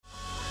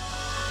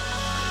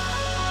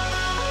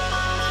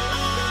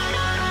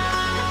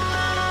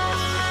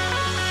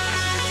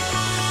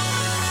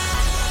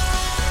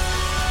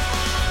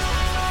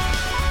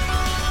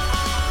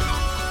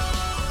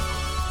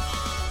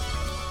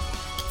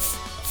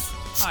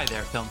Hi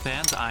there, film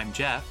fans. I'm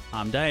Jeff.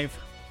 I'm Dave.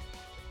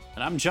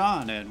 And I'm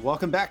John, and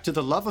welcome back to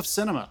The Love of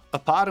Cinema, a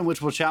pod in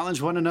which we'll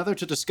challenge one another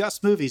to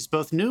discuss movies,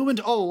 both new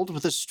and old,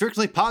 with a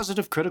strictly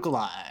positive critical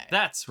eye.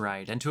 That's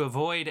right, and to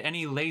avoid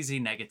any lazy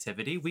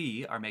negativity,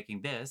 we are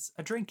making this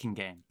a drinking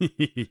game.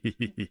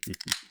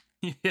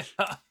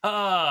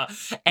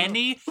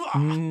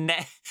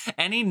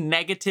 Any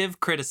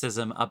negative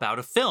criticism about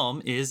a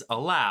film is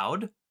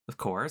allowed, of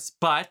course,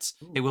 but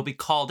it will be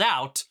called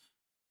out.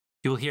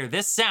 You'll hear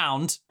this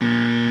sound.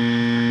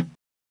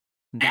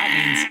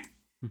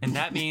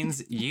 That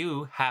means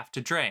you have to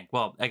drink.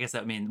 Well, I guess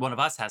that means one of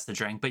us has to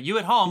drink, but you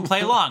at home,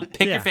 play along.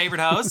 Pick your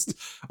favorite host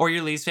or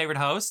your least favorite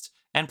host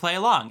and play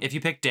along. If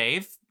you pick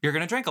Dave, you're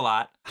going to drink a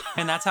lot,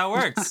 and that's how it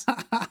works.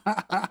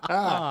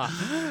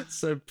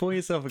 So pour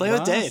yourself a Play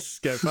glass, with Dave.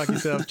 go fuck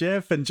yourself,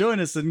 Jeff, and join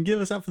us and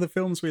give us up for the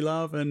films we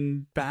love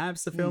and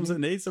perhaps the films that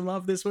need some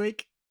love this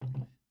week.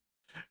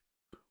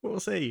 We'll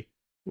see.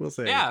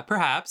 Yeah,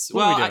 perhaps.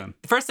 What are we doing?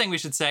 The first thing we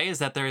should say is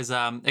that there is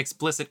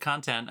explicit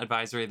content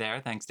advisory there.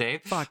 Thanks,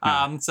 Dave. Fuck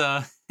no.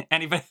 So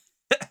anybody...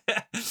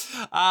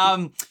 we're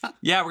going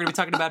to be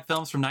talking about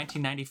films from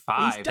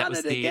 1995. He's done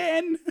it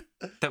again.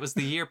 That was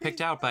the year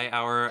picked out by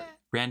our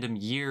random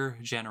year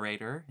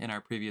generator in our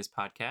previous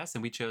podcast,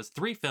 and we chose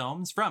 3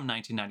 films from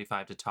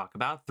 1995 to talk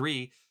about.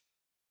 3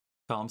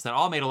 films that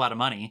all made a lot of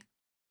money,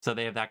 so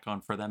they have that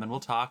going for them, and we'll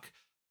talk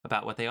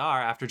about what they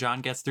are after John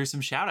gets through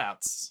some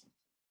shout-outs.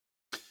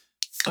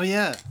 Oh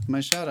yeah, my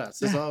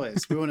shout-outs, as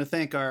always. We want to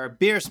thank our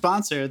beer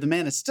sponsor. The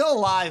man is still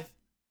alive.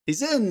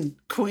 He's in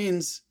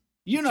Queens.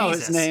 You know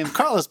Jesus. his name,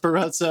 Carlos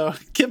Barroso.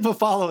 Give him a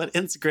follow at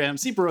Instagram,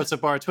 C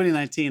Barroso Bar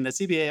 2019. That's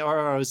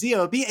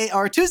CBARROZOBAR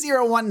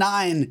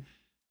 2019.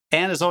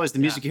 And as always, the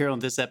music you hear on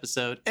this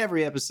episode,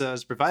 every episode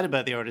is provided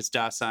by the artist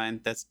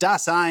Da7en. That's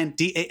Da7en,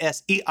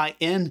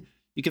 DASEIN.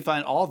 You can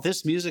find all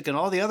this music and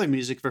all the other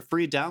music for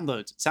free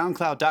downloads at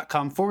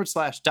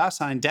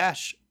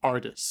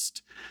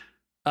soundcloud.com/Da7en-artist.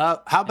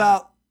 How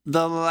about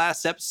the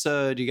last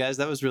episode, you guys?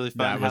 That was really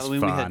fun. That was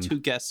Halloween, fun. we had 2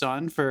 guests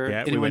on for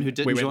anyone who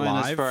didn't we went join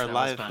us live. for our That was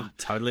live. fun.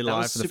 Totally That live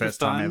was for the super first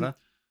time fun. ever.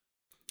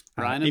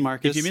 Ryan and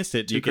Marcus. If you missed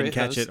it, 2 you can great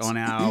catch it hosts. on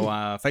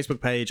our Facebook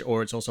page,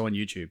 or it's also on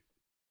YouTube.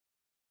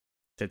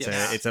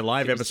 It's a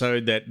live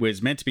episode that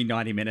was meant to be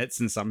 90 minutes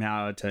and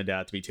somehow it turned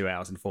out to be 2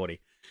 hours and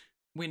 40.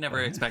 We never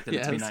expected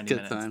it to be it was a 90 good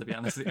minutes, time. to be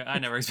honest with you. I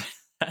never expected that.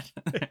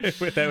 That was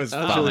That was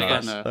fun. really though.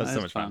 fun, though. That was That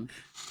so was much fun.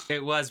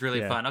 It was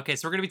really Yeah. fun. Okay,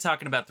 so we're going to be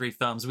talking about 3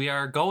 films. We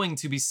are going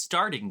to be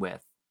starting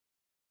with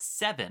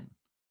Se7en.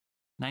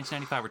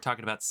 1995, we're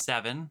talking about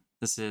Se7en.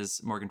 This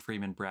is Morgan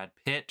Freeman, Brad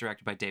Pitt,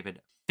 directed by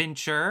David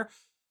Fincher.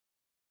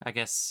 I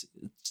guess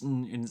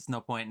it's no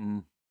point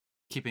in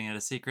keeping it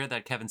a secret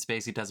that Kevin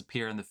Spacey does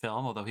appear in the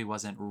film, although he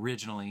wasn't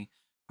originally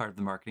part of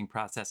the marketing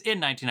process in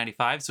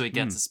 1995, so he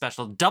gets a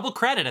special double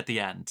credit at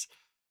the end.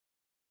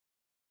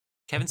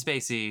 Kevin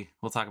Spacey,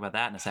 we'll talk about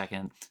that in a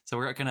second. So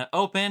we're going to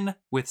open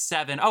with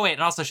Se7en. Oh, wait,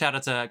 and also shout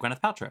out to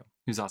Gwyneth Paltrow,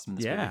 who's awesome in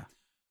this movie.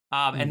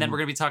 And then we're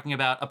going to be talking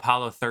about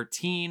Apollo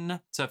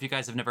 13. So if you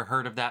guys have never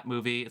heard of that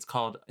movie, it's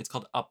called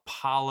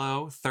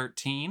Apollo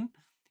 13.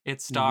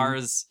 It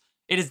stars...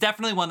 It is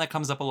definitely one that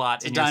comes up a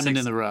lot. It's a diamond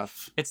in the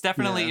rough. It's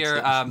definitely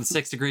Yeah, your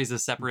 6 degrees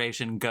of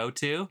separation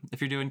go-to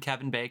if you're doing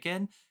Kevin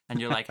Bacon. And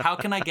you're like, how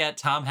can I get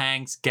Tom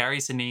Hanks, Gary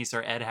Sinise,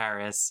 or Ed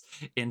Harris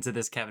into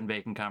this Kevin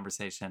Bacon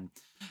conversation?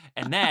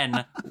 And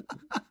then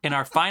in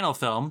our final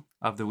film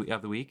of the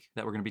week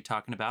that we're going to be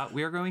talking about,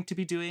 we are going to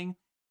be doing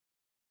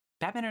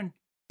Batman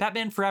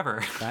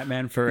Forever.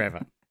 Batman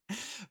Forever.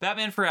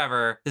 Batman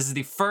Forever. This is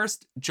the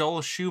first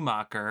Joel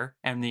Schumacher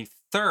and the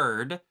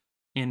third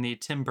in the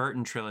Tim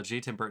Burton trilogy.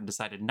 Tim Burton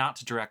decided not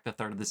to direct the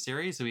third of the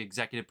series, so he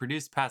executive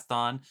produced, passed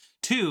on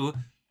to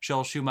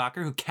Joel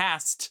Schumacher, who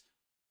cast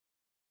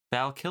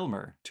Val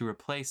Kilmer to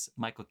replace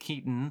Michael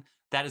Keaton.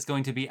 That is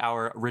going to be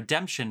our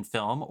redemption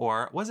film,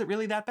 or was it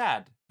really that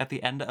bad, at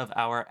the end of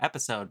our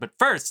episode. But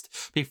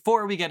first,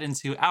 before we get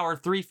into our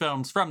 3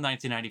 films from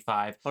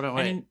 1995... Hold on,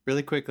 wait.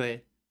 Really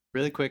quickly.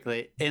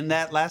 In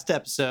that last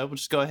episode, we'll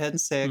just go ahead and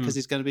say it because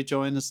he's going to be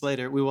joining us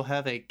later. We will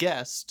have a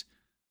guest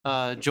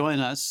join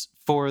us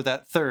for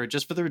that third,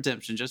 just for the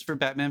redemption, just for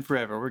Batman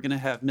Forever. We're going to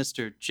have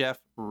Mr. Jeff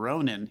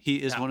Ronan. He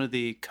is one of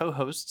the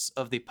co-hosts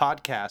of the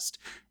podcast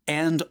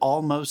and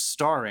Almost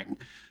Starring.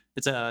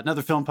 It's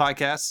another film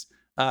podcast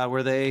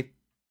where they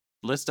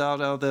list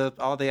out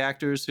all the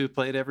actors who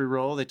played every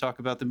role. They talk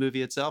about the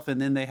movie itself, and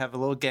then they have a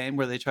little game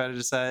where they try to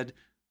decide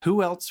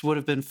who else would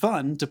have been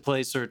fun to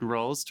play certain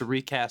roles, to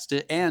recast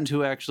it, and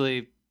who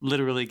actually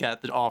literally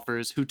got the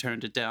offers, who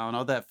turned it down,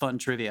 all that fun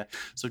trivia.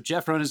 So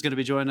Jeff Ronan is going to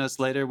be joining us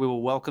later. We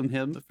will welcome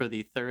him for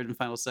the third and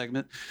final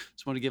segment.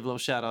 Just want to give a little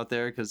shout out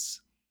there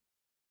because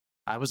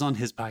I was on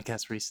his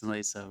podcast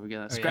recently, so we're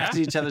gonna scratch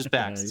yeah? each other's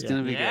backs. It's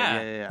gonna be good.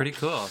 Yeah. Pretty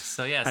cool.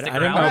 So yeah, stick I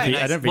don't around. know We'll if be he- I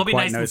nice- don't think we'll be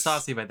quite nice and knows-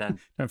 saucy by then. I don't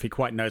know if he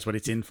quite knows what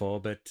it's in for,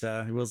 but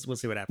we'll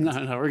see what happens.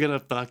 No, we're gonna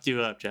fuck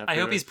you up, Jeff. I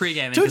hope he's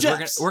pre-gaming Two because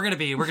Jeffs! we're gonna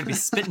be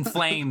spitting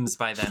flames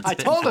by then. I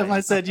spitting told him. I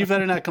flames. said, "You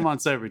better not come on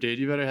sober, dude.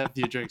 You better have a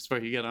few drinks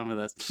before you get on with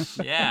us."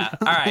 Yeah.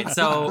 All right.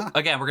 So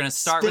again, we're gonna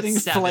start Spitting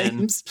with 7.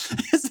 flames.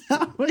 Is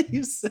that what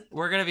you said?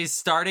 We're going to be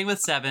starting with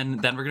 7.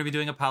 Then we're going to be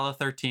doing Apollo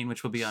 13,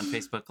 which will be on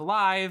Facebook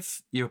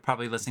Live. You're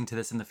probably listening to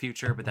this in the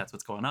future, but that's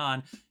what's going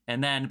on.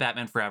 And then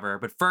Batman Forever.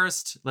 But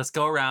first, let's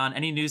go around.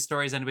 Any news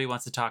stories anybody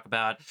wants to talk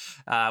about?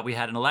 We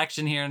had an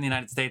election here in the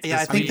United States. Yeah, I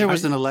this think week. there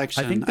was an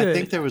election. I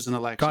think there was an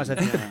election. Guys, I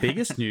think the Yeah.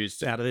 biggest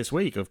news out of this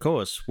week, of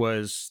course,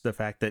 was the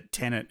fact that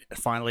Tenet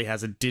finally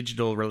has a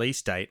digital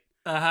release date.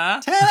 Uh-huh.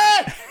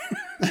 Tenet!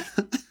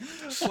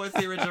 What's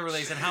the original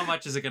release and how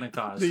much is it going to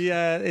cost?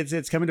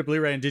 It's coming to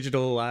Blu-ray and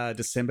digital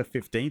December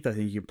 15th. I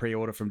think you can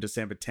pre-order from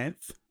December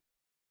 10th.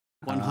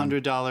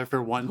 $100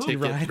 for one Who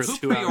ticket writes- for Who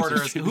 2 hours.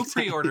 pre-orders? of Who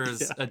streaming.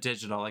 pre-orders Yeah. a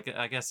digital? Like,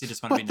 I guess you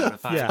just want to be What the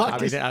notified. Yeah,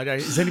 fuck?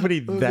 is anybody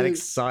that Okay.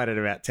 excited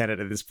about Tenet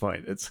at this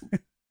point? It's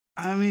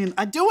I mean,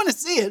 I do want to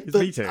see it, Me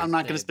but too. I'm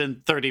not going Yeah. to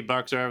spend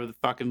 $30 or however the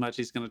fucking much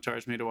he's going to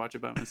charge me to watch it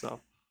by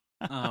myself.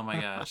 Oh my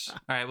gosh! All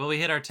right, well, we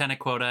hit our Tenet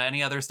quota.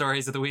 Any other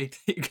stories of the week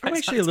that you guys I'm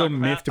actually wanna a little talk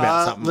about? miffed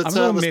about something. Let's, I'm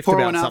a little let's miffed pour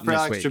about one out something for this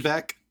Alex week.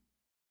 Trebek.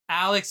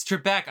 Alex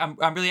Trebek.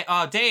 I'm really.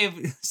 Oh,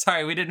 Dave.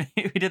 Sorry, we did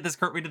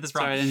this wrong.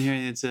 Sorry, I didn't hear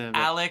you.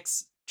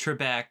 Alex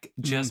Trebek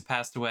just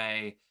passed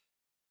away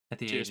at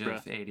the Cheers, age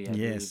of 80. I Yes.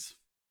 believe.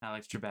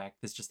 Alex Trebek.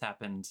 This just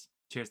happened.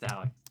 Cheers to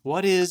Alex.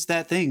 What is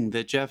that thing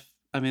that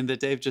that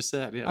Dave just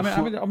said? Yeah.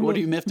 What are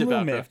you miffed I'm a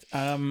little about,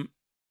 bro? miffed.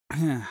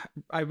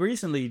 I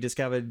recently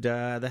discovered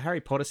the Harry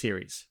Potter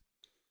series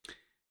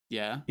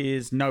Yeah.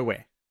 is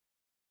nowhere.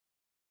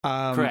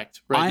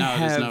 Correct. Right I now it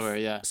is have nowhere,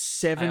 yeah. I own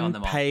 7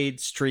 them all. paid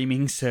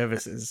streaming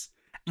services,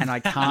 and I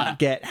can't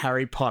get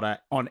Harry Potter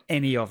on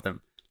any of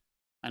them.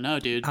 I know,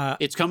 dude. Uh,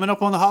 It's coming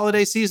up on the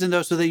holiday season,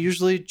 though, so they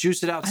usually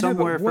juice it out I know, but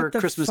somewhere for what the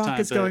Christmas fuck time.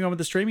 is going on with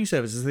the streaming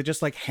services? They're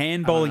just like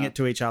handballing know. it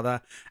to each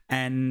other,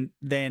 and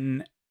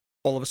then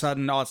all of a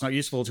sudden, it's not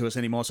useful to us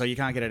anymore. So you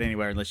can't get it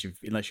anywhere unless you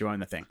own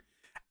the thing.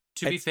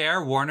 To be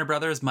fair, Warner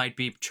Brothers might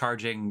be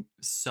charging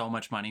so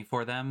much money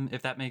for them.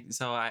 If that makes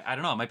so, I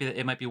don't know.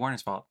 It might be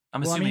Warner's fault.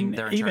 I'm Well, I assuming mean,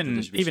 they're in charge of even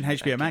distribution.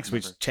 HBO I Max, can't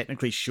which remember.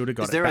 technically should have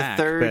got Is it there a back,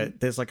 third- but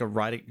there's like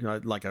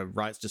a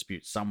rights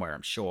dispute somewhere.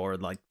 I'm sure,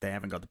 like they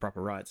haven't got the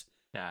proper rights.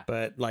 Yeah.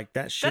 But like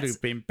that should have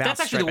been. That's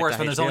bounced actually straight the worst back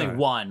when to there's only HBO.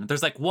 one.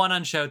 There's like one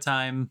on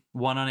Showtime,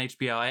 one on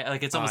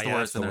HBO. It's almost the yeah,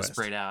 worst that's when the they're worst.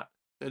 sprayed out.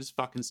 That is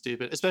fucking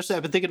stupid. Especially,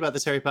 I've been thinking about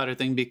this Harry Potter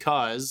thing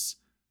because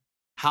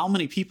how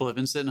many people have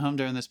been sitting home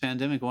during this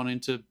pandemic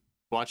wanting to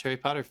watch Harry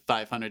Potter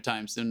 500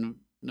 times and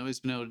nobody's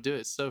been able to do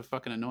it? It's so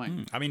fucking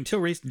annoying. I mean,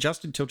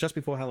 until just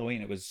before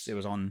Halloween, it was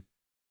on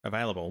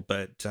available.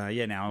 But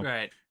now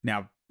Right. like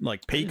I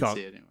didn't Peacock,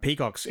 see it anyway.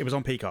 Peacock's it was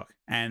on Peacock,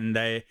 and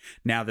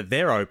now that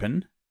they're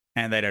open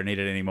and they don't need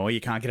it anymore,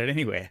 you can't get it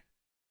anywhere.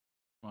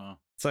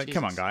 Well, So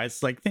come on, Jesus.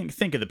 guys, like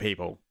think of the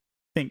people.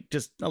 Think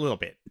just a little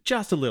bit.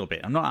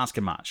 I'm not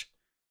asking much.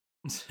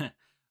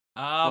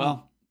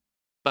 Well,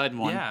 Biden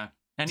won. yeah.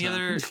 Any so.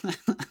 other?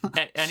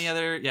 Any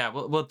other? Yeah.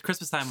 Well,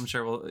 Christmas time, I'm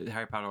sure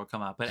Harry Potter will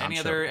come up. But I'm any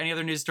sure.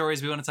 other news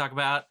stories we want to talk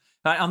about?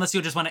 Unless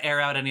you just want to air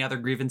out any other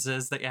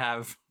grievances that you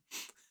have.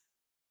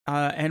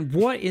 And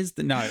what is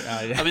the no?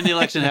 I mean, the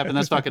election happened.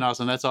 That's fucking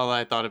awesome. That's all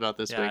I thought about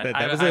this Yeah, week. That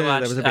I was watched.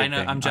 that was a big I know.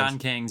 thing. I'm John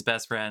King's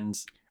best friend.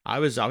 I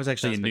was actually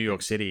That's in big New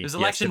York thing. City. It was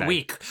election yesterday.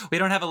 week. We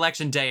don't have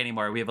election day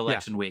anymore. We have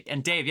election week.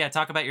 And Dave,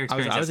 talk about your I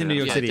was, experience. I was in New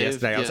York Yeah, City Dave,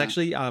 yesterday. I was yeah.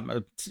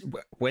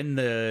 actually when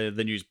the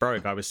news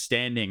broke, I was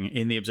standing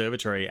in the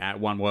observatory at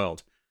One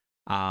World.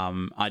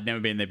 I'd never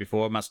been there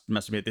before. Must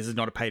admit, this is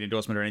not a paid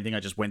endorsement or anything. I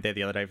just went there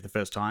the other day for the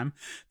first time.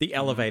 The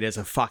elevators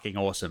are fucking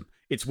awesome.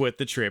 It's worth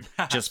the trip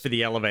just for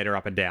the elevator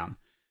up and down.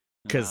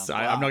 Because Wow.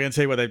 I'm not going to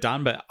tell you what they've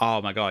done, but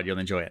oh my god, you'll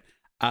enjoy it.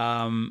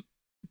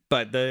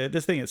 But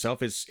this thing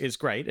itself is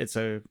great. It's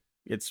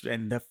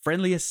the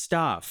friendliest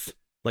staff,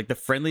 like the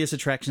friendliest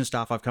attraction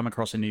staff I've come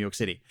across in New York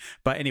City.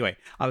 But anyway,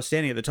 I was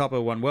standing at the top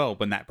of One World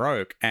when that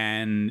broke,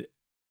 and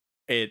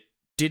it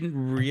didn't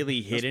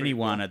really hit pretty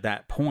anyone cool. at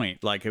that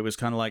point. Like it was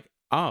kind of like,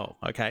 oh,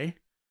 okay.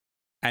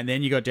 And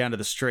then you got down to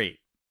the street,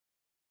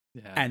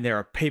 Yeah. and there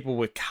are people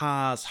with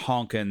cars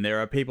honking. There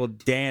are people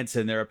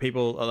dancing. There are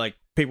people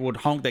people would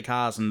honk their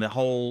cars, and the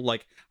whole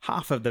like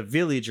half of the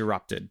village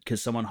erupted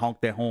because someone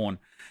honked their horn,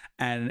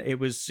 and it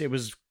was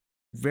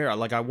very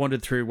like I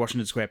wandered through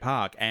Washington Square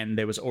Park, and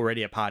there was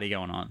already a party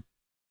going on.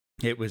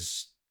 It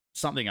was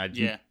something I'd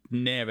Yeah.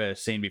 never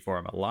seen before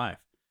in my life.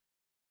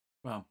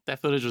 Well,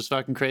 That footage was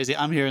fucking crazy.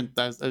 I'm here in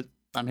the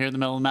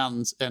middle of the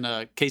mountains, and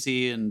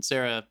Casey and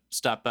Sarah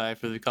stopped by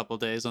for a couple of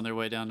days on their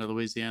way down to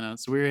Louisiana.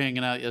 So we were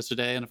hanging out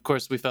yesterday, and of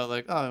course we felt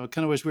like, oh, I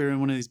kind of wish we were in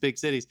one of these big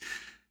cities.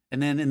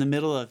 And then in the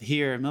middle of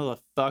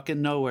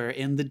fucking nowhere,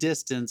 in the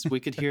distance, we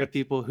could hear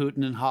people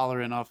hooting and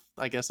hollering off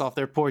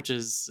their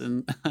porches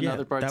and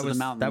other parts that of was, the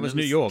mountain. That was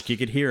New York. You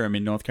could hear them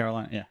in North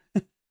Carolina.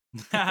 Yeah.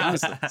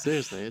 Honestly,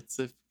 seriously, it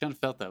kind of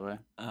felt that way.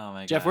 oh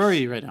my Jeff, gosh. where are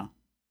you right now?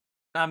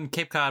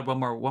 Cape Cod, one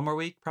more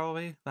week,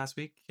 probably last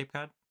week. Cape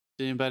Cod.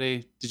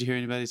 Did you hear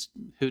anybody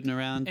hooting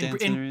around,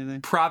 dancing or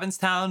anything?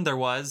 Provincetown, there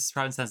was.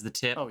 Provincetown's the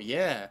tip. Oh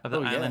yeah, Of the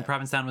island.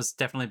 Provincetown was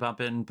definitely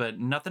bumping, but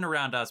nothing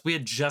around us. We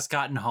had just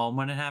gotten home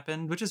when it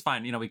happened, which is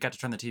fine. We got to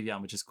turn the TV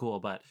on, which is cool,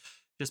 but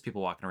just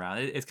people walking around.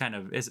 It's kind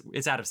of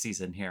it's out of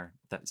season here.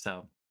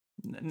 So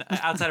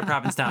outside of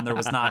Provincetown, there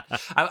was not.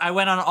 I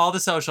went on all the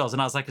socials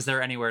and I was like, is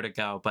there anywhere to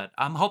go? But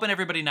I'm hoping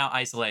everybody now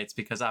isolates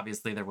because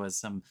obviously there was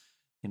some,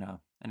 Anyway,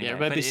 yeah,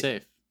 everybody be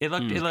safe. It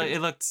looked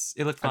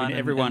fun.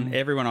 I mean,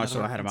 everyone I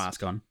saw had a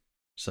mask on,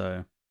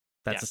 so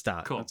that's a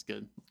start. Cool. That's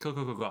good.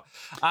 Cool.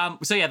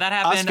 So yeah, that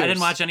happened. Oscars. I didn't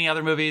watch any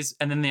other movies,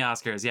 and then the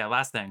Oscars. Yeah,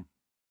 last thing.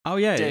 Oh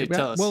yeah, Dave,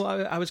 tell us. Well,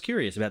 I was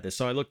curious about this,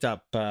 so I looked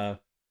up because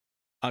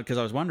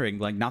I was wondering,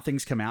 like,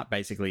 nothing's come out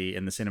basically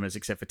in the cinemas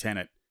except for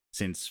Tenet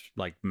since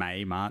like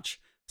May, March,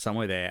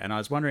 somewhere there, and I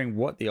was wondering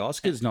what the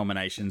Oscars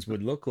nominations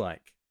would look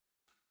like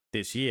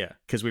this year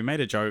because we made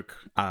a joke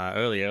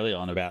early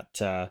on about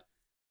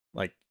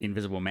like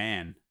Invisible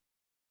Man.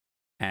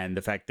 And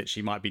the fact that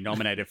she might be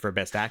nominated for a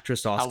Best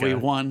Actress Oscar. How we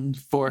won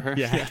for her.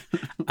 Yeah.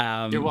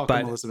 You're welcome,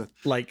 but, Elizabeth.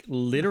 Like,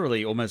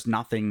 literally almost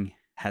nothing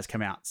has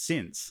come out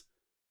since.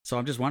 So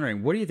I'm just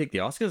wondering, what do you think the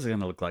Oscars are going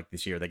to look like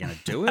this year? Are they going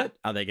to do it?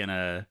 Are they going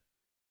to...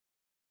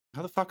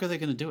 How the fuck are they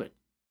going to do it?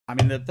 I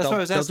mean, That's what I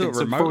was asking. They'll do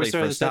it remotely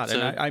for a start.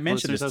 Episode, And I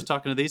mentioned this. I was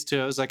talking to these two.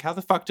 I was like, how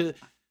the fuck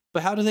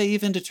But how do they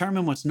even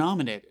determine what's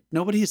nominated?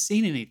 Nobody has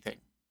seen anything.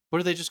 What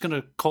are they just going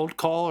to cold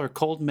call or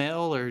cold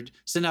mail or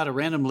send out a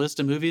random list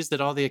of movies that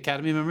all the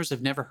Academy members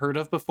have never heard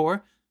of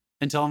before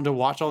and tell them to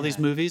watch all these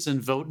movies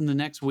and vote in the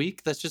next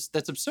week? That's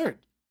absurd.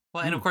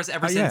 Well, and of course,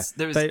 ever since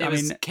there was,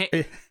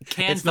 Cannes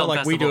it's Film not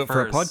like we do it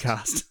for a first.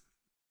 podcast.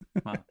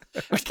 Well,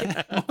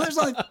 There's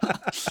like,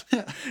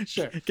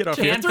 sure. Get off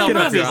Cannes your Film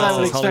asses,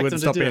 Festival. Hollywood,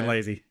 and stop do being it.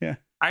 lazy. Yeah.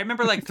 I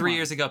remember like 3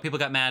 years ago, people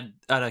got mad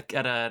at a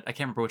I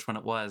can't remember which one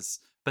it was,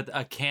 but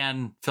a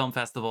Cannes Film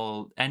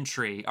Festival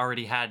entry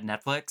already had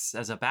Netflix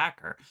as a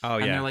backer. Oh,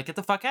 and yeah. they're like, get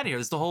the fuck out of here.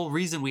 This is the whole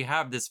reason we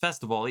have this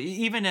festival.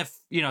 Even if,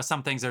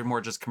 some things are more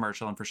just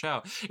commercial and for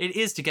show, it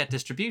is to get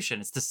distribution.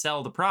 It's to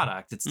sell the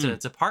product. It's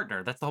to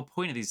partner. That's the whole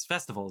point of these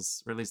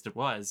festivals, or at least it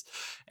was.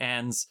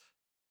 And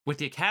with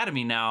the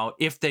Academy now,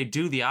 if they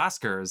do the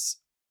Oscars,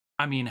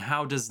 I mean,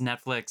 how does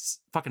Netflix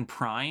fucking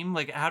Prime?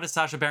 Like, how does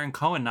Sacha Baron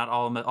Cohen not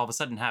all of a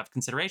sudden have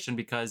consideration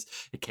because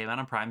it came out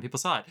on Prime, people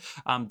saw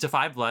it?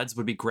 Defy Bloods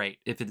would be great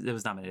if it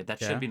was nominated. That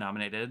should be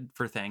nominated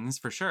for things,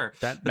 for sure.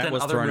 That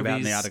was thrown about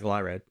in the article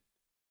I read.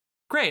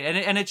 Great,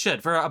 and it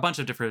should for a bunch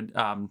of different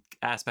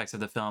aspects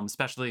of the film,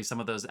 especially some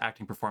of those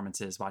acting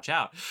performances. Watch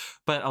out.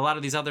 But a lot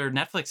of these other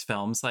Netflix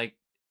films, like,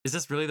 is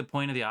this really the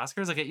point of the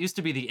Oscars? Like, it used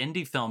to be the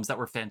indie films that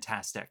were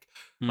fantastic.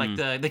 Like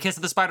the Kiss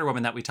of the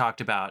Spider-Woman that we talked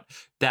about,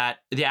 that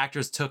the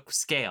actors took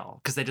scale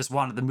because they just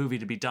wanted the movie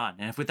to be done.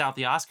 And if without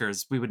the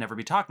Oscars, we would never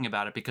be talking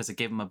about it because it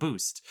gave them a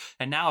boost.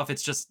 And now if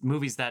it's just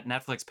movies that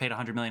Netflix paid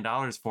 $100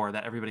 million for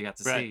that everybody got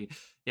to see,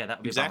 yeah, that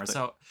would be a bummer.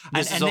 So,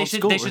 and they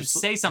should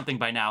say something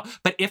by now.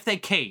 But if they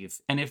cave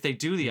and if they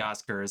do the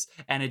Oscars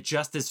and it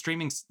just is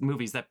streaming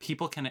movies that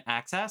people can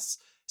access,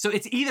 so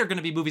it's either going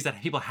to be movies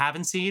that people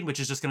haven't seen, which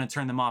is just going to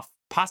turn them off,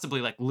 possibly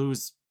like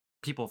lose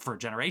people for a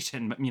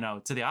generation,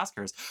 to the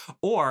Oscars,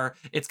 or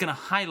it's going to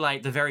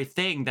highlight the very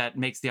thing that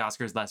makes the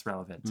Oscars less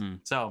relevant.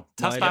 So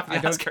tough spot for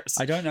the Oscars.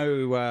 I don't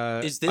know.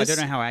 I don't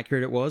know how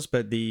accurate it was,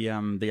 but the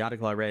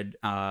article I read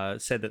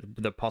said that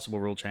the possible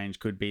rule change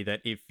could be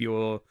that if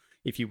you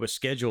were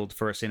scheduled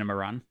for a cinema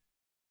run,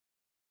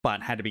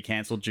 but had to be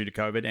cancelled due to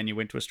COVID, and you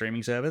went to a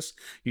streaming service,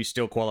 you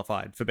still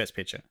qualified for Best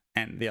Picture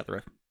and the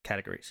other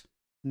categories.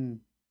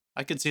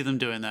 I could see them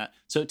doing that.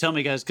 So tell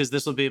me, guys, because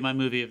this will be my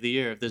movie of the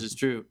year, if this is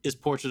true. Is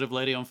Portrait of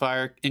Lady on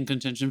Fire in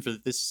contention for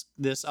this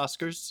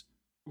Oscars?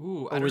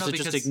 Ooh, or was it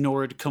just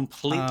ignored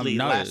completely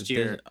last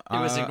year? It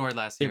was ignored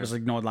last year. It was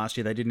ignored last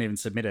year. They didn't even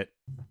submit it.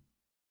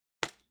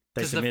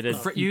 They submitted.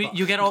 You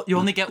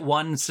only get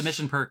one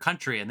submission per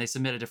country, and they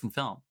submit a different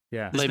film.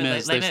 Yeah, they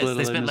spent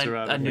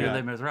a new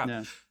Les Miserables.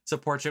 Yeah. So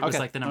Portrait was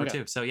like the number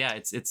 2. So yeah,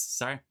 it's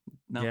sorry,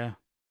 no. Yeah.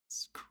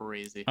 It's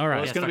crazy. All right.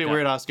 Well, it's going to be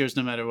weird Oscars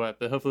no matter what,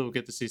 but hopefully we'll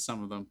get to see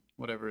some of them,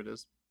 whatever it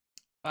is.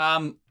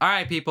 All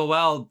right, people.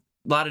 Well,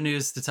 a lot of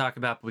news to talk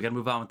about, but we got to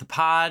move on with the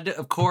pod,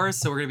 of course.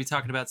 So we're going to be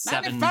talking about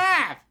 7.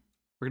 95!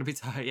 We're going to be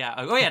talking, yeah.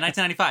 Oh, yeah,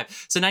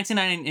 1995. So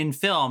 1990 in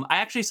film, I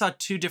actually saw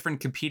 2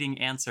 different competing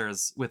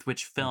answers with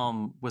which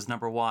film was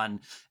number 1.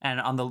 And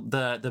on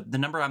the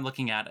number I'm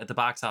looking at the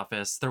box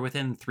office, they're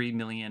within $3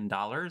 million.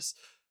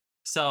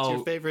 So it's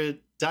your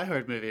favorite Die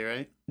Hard movie,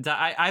 right?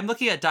 I'm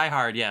looking at Die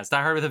Hard. Yes,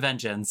 Die Hard with a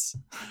Vengeance.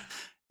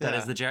 That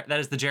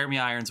is the Jeremy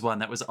Irons one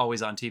that was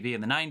always on TV in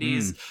the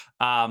 90s.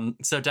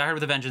 So Die Hard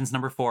with a Vengeance,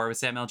 number 4 with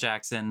Samuel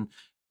Jackson,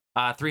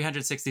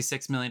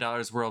 $366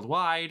 million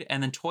worldwide,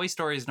 and then Toy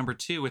Story is number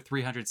 2 with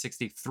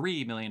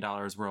 $363 million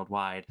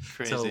worldwide.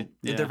 Crazy. So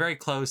they're very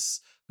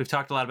close. We've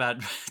talked a lot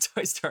about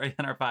Toy Story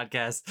on our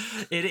podcast.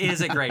 It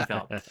is a great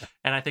film,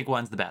 and I think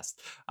 1's the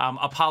best.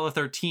 Apollo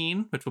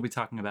 13, which we'll be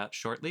talking about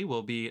shortly,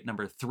 will be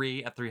number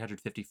 3 at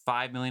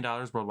 $355 million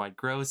worldwide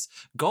gross.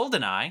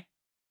 GoldenEye,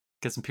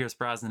 get some Pierce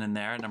Brosnan in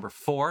there at number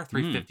 4,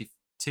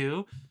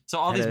 too. So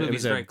all these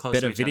movies very close to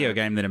each better video other.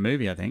 game than a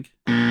movie, I think.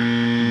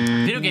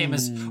 Video game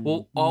is,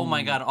 well, oh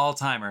my God,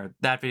 all-timer.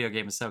 That video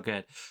game is so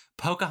good.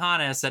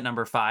 Pocahontas at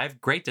number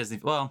 5. Great Disney.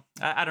 Well,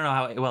 I don't know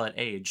how well it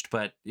aged,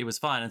 but it was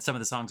fun, and some of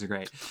the songs are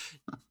great.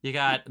 You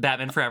got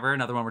Batman Forever,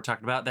 another one we're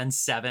talking about. Then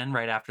Seven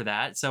right after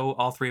that. So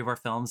all 3 of our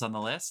films on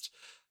the list.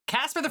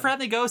 Casper the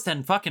Friendly Ghost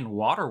and fucking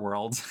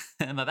Waterworld.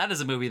 And that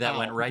is a movie that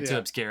went right to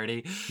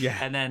obscurity. Yeah.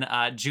 And then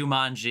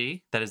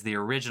Jumanji. That is the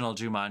original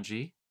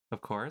Jumanji,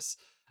 of course.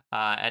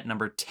 At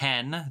number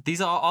 10.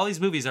 All these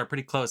movies are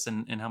pretty close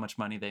in how much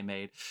money they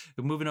made.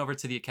 Moving over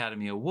to the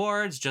Academy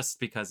Awards, just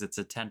because it's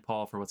a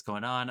tentpole for what's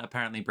going on.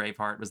 Apparently,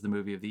 Braveheart was the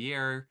movie of the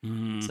year.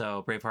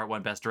 So Braveheart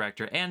won Best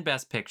Director and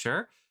Best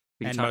Picture.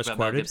 We can And talk most about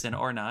quoted. Mel Gibson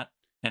or not.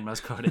 And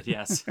most quoted,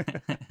 yes.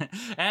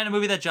 And a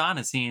movie that John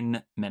has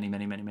seen many,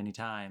 many, many, many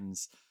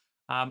times.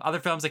 Other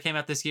films that came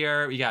out this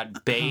year, you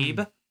got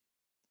Babe.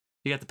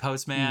 You got The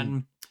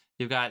Postman.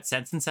 You've got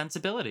Sense and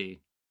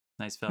Sensibility.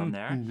 Nice film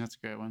there. That's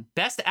a great one.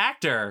 Best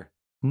Actor,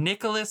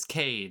 Nicolas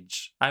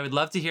Cage. I would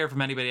love to hear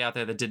from anybody out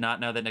there that did not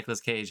know that Nicolas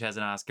Cage has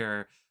an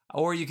Oscar.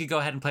 Or you could go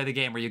ahead and play the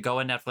game where you go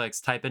on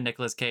Netflix, type in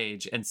Nicolas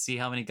Cage, and see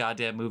how many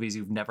goddamn movies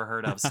you've never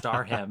heard of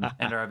star him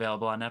and are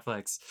available on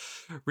Netflix.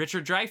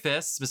 Richard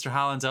Dreyfuss, Mr.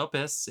 Holland's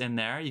Opus in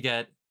there. You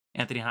get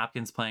Anthony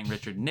Hopkins playing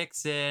Richard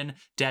Nixon.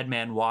 Dead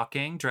Man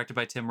Walking, directed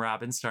by Tim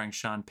Robbins, starring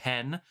Sean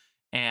Penn.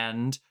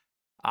 And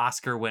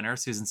Oscar winner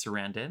Susan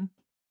Sarandon,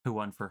 who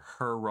won for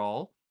her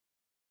role.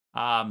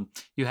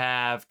 You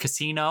have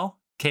Casino,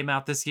 came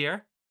out this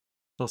year.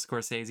 Little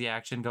Scorsese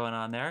action going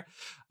on there.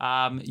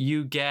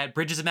 You get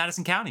Bridges of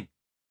Madison County.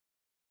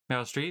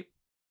 Meryl Streep,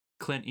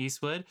 Clint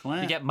Eastwood.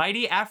 You get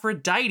Mighty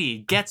Aphrodite,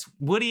 gets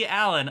Woody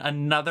Allen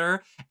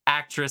another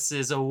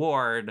actress's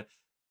award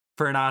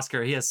for an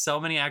Oscar. He has so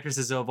many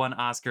actresses who have won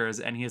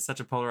Oscars, and he is such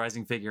a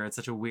polarizing figure. It's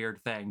such a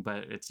weird thing,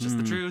 but it's just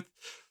the truth.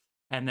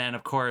 And then,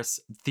 of course,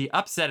 the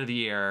upset of the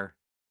year,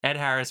 Ed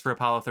Harris for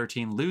Apollo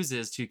 13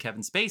 loses to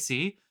Kevin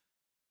Spacey.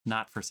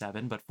 Not for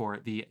Seven, but for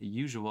The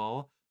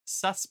Usual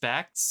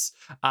Suspects.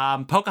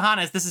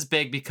 Pocahontas, this is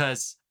big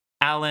because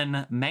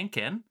Alan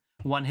Menken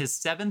won his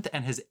 7th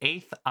and his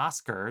 8th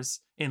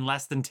Oscars in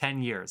less than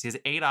 10 years. He has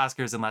 8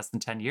 Oscars in less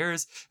than 10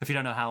 years. If you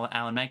don't know how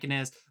Alan Menken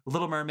is,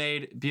 Little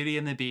Mermaid, Beauty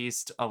and the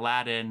Beast,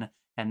 Aladdin,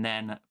 and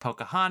then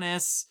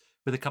Pocahontas,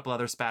 with a couple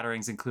other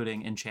spatterings,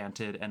 including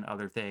Enchanted and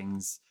other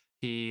things.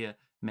 He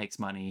makes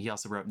money. He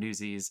also wrote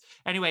Newsies.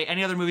 Anyway,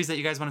 any other movies that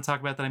you guys want to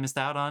talk about that I missed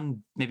out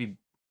on? Maybe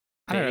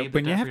I don't know. Babe,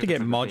 When but you I have to forget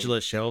get the first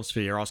modular shelves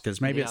for your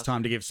Oscars, maybe it's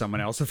time to give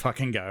someone else a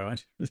fucking go.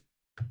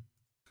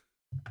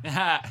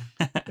 Yeah,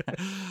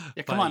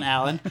 come on,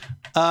 Alan.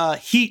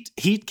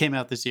 Heat came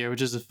out this year,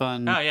 which is a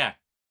fun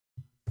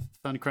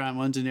fun crime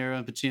one. De Niro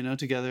and Pacino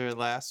together at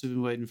last. We've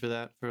been waiting for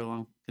that for a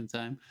long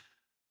time.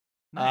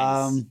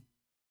 Nice.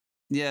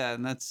 Yeah,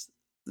 and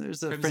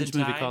there's a Crimson French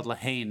movie Tide? called La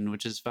Haine,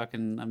 which is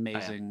fucking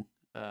amazing.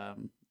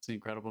 It's an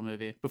incredible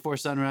movie. Before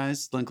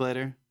Sunrise,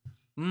 Linklater.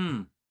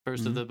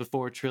 First of the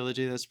Before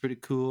trilogy. That's pretty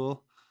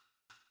cool.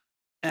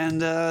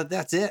 And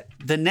that's it.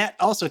 The Net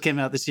also came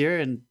out this year,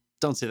 and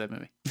don't see that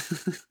movie.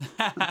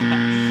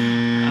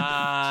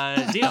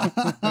 Deal.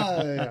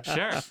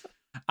 Sure.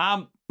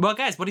 Well,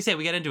 guys, what do you say?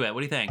 We get into it.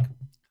 What do you think?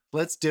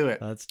 Let's do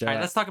it. Let's do All right,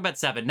 it. let's talk about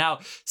Seven. Now,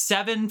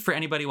 Seven, for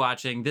anybody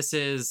watching, this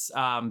is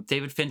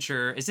David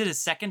Fincher. Is it his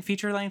second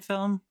feature-length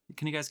film?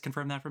 Can you guys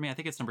confirm that for me? I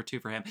think it's number 2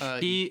 for him.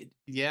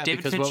 Yeah, David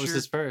because what was Fincher-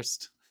 his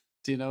first?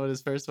 Do you know what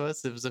his first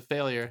was? It was a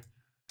failure.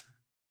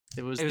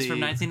 It was from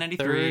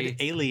 1993. third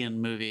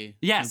Alien movie.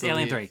 Yes, I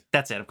Alien believe. 3.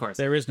 That's it, of course.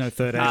 There is no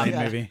third Alien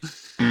yeah. movie.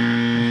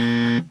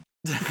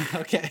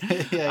 Okay.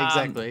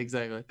 Yeah,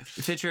 exactly.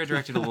 Fincher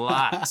directed a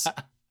lot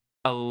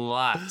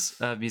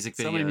of music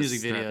videos. So many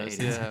music throughout the videos.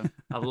 80s. Yeah.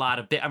 A lot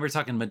of we're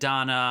talking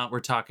Madonna,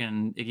 we're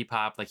talking Iggy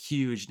Pop, like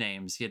huge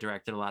names. He had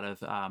directed a lot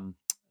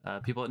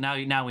of people.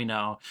 Now we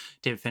know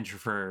David Fincher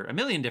for a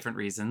million different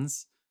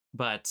reasons.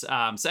 But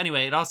so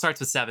anyway, it all starts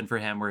with Seven for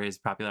him, where his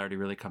popularity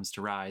really comes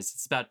to rise.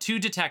 It's about 2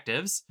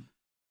 detectives,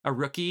 a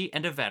rookie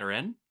and a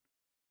veteran,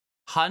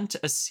 hunt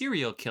a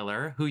serial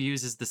killer who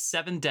uses the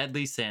 7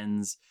 deadly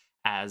sins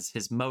as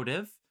his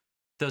motive.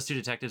 Those 2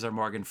 detectives are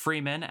Morgan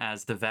Freeman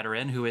as the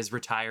veteran, who is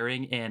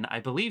retiring in, I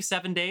believe,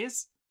 7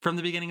 days from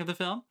the beginning of the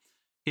film.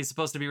 He's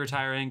supposed to be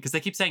retiring because they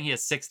keep saying he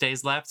has 6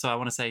 days left. So I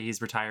want to say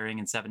he's retiring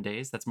in 7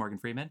 days. That's Morgan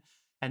Freeman.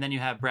 And then you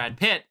have Brad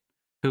Pitt,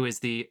 who is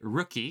the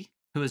rookie,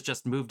 who has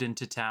just moved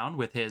into town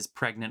with his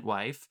pregnant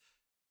wife,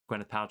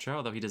 Gwyneth Paltrow,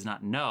 although he does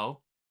not know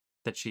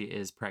that she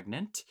is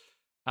pregnant.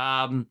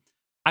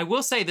 I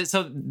will say that,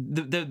 so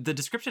the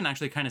description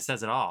actually kind of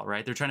says it all,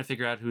 right? They're trying to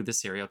figure out who the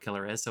serial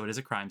killer is. So it is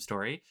a crime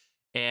story.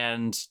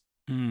 And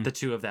the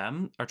 2 of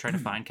them are trying to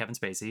find Kevin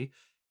Spacey.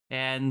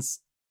 And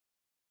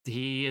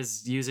he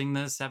is using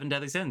the 7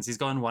 deadly sins. He's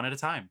going one at a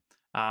time.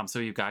 So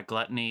you've got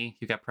gluttony,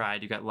 you've got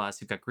pride, you've got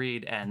lust, you've got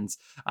greed, and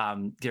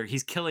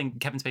he's killing.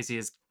 Kevin Spacey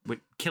is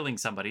killing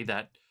somebody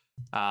that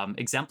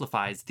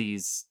exemplifies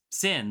these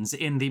sins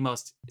in the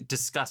most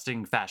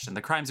disgusting fashion.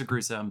 The crimes are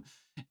gruesome.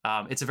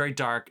 It's a very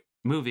dark,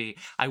 movie.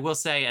 I will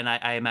say, and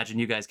I imagine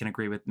you guys can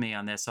agree with me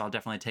on this, so I'll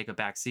definitely take a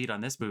back seat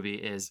on this movie,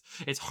 is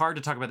it's hard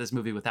to talk about this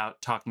movie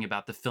without talking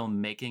about the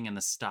filmmaking and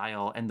the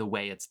style and the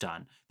way it's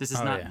done. This is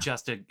Oh, not yeah.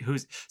 just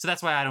so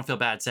that's why I don't feel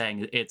bad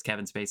saying it's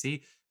Kevin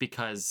Spacey,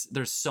 because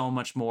there's so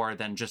much more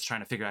than just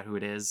trying to figure out who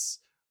it is.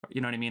 You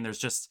know what I mean? It's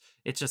just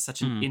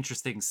such an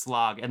interesting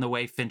slog, and the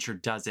way Fincher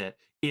does it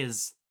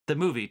is the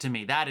movie to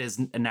me. That is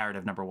a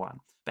narrative number one.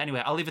 But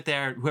anyway, I'll leave it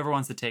there. Whoever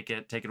wants to take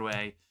it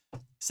away.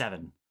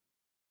 7.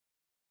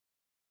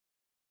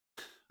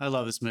 I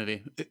love this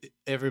movie.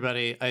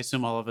 Everybody, I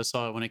assume all of us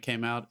saw it when it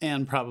came out,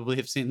 and probably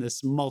have seen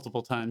this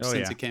multiple times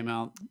since it came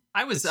out.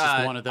 I was It's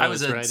just one of I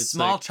was those, a right? It's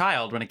small like-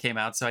 child when it came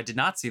out, so I did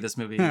not see this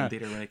movie in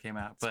theater when it came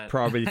out. But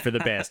Probably for the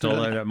best,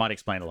 although that might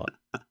explain a lot.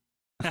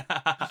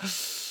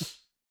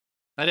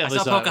 I I definitely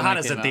saw saw it when it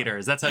Pocahontas came in out.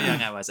 theaters. That's how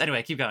young I was.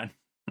 Anyway, keep going.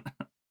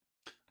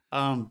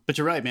 But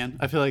you're right, man.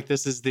 I feel like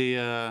this is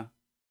the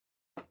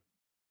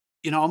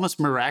almost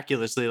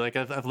miraculously, like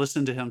I've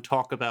listened to him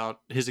talk about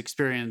his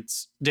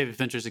experience, David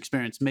Fincher's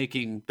experience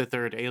making the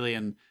third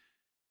Alien,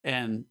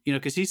 and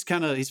because he's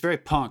very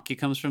punk. He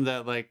comes from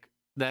that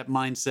that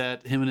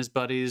mindset. Him and his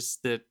buddies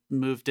that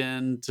moved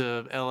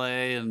into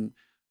LA and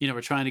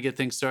were trying to get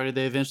things started.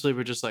 They eventually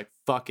were just like,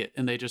 fuck it,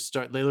 and they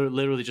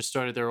literally just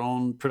started their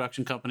own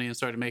production company and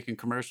started making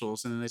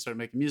commercials, and then they started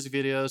making music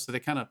videos. So they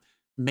kind of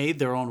made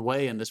their own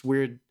way in this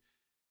weird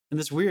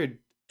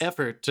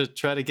effort to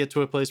try to get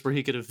to a place where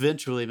he could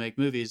eventually make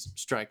movies.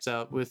 Strikes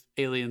out with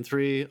Alien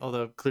 3,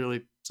 although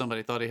clearly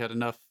somebody thought he had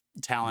enough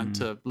talent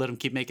to let him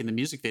keep making the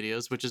music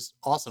videos, which is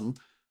awesome.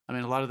 I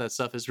mean, a lot of that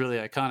stuff is really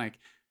iconic.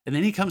 And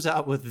then he comes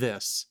out with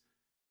this,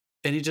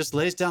 and he just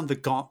lays down the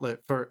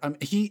gauntlet for,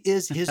 he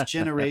is his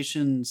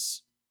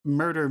generation's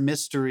murder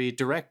mystery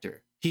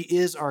director. He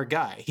is our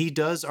guy. He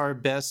does our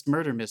best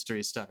murder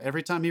mystery stuff.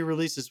 Every time he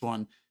releases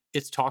one,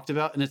 it's talked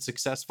about and it's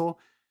successful.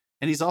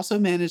 And he's also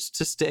managed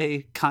to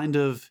stay kind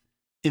of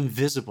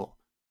invisible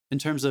in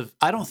terms of,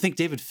 I don't think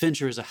David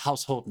Fincher is a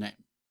household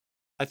name.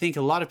 I think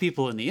a lot of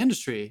people in the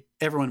industry,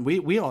 everyone,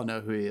 we all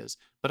know who he is,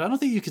 but I don't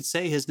think you could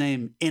say his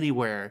name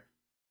anywhere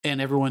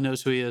and everyone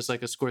knows who he is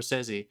like a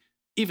Scorsese,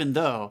 even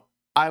though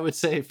I would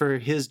say for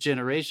his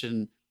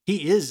generation,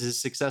 he is as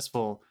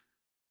successful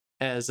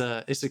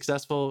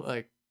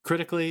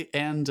critically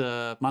and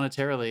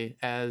monetarily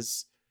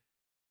as,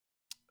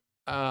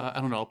 I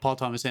don't know, Paul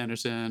Thomas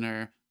Anderson,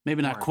 or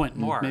maybe not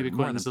Quentin. Maybe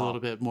Quentin's a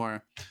little bit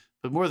more,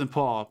 but more than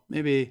Paul.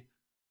 Maybe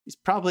he's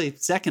probably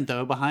second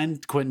though,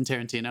 behind Quentin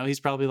Tarantino. He's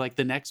probably like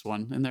the next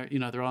one, and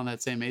they're all in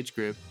that same age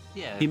group.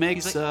 Yeah, he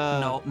makes he's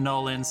like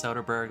Nolan,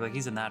 Soderbergh, like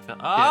he's in that film.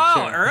 Oh, yeah,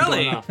 sure.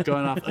 early,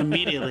 going off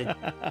immediately.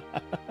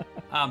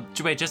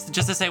 Wait, just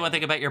to say one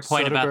thing about your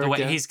point about the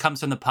way he comes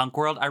from the punk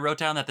world, I wrote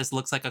down that this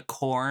looks like a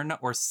Korn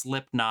or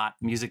Slipknot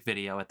music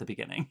video at the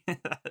beginning. You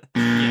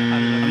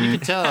can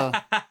tell.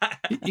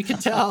 You can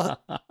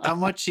tell how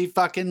much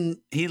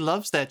he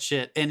loves that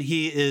shit, and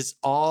he is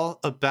all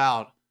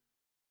about.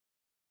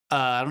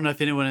 I don't know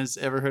if anyone has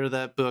ever heard of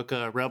that book,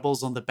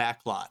 Rebels on the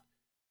Backlot,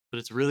 but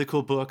it's a really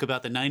cool book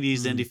about the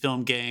 '90s indie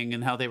film gang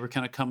and how they were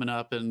kind of coming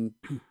up and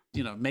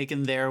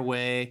making their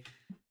way.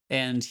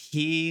 And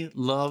he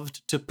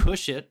loved to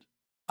push it,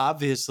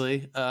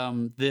 obviously.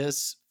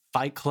 This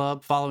Fight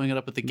Club, following it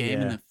up with the game,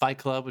 and then Fight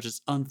Club, which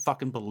is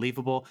unfucking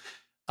believable.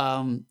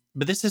 But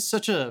this is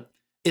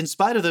in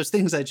spite of those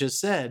things I just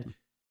said,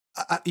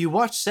 you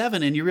watch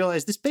 7 and you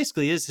realize this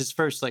basically is his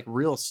first like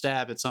real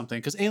stab at something.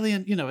 Because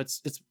Alien,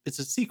 it's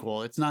a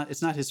sequel. It's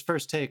not his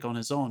first take on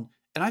his own.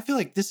 And I feel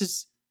like this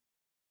is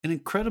an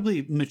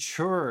incredibly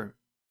mature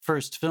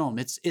first film.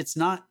 It's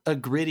not a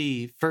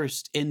gritty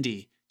first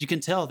indie. You can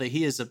tell that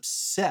he is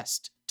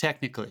obsessed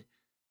technically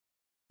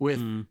with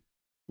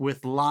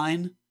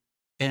line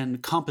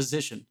and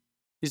composition.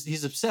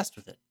 He's obsessed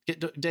with it.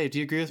 Dave, do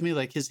you agree with me?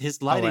 Like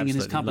his lighting and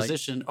his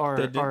composition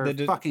are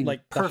fucking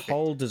like perfect. The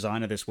whole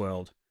design of this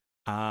world.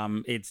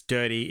 It's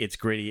dirty, it's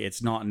gritty,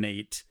 it's not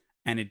neat,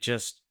 and it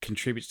just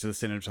contributes to the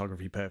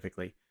cinematography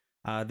perfectly.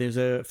 There's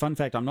a fun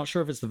fact. I'm not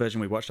sure if it's the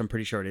version we watched. I'm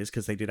pretty sure it is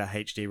because they did a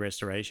HD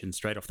restoration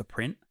straight off the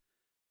print,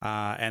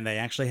 and they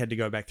actually had to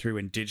go back through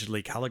and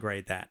digitally color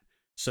grade that.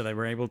 So they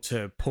were able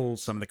to pull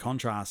some of the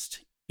contrast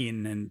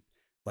in and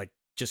like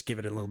just give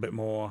it a little bit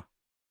more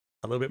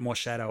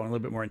shadow and a little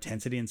bit more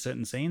intensity in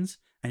certain scenes,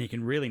 and you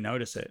can really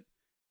notice it.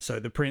 So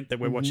the print that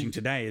we're watching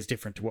today is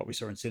different to what we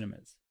saw in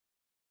cinemas.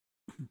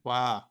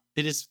 Wow,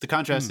 it is. The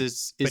contrast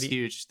is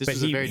huge. This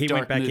is a very dark he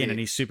went back movie. in and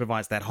he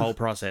supervised that whole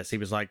process. He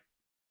was like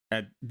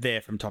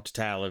there from top to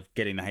tail of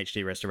getting the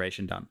HD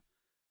restoration done.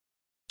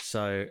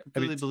 So I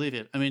really believe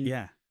it. I mean,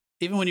 yeah.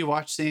 Even when you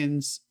watch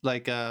scenes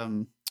like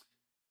the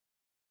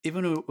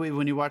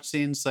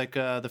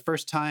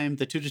first time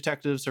the two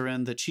detectives are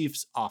in the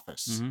chief's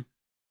office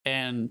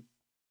and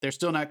they're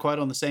still not quite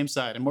on the same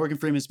side. And Morgan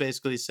Freeman's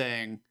basically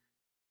saying,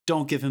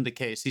 don't give him the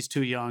case. He's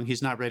too young.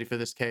 He's not ready for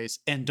this case.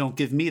 And don't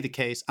give me the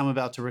case. I'm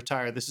about to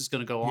retire. This is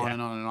going to go on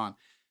and on and on.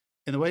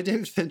 And the way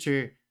David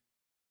Fincher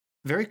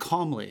very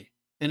calmly,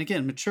 and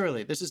again,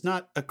 maturely, this is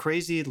not a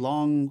crazy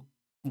long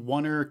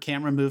one-er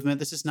camera movement.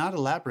 This is not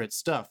elaborate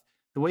stuff.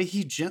 The way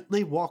he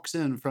gently walks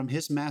in from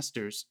his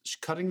masters,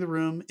 cutting the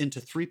room into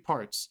 3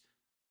 parts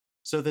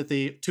so that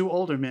the 2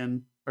 older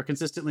men are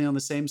consistently on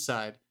the same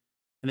side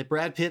and that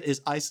Brad Pitt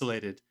is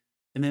isolated,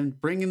 and then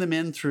bringing them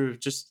in through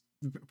just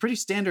pretty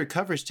standard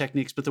coverage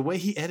techniques, but the way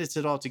he edits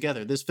it all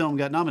together. This film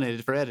got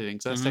nominated for editing,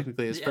 so that's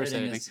technically his first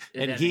editing.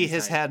 And he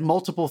has had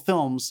multiple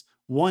films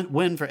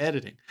win for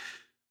editing.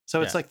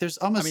 So it's like there's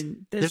almost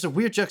there's a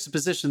weird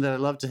juxtaposition that I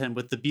love to him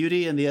with the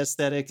beauty and the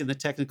aesthetic and the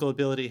technical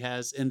ability he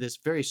has in this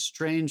very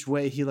strange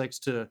way he likes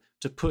to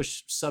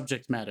push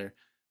subject matter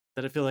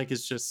that I feel like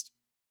is just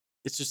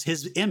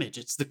his image.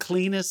 It's the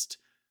cleanest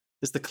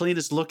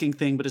looking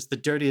thing, but it's the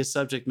dirtiest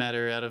subject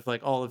matter out of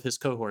like all of his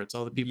cohorts,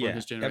 all the people in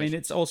his generation. I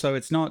mean,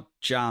 it's not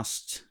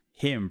just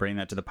him bringing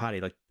that to the party.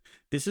 Like,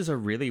 this is a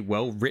really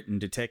well-written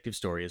detective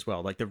story as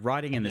well. Like, the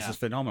writing in this is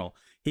phenomenal.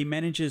 He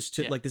manages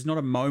to like, there's not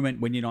a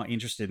moment when you're not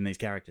interested in these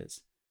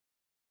characters.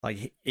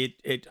 Like,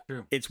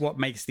 it's what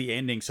makes the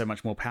ending so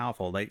much more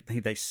powerful. They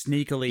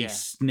sneakily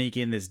sneak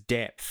in this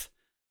depth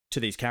to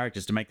these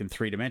characters to make them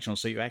 3-dimensional,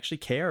 so you actually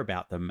care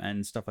about them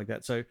and stuff like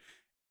that. So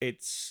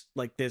it's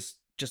like there's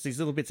just these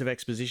little bits of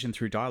exposition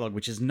through dialogue,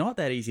 which is not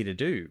that easy to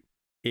do.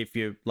 If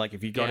you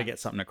got to get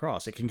something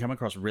across, it can come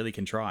across really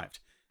contrived,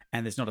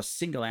 and there's not a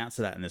single ounce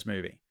of that in this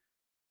movie.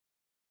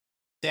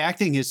 The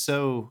acting is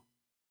so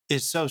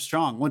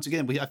strong. Once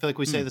again, I feel like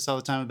we say this all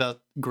the time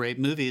about great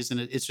movies, and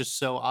it's just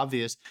so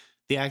obvious.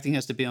 The acting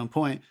has to be on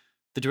point.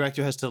 The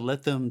director has to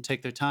let them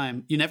take their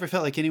time. You never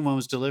felt like anyone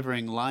was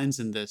delivering lines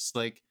in this.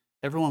 Like,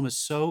 everyone was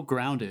so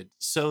grounded,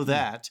 so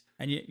that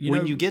and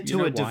when you get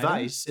to a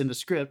device in the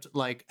script,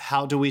 like,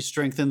 how do we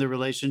strengthen the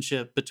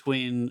relationship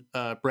between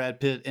Brad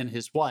Pitt and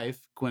his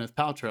wife, Gwyneth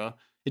Paltrow?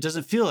 It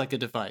doesn't feel like a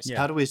device. Yeah.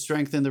 How do we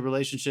strengthen the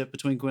relationship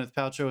between Gwyneth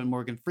Paltrow and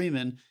Morgan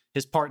Freeman,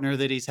 his partner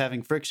that he's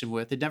having friction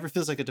with? It never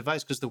feels like a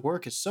device because the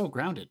work is so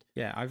grounded.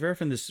 Yeah, I've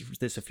referenced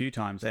this a few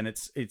times, and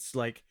it's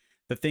like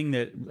the thing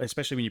that,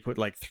 especially when you put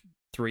like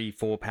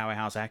 3-4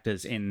 powerhouse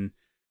actors in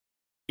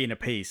a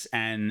piece,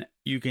 and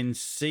you can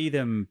see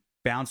them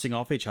bouncing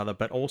off each other,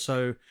 but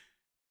also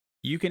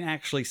you can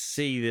actually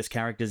see this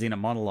character's inner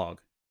monologue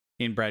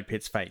in Brad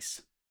Pitt's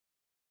face.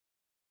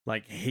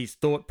 Like, his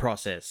thought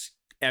process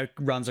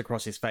runs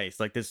across his face.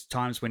 Like, there's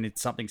times when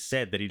it's something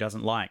said that he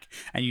doesn't like,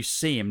 and you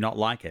see him not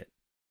like it.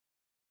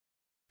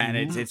 And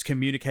it's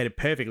communicated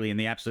perfectly in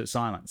the absolute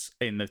silence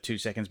in the 2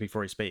 seconds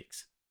before he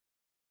speaks.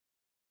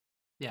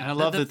 Yeah, and I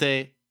love that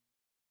they...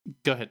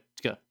 Go ahead.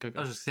 Go. I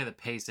was just gonna say the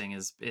pacing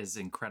is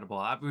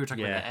incredible. We were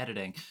talking about the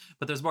editing,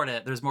 but there's more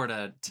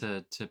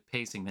to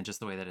pacing than just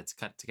the way that it's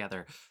cut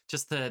together.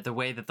 Just the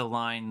way that the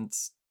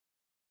lines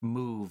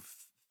move,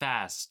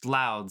 fast,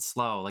 loud,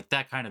 slow, like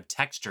that kind of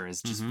texture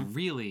is just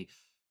really,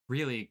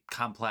 really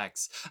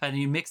complex. And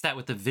you mix that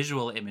with the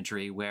visual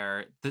imagery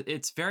where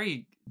it's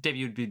very... Dave,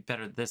 you'd be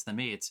better at this than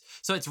me.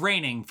 It's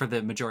raining for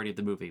the majority of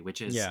the movie,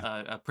 which is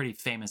a pretty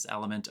famous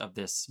element of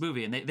this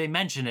movie. And they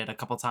mention it a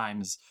couple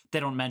times. They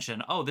don't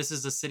mention, oh, this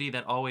is a city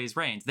that always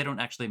rains. They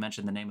don't actually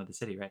mention the name of the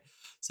city, right?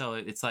 So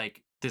it's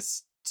like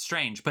this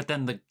strange, but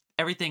then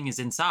everything is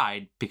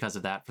inside because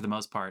of that for the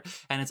most part.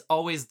 And it's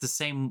always the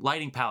same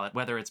lighting palette,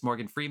 whether it's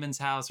Morgan Freeman's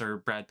house or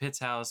Brad Pitt's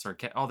house or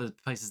all the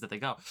places that they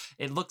go.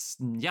 It looks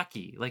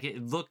yucky. Like,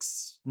 it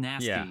looks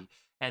nasty. Yeah.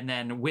 And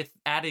then with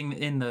adding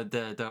in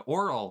the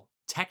oral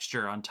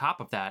texture on top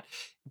of that,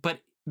 but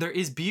there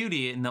is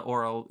beauty in the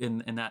oral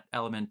in that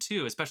element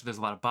too, especially there's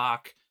a lot of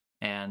Bach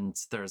and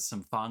there's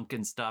some funk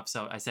and stuff.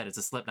 So I said it's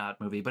a Slipknot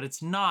movie, but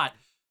it's not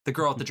the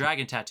Girl with the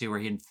Dragon Tattoo where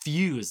he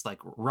infused like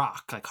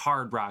rock, like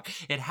hard rock.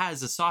 It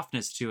has a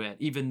softness to it,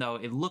 even though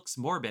it looks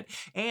morbid.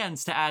 And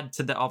to add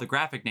to all the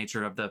graphic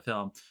nature of the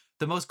film,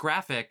 the most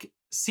graphic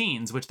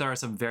scenes, which there are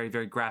some very,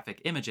 very graphic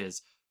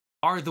images,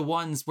 are the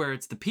ones where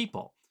it's the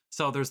people.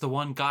 So there's the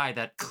one guy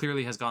that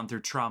clearly has gone through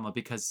trauma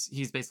because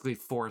he's basically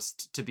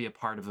forced to be a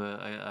part of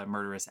a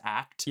murderous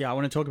act. Yeah, I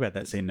want to talk about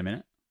that scene in a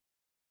minute.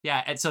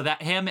 Yeah, and so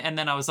that him, and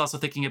then I was also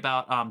thinking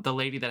about the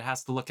lady that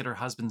has to look at her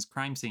husband's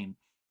crime scene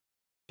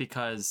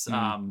because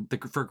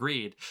for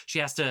greed, she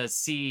has to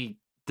see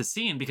the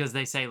scene because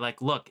they say,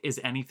 like, look, is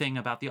anything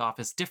about the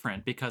office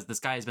different? Because this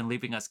guy has been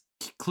leaving us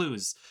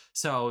clues,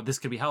 so this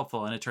could be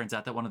helpful. And it turns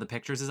out that one of the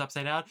pictures is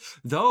upside down.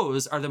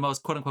 Those are the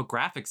most quote unquote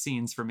graphic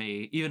scenes for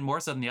me, even more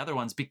so than the other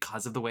ones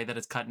because of the way that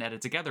it's cut and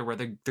edited together, where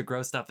the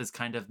gross stuff is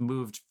kind of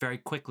moved very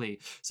quickly.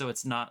 So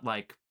it's not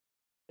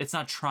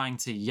trying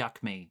to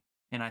yuck me.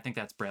 And I think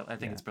that's brilliant. I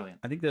think it's brilliant.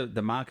 I think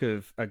the mark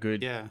of a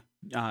good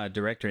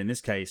director in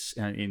this case,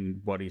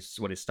 in what his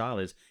style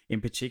is, in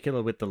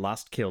particular with the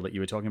lust kill that you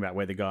were talking about,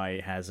 where the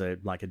guy has a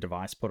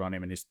device put on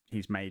him and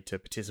he's made to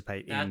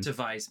participate in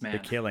device, man. The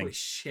killing. Holy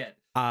shit.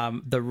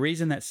 The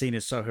reason that scene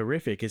is so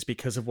horrific is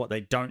because of what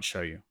they don't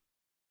show you.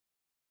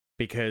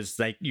 Because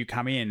you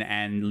come in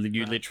and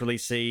you literally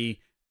see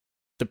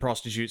the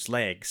prostitute's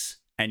legs.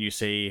 And you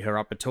see her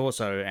upper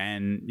torso,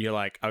 and you're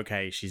like,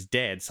 okay, she's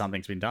dead.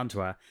 Something's been done to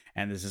her.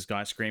 And there's this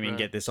guy screaming,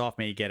 get this off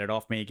me, get it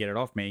off me, get it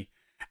off me.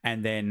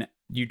 And then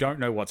you don't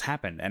know what's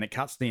happened. And it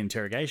cuts to the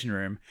interrogation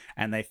room,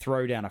 and they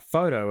throw down a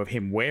photo of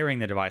him wearing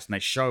the device, and they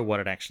show what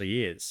it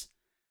actually is.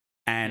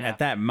 And Yeah. at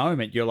that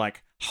moment, you're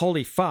like,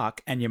 holy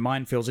fuck, and your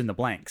mind fills in the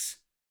blanks.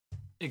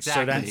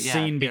 Exactly. So that yeah,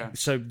 scene, yeah.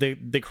 so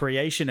the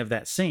creation of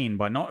that scene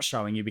by not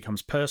showing you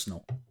becomes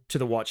personal to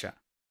the watcher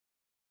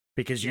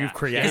because Yeah. you've Because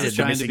created it's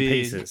the trying to missing be-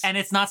 pieces. and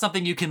it's not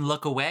something you can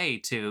look away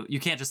to. You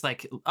can't just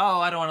like, oh,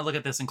 I don't want to look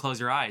at this and close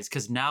your eyes,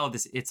 because now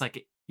it's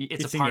like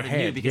it's It's a in part your of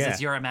you head, because yeah.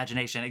 it's your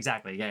imagination.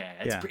 Exactly.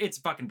 Yeah. It's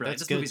fucking brilliant.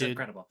 That's This good, movie's dude.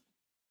 incredible.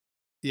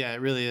 Yeah,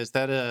 it really is.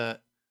 That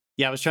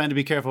yeah, I was trying to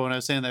be careful when I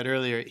was saying that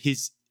earlier.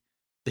 His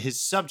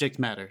subject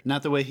matter,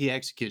 not the way he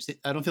executes.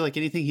 I don't feel like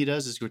anything he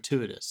does is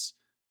gratuitous.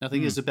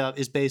 Nothing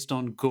is based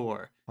on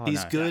gore. Oh,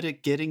 He's no. good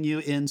at getting you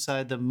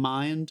inside the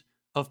mind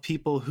of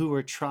people who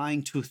are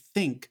trying to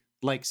think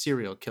like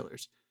serial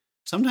killers.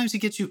 Sometimes he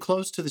gets you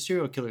close to the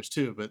serial killers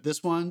too, but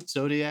this one,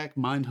 Zodiac,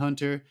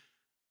 Mindhunter,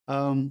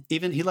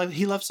 even he loves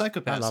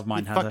psychopaths. I love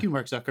Mindhunter. Fuck you,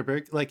 Mark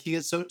Zuckerberg. Like he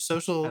gets I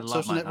social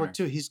love network Mindhunter.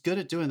 too. He's good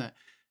at doing that.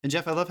 And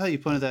Jeff, I love how you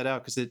pointed that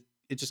out because it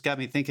just got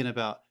me thinking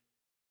about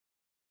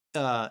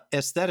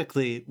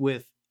aesthetically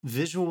with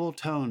visual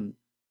tone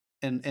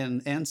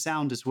and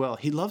sound as well.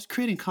 He loves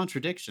creating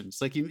contradictions.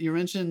 Like you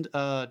mentioned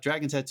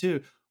Dragon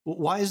Tattoo.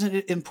 Why isn't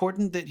it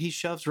important that he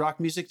shoves rock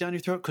music down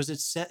your throat? Because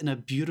it's set in a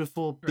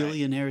beautiful Right.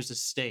 billionaire's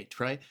estate,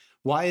 right?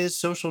 Why is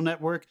Social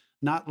Network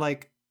not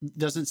like,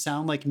 doesn't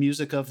sound like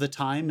music of the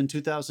time in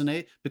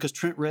 2008? Because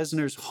Trent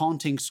Reznor's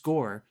haunting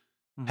score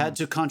had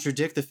to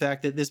contradict the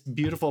fact that this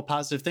beautiful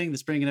positive thing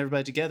that's bringing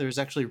everybody together is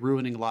actually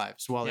ruining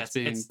lives while Yeah, it's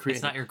being created.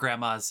 It's not your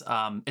grandma's.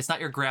 It's not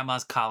your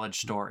grandma's college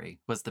story.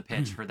 Was the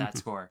pitch for that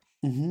score?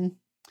 Mm-hmm.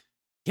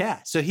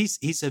 Yeah, so he's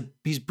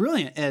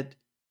brilliant at.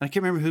 I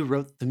can't remember who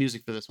wrote the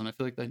music for this one. I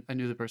feel like I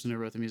knew the person who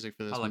wrote the music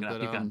for this I'll one. look it up.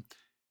 But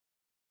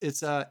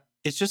Keep going.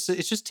 it's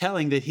just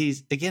telling that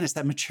he's, again, it's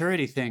that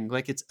maturity thing.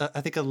 Like it's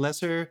I think a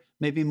lesser,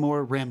 maybe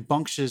more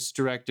rambunctious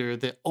director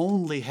that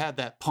only had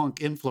that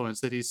punk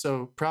influence that he's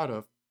so proud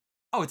of.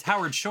 Oh, it's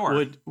Howard Shore.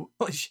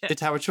 Holy shit.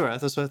 It's Howard Shore.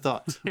 That's what I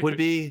thought. Would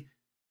be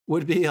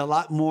a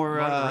lot more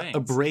Lord of the Rings.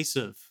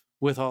 abrasive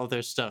with all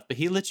their stuff, but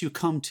he lets you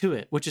come to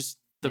it, which is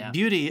the Yeah.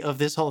 beauty of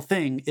this whole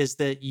thing, is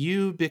that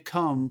you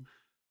become,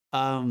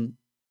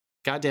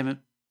 God damn it,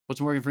 what's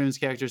Morgan Freeman's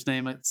character's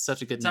name? It's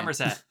such a good name.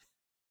 Somerset.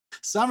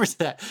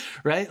 Somerset,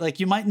 right? Like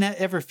you might not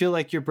ever feel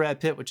like you're Brad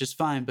Pitt, which is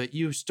fine, but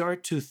you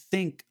start to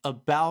think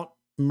about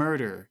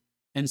murder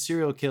and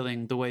serial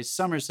killing the way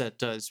Somerset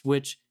does,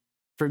 which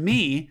for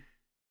me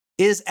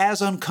is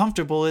as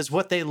uncomfortable as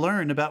what they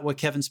learn about what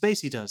Kevin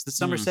Spacey does. The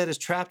Somerset is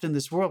trapped in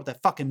this world with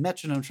that fucking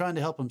metronome trying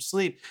to help him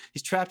sleep.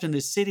 He's trapped in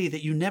this city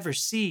that you never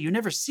see. You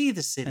never see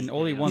the city. And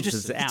all he You wants You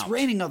is out. It's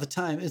raining all the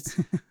time. It's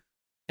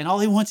and all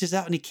he wants is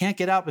out, and he can't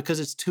get out because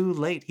it's too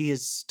late. He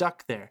is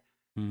stuck there.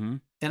 Mm-hmm.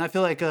 And I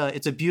feel like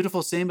it's a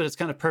beautiful scene, but it's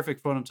kind of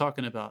perfect for what I'm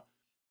talking about.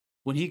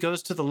 When he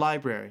goes to the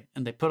library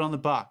and they put on the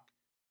Bach,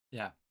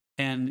 Yeah.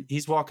 and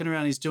he's walking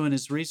around, he's doing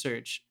his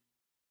research.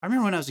 I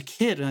remember when I was a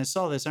kid and I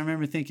saw this, I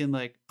remember thinking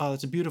like, oh,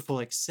 it's a beautiful,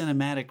 like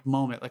cinematic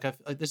moment. Like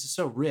this is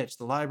so rich.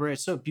 The library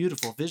is so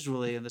beautiful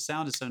visually and the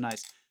sound is so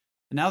nice.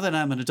 And now that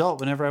I'm an adult,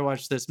 whenever I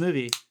watch this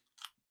movie,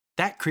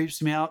 that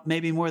creeps me out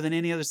maybe more than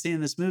any other scene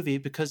in this movie,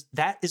 because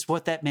that is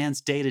what that man's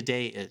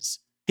day-to-day is.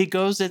 He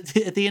goes at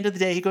the end of the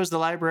day, he goes to the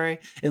library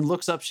and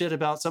looks up shit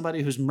about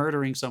somebody who's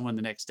murdering someone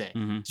the next day.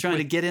 Mm-hmm. He's trying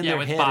to get in their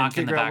with head Bach and in the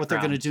figure out what they're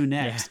going to background. do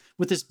next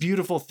with this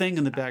beautiful thing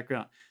in the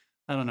background.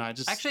 I don't know. I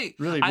just Actually,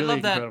 really, I really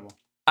love that. incredible.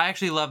 I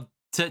actually love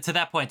to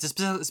that point,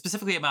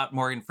 specifically about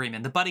Morgan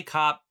Freeman. The buddy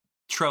cop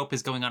trope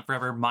is going on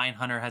forever.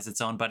 Mindhunter has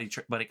its own buddy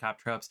cop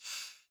tropes.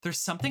 There's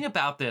something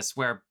about this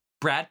where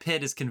Brad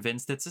Pitt is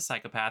convinced it's a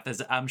psychopath,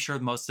 as I'm sure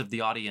most of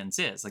the audience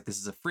is. Like, this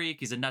is a freak.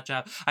 He's a nut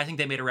job. I think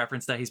they made a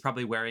reference that he's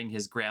probably wearing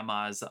his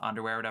grandma's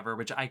underwear or whatever,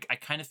 which I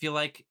kind of feel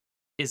like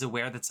is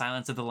aware that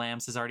Silence of the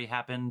Lambs has already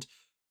happened.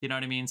 You know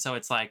what I mean? So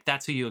it's like,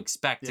 that's who you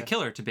expect a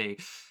killer to be.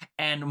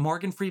 And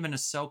Morgan Freeman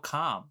is so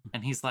calm.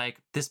 And he's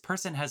like, this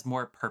person has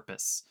more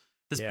purpose.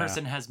 This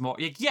person has more,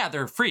 like, yeah,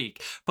 they're a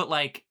freak, but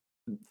like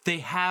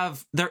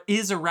there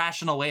is a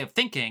rational way of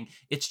thinking.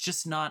 It's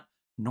just not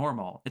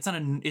normal. It's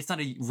not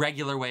a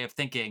regular way of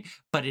thinking,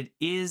 but it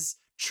is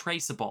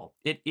traceable.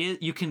 It is,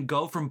 you can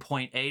go from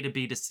point A to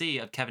B to C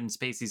of Kevin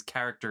Spacey's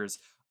character's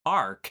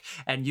arc,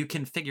 and you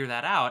can figure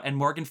that out. And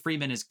Morgan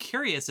Freeman is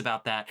curious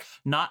about that,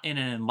 not in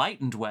an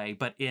enlightened way,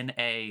 but in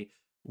a,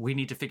 we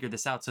need to figure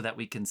this out so that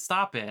we can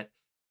stop it,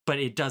 but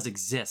it does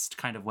exist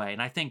kind of way.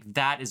 And I think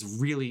that is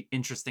really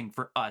interesting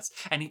for us.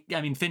 And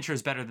Fincher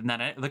is better than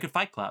that. Look at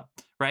Fight Club,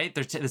 right?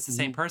 It's the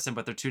same person,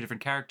 but they're two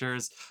different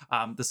characters.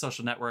 The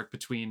Social Network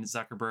between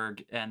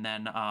Zuckerberg and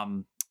then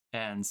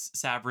and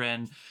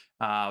Se7en.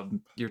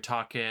 You're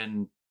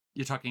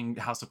talking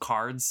House of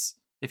Cards.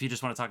 If you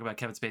just want to talk about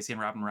Kevin Spacey and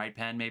Robin Wright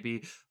Penn,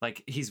 maybe,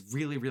 like, he's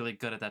really, really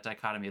good at that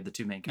dichotomy of the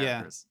two main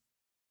characters.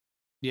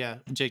 Yeah,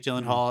 Jake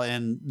Gyllenhaal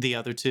and the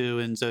other two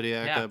in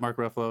Zodiac, Yeah. Mark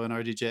Ruffalo and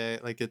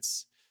RDJ. Like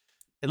it's,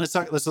 and let's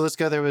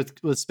go there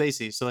with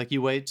Spacey. So like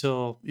you wait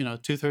till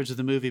 2/3 of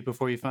the movie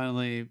before you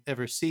finally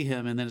ever see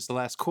him, and then it's the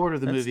last quarter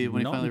of the That's movie when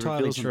he not finally entirely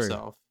reveals true.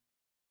 himself.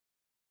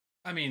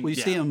 I mean, Well, you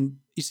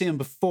see him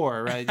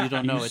before, right? You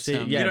don't know it's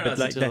him. Yeah, You don't but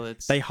know like until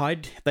it's they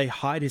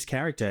hide his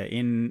character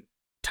in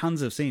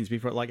tons of scenes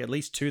before, like at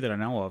least 2 that I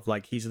know of.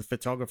 Like he's the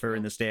photographer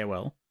in the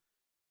stairwell.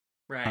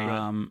 Right.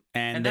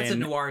 And that's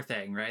then, a noir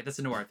thing, right? That's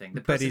a noir thing.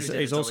 The but person who did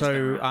he's it's always been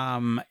also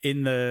around.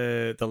 in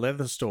the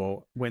leather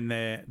store when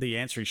they're the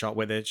answering shot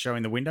where they're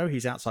showing the window.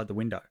 He's outside the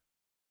window.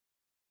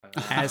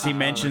 As he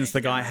mentions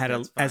the guy had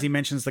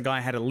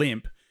a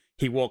limp,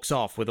 he walks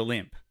off with a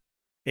limp.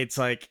 It's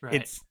like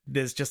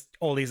there's just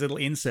all these little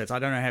inserts. I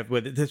don't know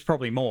there's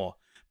probably more,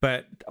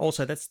 but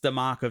also that's the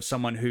mark of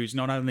someone who's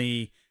not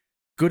only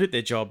good at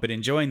their job but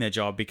enjoying their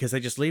job, because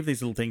they just leave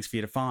these little things for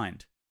you to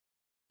find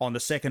on the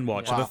second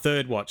watch or the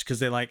third watch, because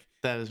they're like,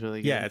 that is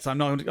really good. Yeah, I'm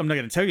not going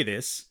to tell you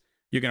this.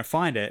 You're going to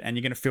find it and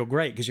you're going to feel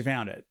great because you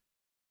found it.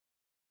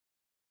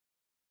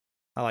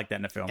 I like that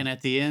in a film. And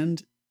at the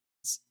end,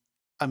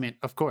 I mean,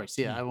 of course,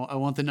 yeah, I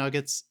want the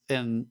nuggets,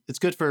 and it's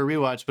good for a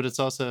rewatch, but it's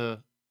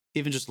also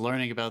even just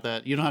learning about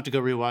that. You don't have to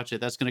go rewatch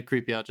it. That's going to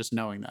creep you out just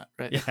knowing that,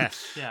 right? Yeah.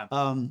 Yeah.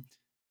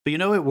 But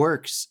it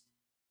works.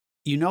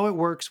 It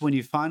works when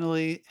you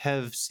finally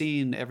have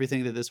seen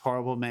everything that this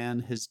horrible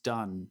man has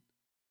done.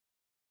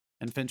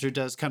 And Fincher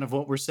does kind of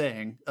what we're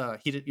saying.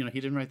 He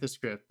didn't write the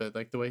script, but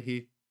like the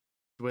way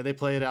they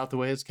play it out, the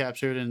way it's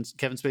captured, and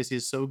Kevin Spacey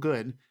is so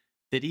good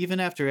that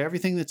even after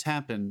everything that's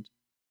happened,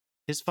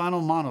 his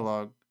final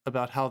monologue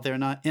about how they're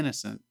not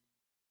innocent,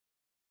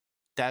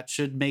 that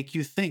should make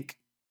you think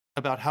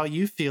about how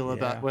you feel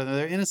about whether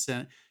they're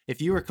innocent.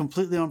 If you were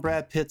completely on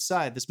Brad Pitt's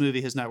side, this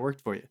movie has not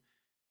worked for you.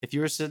 If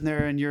you were sitting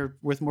there and you're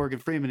with Morgan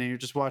Freeman and you're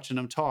just watching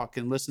him talk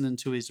and listening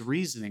to his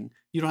reasoning,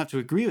 you don't have to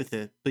agree with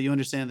it, but you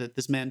understand that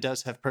this man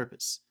does have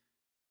purpose.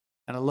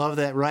 And I love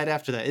that right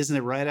after that. Isn't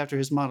it right after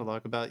his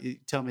monologue about, you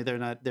tell me they're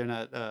not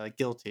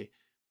guilty?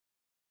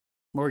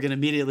 Morgan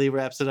immediately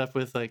wraps it up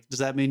with like, does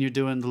that mean you're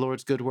doing the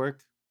Lord's good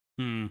work?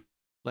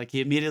 Like he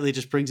immediately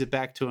just brings it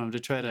back to him to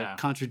try to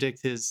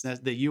contradict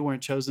that you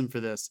weren't chosen for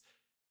this.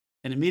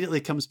 And immediately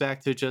comes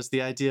back to just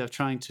the idea of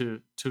trying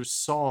to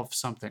solve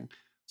something.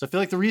 So I feel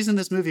like the reason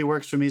this movie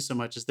works for me so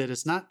much is that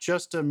it's not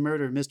just a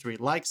murder mystery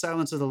like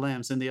Silence of the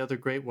Lambs and the other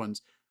great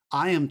ones.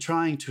 I am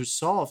trying to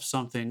solve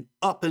something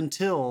up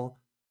until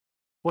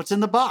what's in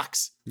the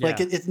box. Yeah. Like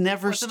it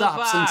never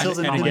stops until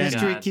the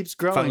mystery keeps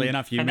growing. Funnily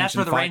enough, you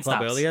mentioned Fight Club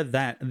stops. earlier.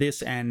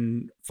 This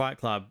and Fight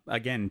Club,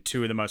 again,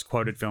 2 of the most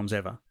quoted films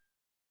ever.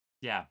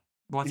 Yeah.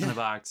 What's in the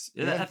box?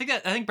 Yeah. I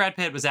think Brad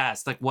Pitt was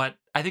asked like what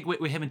I think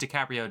him and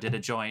DiCaprio did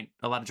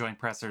a lot of joint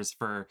pressers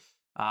for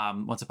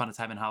Once Upon a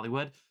Time in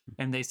Hollywood,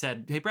 and they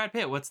said, "Hey Brad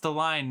Pitt, what's the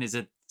line? Is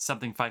it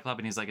something Fight Club?"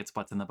 And he's like, "It's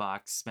what's in the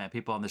box." Man,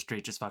 people on the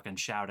street just fucking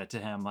shout it to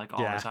him like all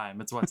the time.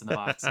 It's what's in the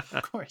box.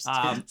 Of course.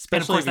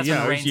 Especially of course,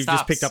 if you've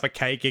just picked up a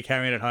cake, you're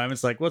carrying it home.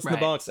 It's like, what's in the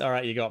box? All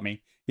right, you got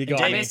me. You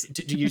got me.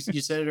 You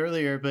said it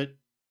earlier, but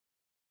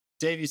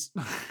Dave,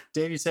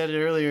 you said it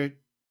earlier.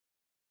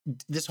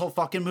 This whole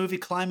fucking movie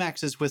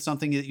climaxes with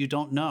something that you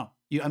don't know.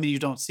 You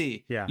don't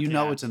see. Yeah. You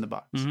know it's in the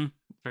box. Mm-hmm.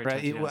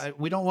 Right?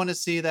 We don't want to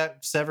see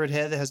that severed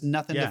head that has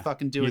nothing to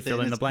fucking do with it.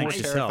 Fill in the blanks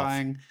more yourself.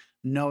 Terrifying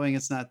knowing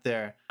it's not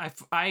there.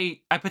 I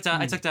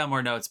took down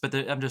more notes, but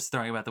I'm just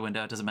throwing them out the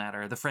window. It doesn't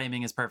matter. The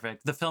framing is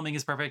perfect. The filming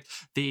is perfect.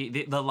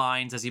 The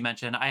lines, as you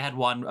mentioned, I had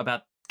one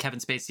about Kevin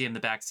Spacey in the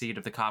backseat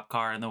of the cop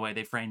car and the way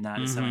they framed that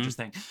is so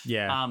interesting.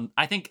 Yeah.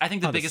 I think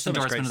the biggest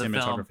endorsement of the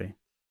film. Cinematography.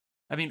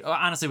 I mean,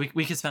 honestly,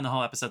 we could spend the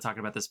whole episode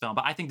talking about this film,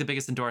 but I think the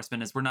biggest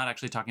endorsement is we're not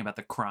actually talking about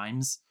the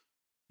crimes.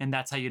 And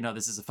that's how you know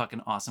this is a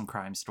fucking awesome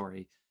crime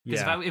story.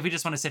 Because if we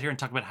just want to sit here and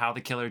talk about how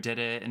the killer did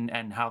it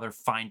and how they're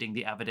finding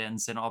the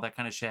evidence and all that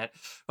kind of shit,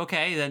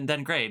 okay,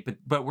 then great.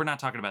 But we're not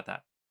talking about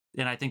that.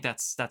 And I think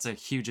that's a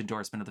huge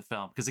endorsement of the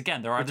film. Because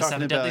again, there are the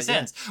 7 deadly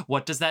sins.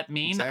 What does that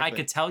mean? Exactly. I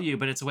could tell you,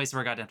 but it's a waste of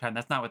our goddamn time.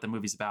 That's not what the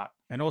movie's about.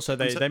 And also,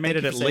 they made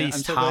it at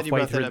least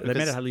halfway through. They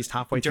made it at least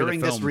halfway through the film.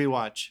 During this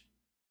rewatch.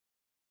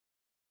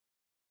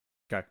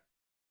 Go.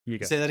 You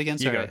go. Say that again.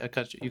 Sorry, go. I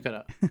cut you. You cut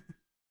out.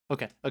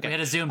 Okay. We had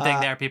a Zoom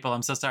thing there, people.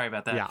 I'm so sorry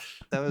about that. Yeah.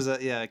 That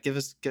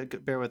was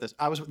bear with us.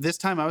 I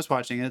was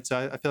watching it,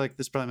 so I feel like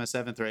this is probably my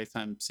 7th or 8th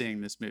time seeing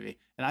this movie,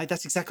 and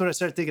that's exactly what I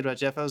started thinking about,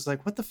 Jeff. I was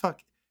like, what the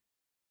fuck?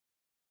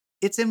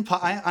 It's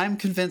I'm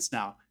convinced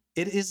now.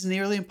 It is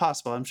nearly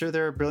impossible. I'm sure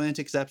there are brilliant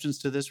exceptions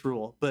to this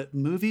rule, but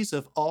movies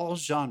of all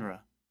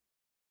genre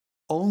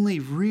only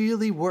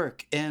really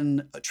work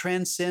and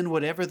transcend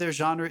whatever their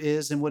genre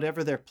is and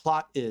whatever their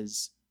plot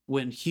is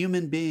when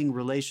human being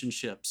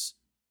relationships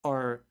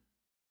are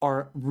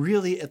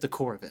really at the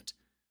core of it.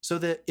 So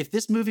that if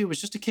this movie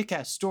was just a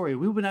kick-ass story,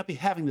 we would not be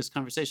having this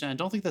conversation. I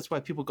don't think that's why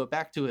people go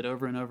back to it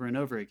over and over and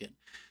over again.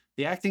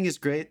 The acting is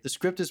great, the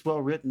script is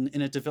well written,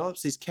 and it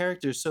develops these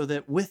characters so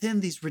that within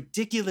these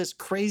ridiculous,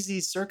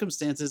 crazy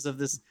circumstances of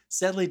this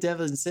Se7en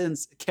Devon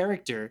Sin's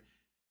character,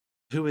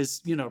 who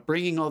is,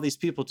 bringing all these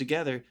people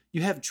together,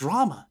 you have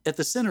drama at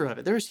the center of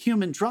it. There's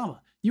human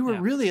drama. You were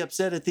really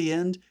upset at the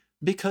end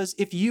because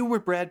if you were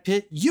Brad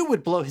Pitt, you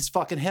would blow his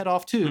fucking head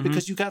off too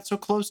because you got so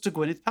close to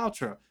Gwyneth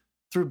Paltrow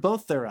through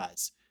both their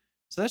eyes.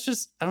 So that's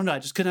just, I don't know. I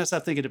just couldn't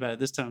stop thinking about it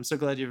this time. I'm so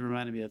glad you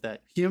reminded me of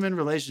that. Human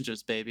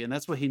relationships, baby. And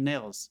that's what he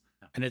nails.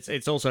 And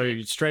it's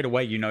also straight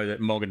away,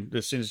 that Morgan,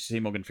 as soon as you see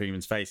Morgan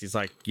Freeman's face, he's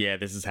like, yeah,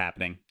 this is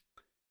happening.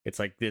 It's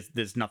like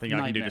there's nothing I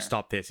can do Nightmare. to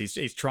stop this.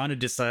 He's trying to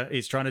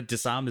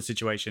disarm the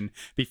situation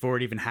before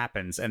it even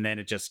happens, and then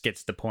it just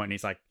gets to the point. And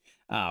he's like,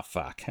 "Oh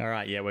fuck! All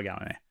right, yeah, we're going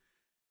there."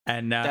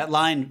 And That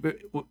line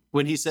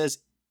when he says,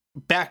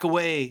 "Back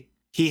away,"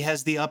 he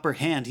has the upper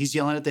hand. He's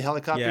yelling at the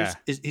helicopters.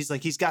 Yeah. He's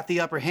like, he's got the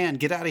upper hand.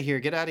 Get out of here!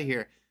 Get out of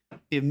here!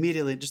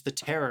 Immediately, just the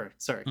terror.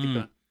 Sorry, keep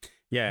going.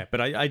 yeah, but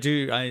I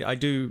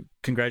do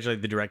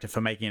congratulate the director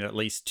for making it at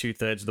least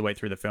 2/3 of the way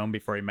through the film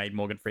before he made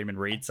Morgan Freeman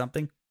read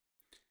something.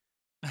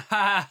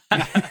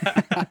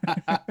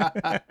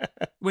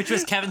 Which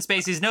was Kevin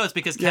Spacey's notes,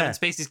 because Kevin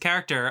Spacey's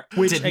character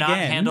Which, did not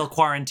again- handle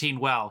quarantine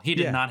well. He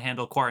did Yeah. not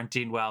handle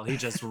quarantine well. He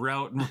just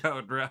wrote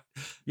and wrote.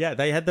 Yeah,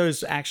 they had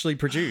those actually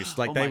produced.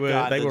 Like Oh they my were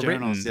God, they the were written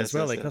journals. as Yes,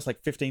 well. yes, They yes. cost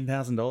like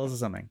 $15,000 or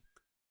something.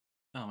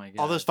 Oh my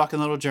god! All those fucking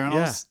little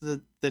journals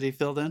that he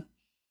filled in.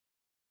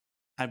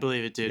 I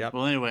believe it, dude. Yep.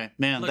 Well, anyway,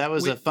 man, Look, that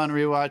was a fun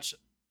rewatch.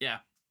 Yeah.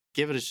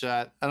 Give it a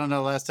shot. I don't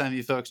know last time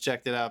you folks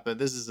checked it out, but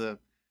this is a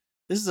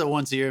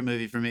once a year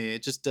movie for me.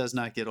 It just does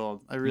not get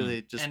old. I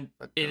really just and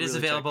I it is really check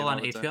available all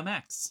on the time. HBO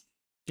Max.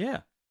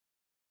 Yeah.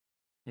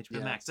 HBO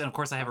Yeah. Max. And of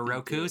course I have a Fucking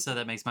Roku, good. so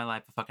that makes my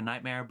life a fucking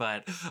nightmare,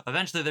 but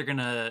eventually they're going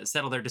to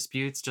settle their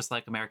disputes just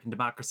like American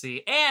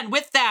democracy. And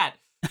with that,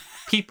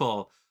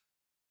 people,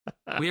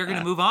 we are going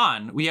to move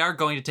on. We are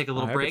going to take a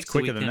little hope break it's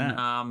quicker than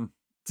that.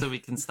 so we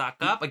can stock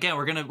up. Again,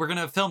 we're going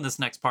to film this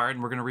next part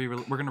and we're going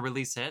to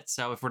release it.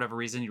 So if for whatever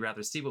reason you'd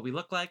rather see what we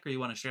look like or you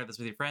want to share this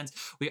with your friends,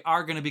 we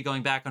are going to be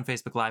going back on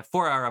Facebook Live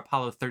for our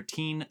Apollo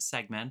 13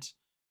 segment.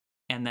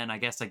 And then I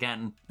guess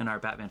again in our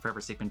Batman Forever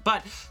segment.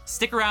 But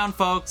stick around,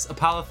 folks.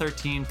 Apollo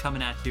 13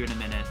 coming at you in a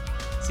minute.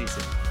 See you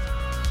soon.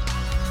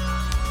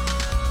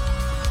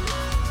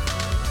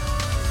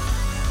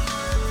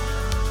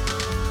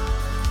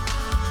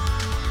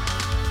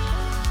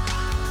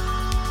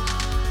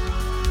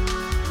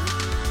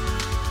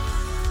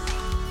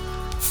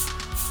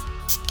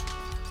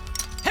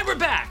 And we're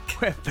back.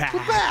 We're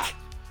back.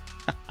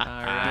 All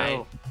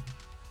right.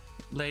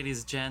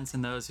 Ladies, gents,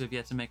 and those who have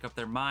yet to make up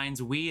their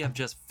minds, we have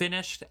just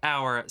finished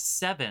our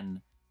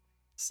Se7en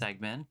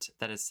segment.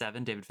 That is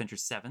Seven, David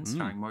Fincher's Seven,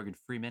 starring Morgan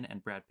Freeman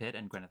and Brad Pitt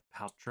and Gwyneth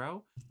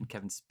Paltrow and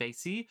Kevin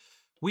Spacey.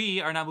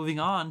 We are now moving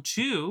on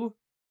to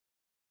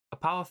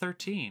Apollo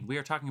 13. We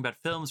are talking about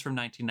films from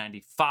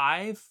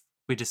 1995.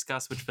 We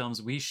discuss which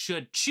films we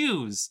should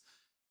choose.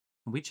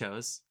 And we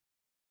chose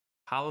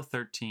Apollo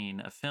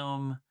 13, a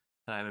film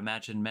that I would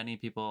imagine many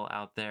people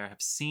out there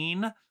have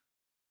seen.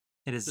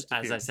 It is, Just a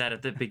as few. I said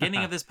at the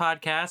beginning of this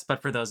podcast,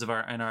 but for those of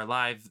our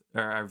live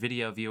or our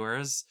video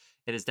viewers,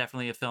 it is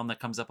definitely a film that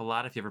comes up a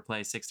lot if you ever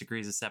play 6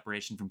 Degrees of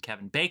Separation from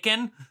Kevin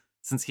Bacon,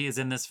 since he is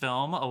in this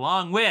film,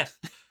 along with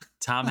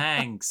Tom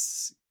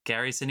Hanks,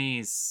 Gary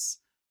Sinise,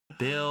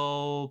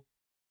 Bill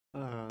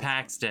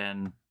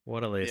Paxton,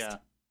 What a list. Yeah,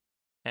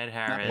 Ed Ed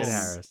Harris.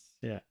 Harris.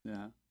 Yeah.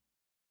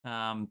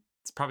 yeah.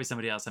 It's probably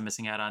somebody else I'm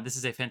missing out on. This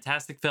is a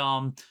fantastic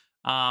film.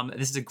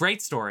 This is a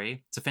great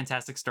story. It's a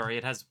fantastic story.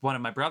 It has one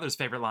of my brother's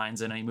favorite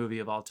lines in any movie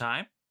of all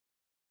time.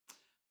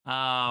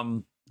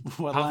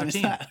 What Apollo line is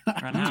 13, that?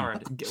 Ron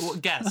Howard.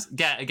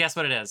 Guess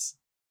what it is.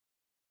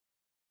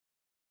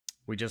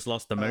 We just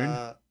lost the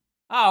moon.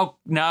 Oh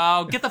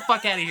no! Get the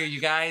fuck out of here,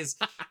 you guys!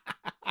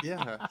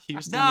 Yeah,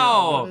 Houston.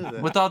 No, what is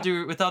it? with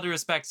all due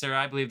respect, sir,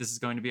 I believe this is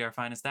going to be our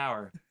finest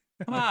hour.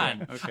 Come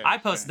on! Okay, I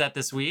posted that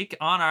this week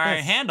on our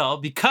Yes. handle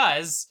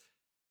because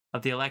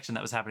of the election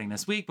that was happening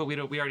this week, but we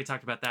already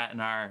talked about that in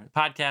our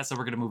podcast, so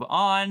we're going to move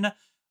on.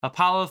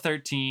 Apollo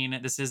 13.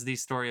 This is the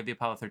story of the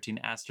Apollo 13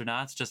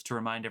 astronauts. Just to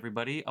remind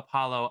everybody,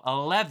 Apollo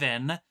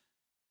 11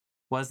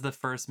 was the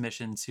first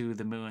mission to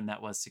the moon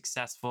that was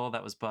successful.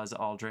 That was Buzz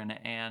Aldrin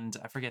and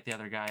I forget the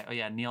other guy. Oh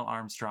yeah, Neil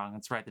Armstrong.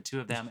 That's right, the two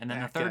of them. And then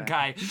the That third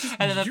guy. guy.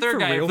 And then the Did you third for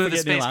guy real who flew the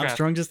forget Neil spacecraft.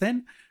 Armstrong just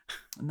then?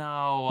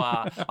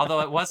 No, although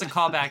it was a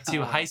callback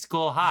to High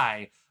School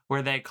High,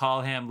 where they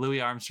call him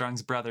Louis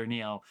Armstrong's brother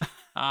Neil.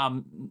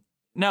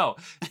 No,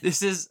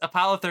 this is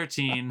Apollo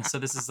 13. So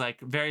this is like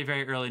very,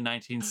 very early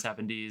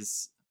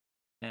 1970s,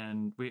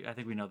 and I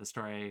think we know the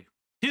story.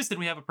 Houston,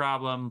 we have a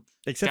problem.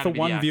 Except Gotta for be the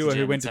one viewer who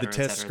oxygen, went to et the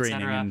cetera, test et cetera, et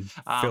screening cetera.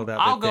 and filled out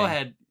I'll their go thing.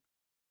 ahead.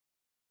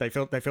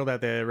 They filled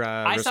out their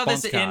I saw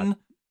response this card. in.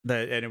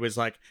 And it was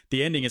like,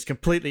 the ending is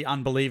completely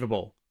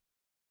unbelievable.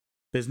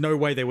 There's no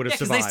way they would have Yeah,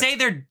 because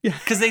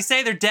survived. they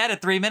say they're dead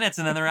at 3 minutes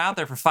and then they're out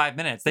there for 5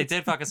 minutes. They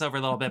did fuck us over a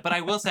little bit, but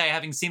I will say,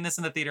 having seen this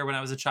in the theater when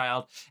I was a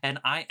child, and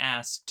I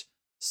asked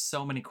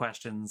so many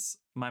questions.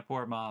 My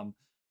poor mom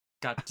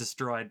got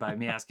destroyed by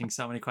me asking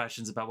so many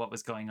questions about what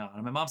was going on.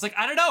 And my mom's like,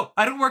 I don't know.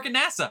 I don't work at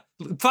NASA.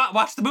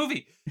 Watch the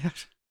movie.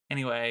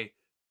 Anyway,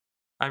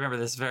 I remember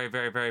this very,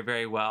 very, very,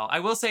 very well. I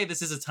will say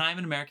this is a time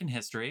in American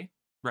history,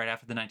 right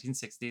after the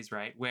 1960s,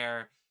 right,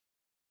 where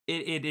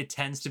it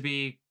tends to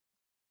be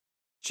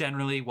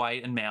generally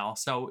white and male.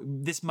 So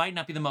this might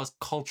not be the most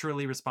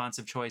culturally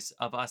responsive choice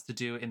of us to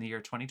do in the year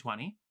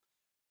 2020.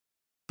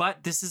 But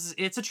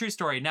it's a true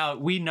story. Now,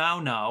 we now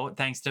know,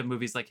 thanks to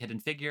movies like Hidden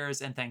Figures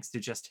and thanks to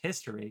just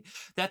history,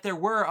 that there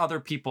were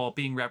other people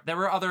being there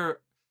were other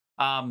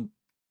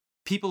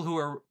people who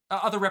are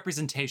other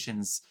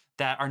representations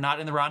that are not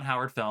in the Ron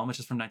Howard film, which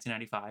is from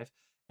 1995,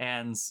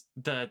 and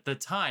the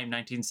time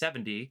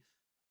 1970.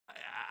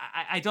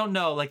 I don't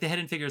know. Like the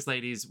Hidden Figures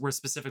ladies were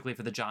specifically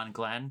for the John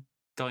Glenn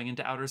going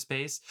into outer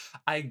space.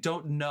 I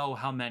don't know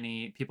how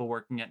many people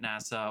working at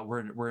NASA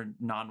were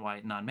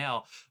non-white,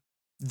 non-male.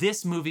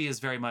 This movie is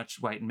very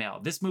much white and male.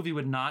 This movie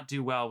would not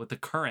do well with the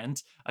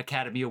current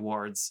Academy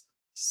Awards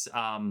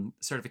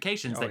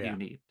certifications that you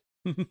need.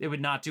 It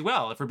would not do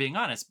well, if we're being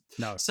honest.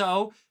 No.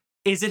 So,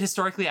 is it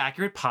historically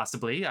accurate?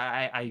 Possibly.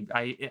 I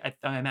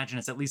imagine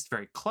it's at least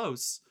very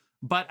close.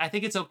 But I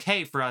think it's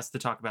okay for us to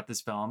talk about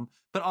this film,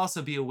 but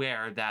also be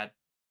aware that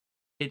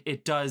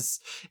it does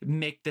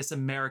make this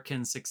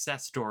American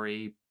success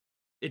story.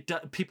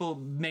 People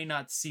may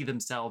not see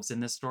themselves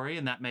in this story,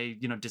 and that may,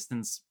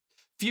 distance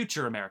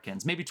future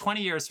Americans. Maybe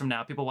 20 years from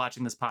now, people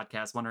watching this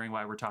podcast wondering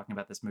why we're talking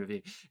about this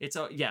movie.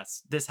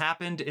 Yes, this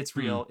happened. It's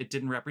real. It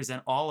didn't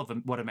represent all of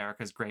what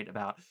America's great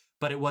about,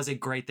 but it was a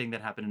great thing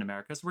that happened in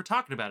America. So we're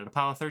talking about it.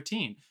 Apollo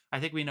 13. I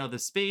think we know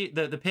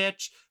the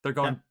pitch. They're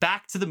going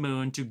back to the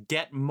moon to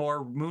get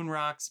more moon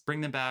rocks,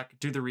 bring them back,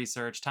 do the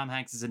research. Tom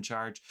Hanks is in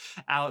charge.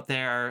 Out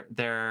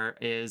there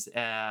is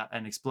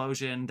an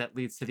explosion that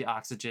leads to the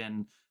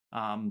oxygen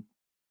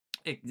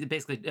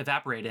basically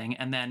evaporating,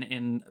 and then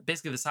in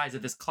basically the size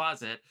of this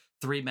closet,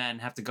 3 men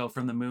have to go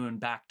from the moon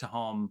back to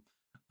home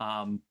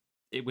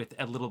with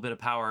a little bit of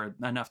power,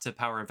 enough to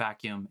power a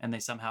vacuum, and they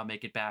somehow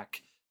make it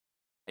back.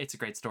 It's a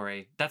great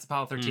story. That's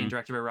Apollo 13,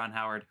 directed by Ron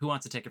Howard. Who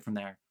wants to take it from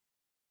there?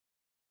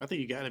 I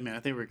think you got it, man.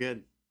 I think we're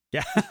good.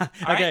 Yeah.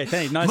 Okay.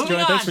 Thanks. Nice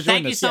joining. Thanks for joining us.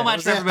 Thank you so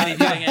much for everybody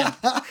viewing in.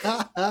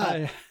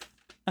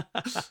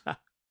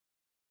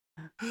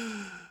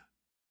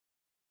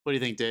 What do you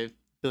think, Dave?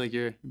 I feel like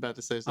you're about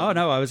to say something. Oh,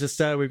 no. I was just,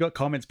 we've got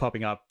comments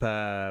popping up.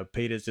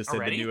 Peter's just said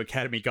Already? the new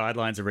Academy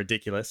guidelines are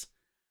ridiculous.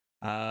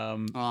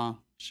 Oh,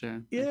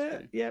 sure.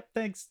 Yeah.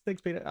 Thanks,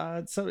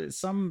 Peter. So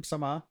some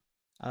are.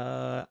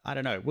 I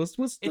don't know.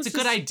 It's a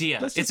good idea.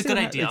 It's a good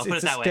idea. I'll put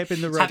it that way. Step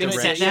in the right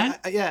direction.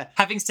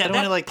 Having said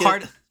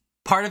that,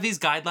 part of these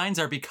guidelines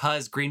are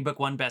because Green Book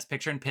won Best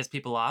Picture and pissed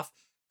people off.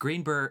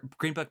 Green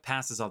Book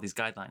passes all these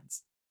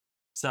guidelines.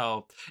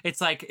 So it's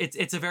like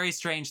it's a very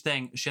strange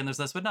thing. Schindler's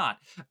List would not.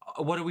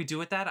 What do we do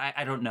with that?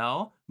 I don't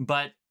know.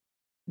 But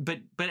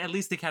at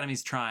least the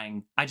Academy's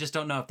trying. I just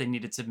don't know if they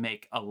needed to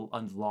make a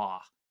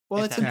law.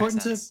 Well, it's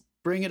important to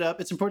bring it up.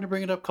 It's important to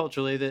bring it up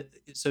culturally.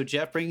 So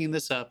Jeff bringing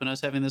this up and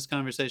us having this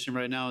conversation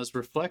right now is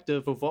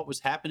reflective of what was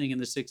happening in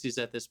the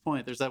 60s at this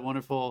point. There's that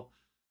wonderful,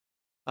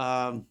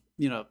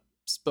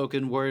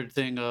 spoken word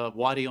thing,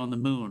 Wadi on the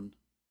Moon.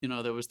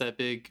 There was that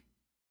big.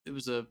 It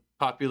was a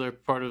popular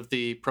part of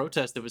the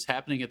protest that was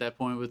happening at that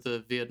point with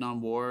the Vietnam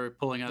War,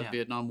 pulling out of the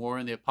Vietnam War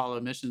and the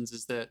Apollo missions,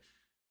 is that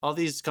all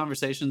these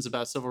conversations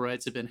about civil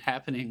rights have been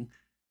happening.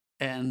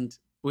 And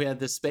we had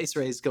this space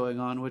race going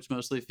on, which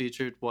mostly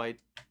featured white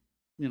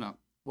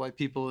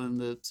people in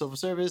the civil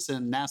service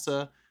and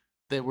NASA.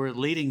 They were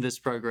leading this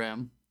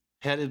program,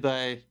 headed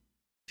by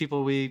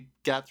people we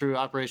got through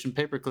Operation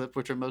Paperclip,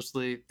 which are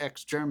mostly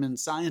ex-German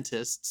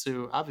scientists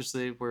who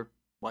obviously were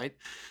white.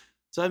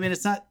 So, I mean,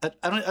 it's not,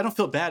 I don't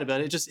feel bad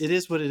about it. It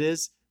is what it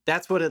is.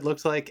 That's what it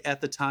looked like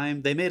at the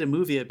time. They made a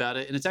movie about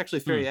it, and it's actually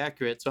very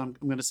accurate. So I'm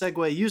going to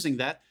segue using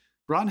that.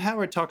 Ron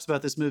Howard talks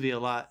about this movie a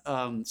lot,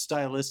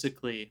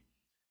 stylistically.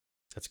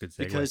 That's a good segue.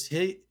 Because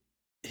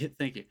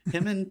thank you.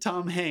 Him and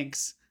Tom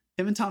Hanks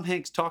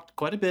talked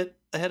quite a bit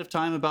ahead of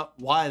time about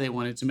why they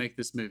wanted to make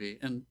this movie.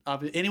 And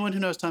anyone who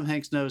knows Tom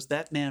Hanks knows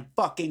that man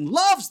fucking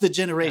loves the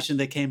generation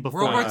that came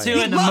before. World War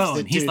II and the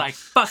moon. He's like,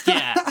 fuck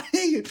yeah.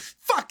 He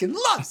fucking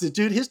loves it,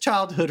 dude. His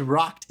childhood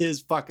rocked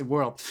his fucking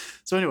world.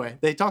 So anyway,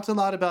 they talked a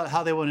lot about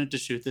how they wanted to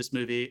shoot this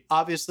movie.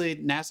 Obviously,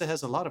 NASA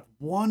has a lot of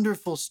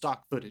wonderful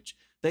stock footage.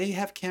 They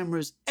have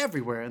cameras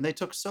everywhere, and they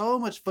took so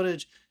much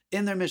footage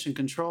in their mission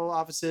control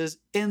offices,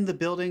 in the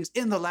buildings,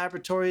 in the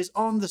laboratories,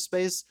 on the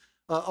space,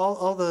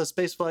 all the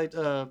space flight,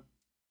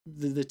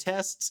 the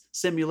tests,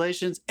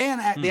 simulations,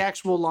 and the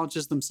actual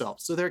launches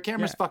themselves. So there are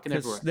cameras fucking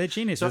everywhere. They're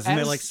geniuses, and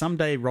they're like,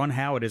 someday Ron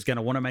Howard is going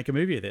to want to make a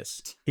movie of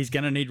this. He's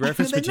going to need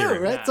reference material.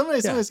 Know, right? Yeah.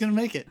 Somebody's going to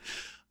make it.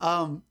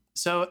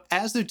 So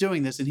as they're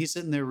doing this, and he's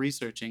sitting there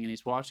researching, and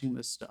he's watching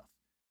this stuff,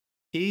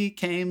 he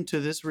came to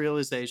this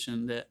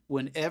realization that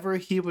whenever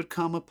he would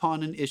come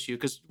upon an issue,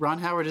 because Ron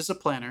Howard is a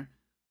planner,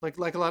 like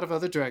a lot of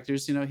other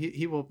directors,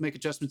 he will make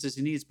adjustments as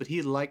he needs, but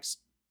he likes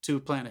to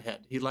plan ahead.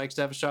 He likes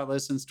to have a shot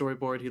list and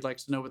storyboard. He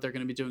likes to know what they're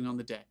going to be doing on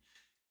the day.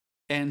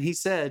 And he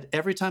said,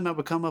 every time I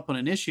would come up on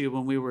an issue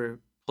when we were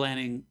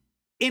planning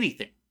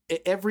anything,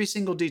 every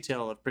single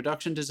detail of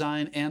production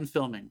design and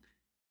filming,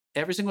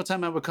 every single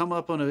time I would come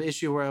up on an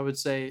issue where I would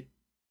say,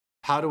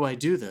 how do I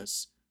do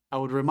this? I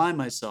would remind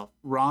myself,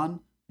 Ron,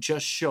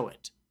 just show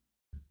it.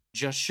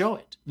 Just show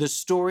it. The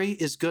story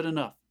is good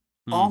enough.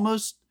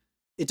 Almost,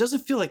 it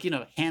doesn't feel like,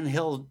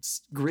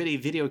 handheld, gritty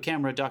video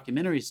camera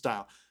documentary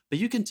style, but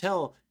you can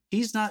tell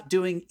he's not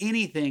doing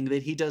anything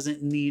that he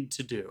doesn't need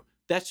to do.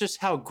 That's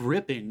just how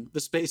gripping the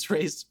space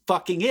race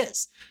fucking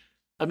is.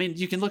 I mean,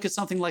 you can look at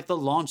something like the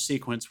launch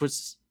sequence,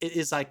 which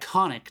is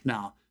iconic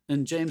now.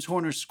 and James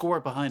Horner's score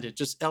behind it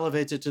just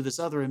elevates it to this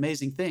other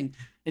amazing thing.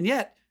 And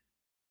yet,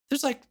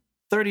 there's like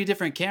 30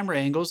 different camera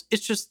angles.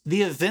 It's just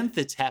the event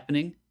that's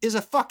happening is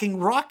a fucking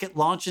rocket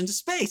launch into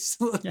space.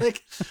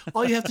 Like,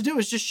 all you have to do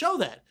is just show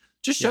that.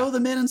 Just show the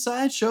men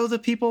inside, show the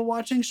people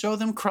watching, show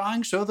them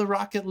crying, show the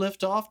rocket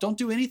lift off. Don't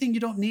do anything you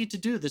don't need to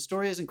do. The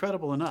story is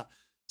incredible enough.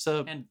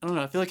 So, I don't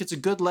know. I feel like it's a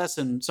good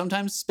lesson.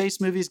 Sometimes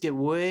space movies get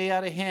way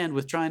out of hand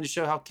with trying to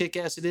show how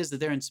kick-ass it is that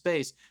they're in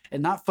space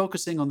and not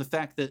focusing on the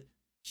fact that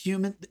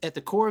at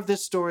the core of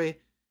this story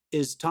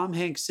is Tom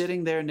Hanks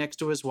sitting there next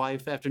to his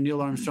wife after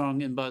Neil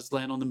Armstrong and Buzz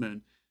land on the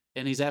moon.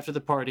 And he's after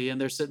the party,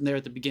 and they're sitting there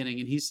at the beginning,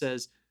 and he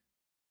says,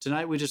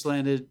 "Tonight we just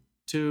landed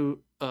 2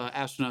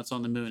 astronauts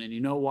on the moon. And you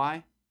know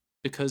why?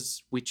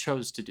 Because we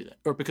chose to do that,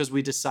 or because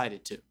we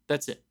decided to.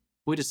 That's it.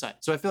 We decided."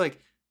 So I feel like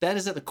that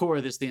is at the core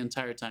of this the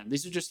entire time.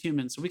 These are just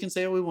humans. So we can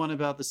say what we want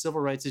about the civil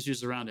rights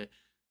issues around it,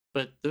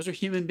 but those are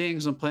human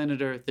beings on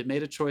planet Earth that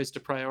made a choice to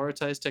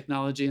prioritize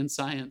technology and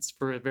science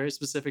for a very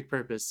specific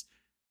purpose.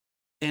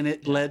 And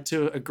it led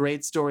to a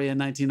great story in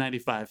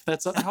 1995.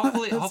 That's and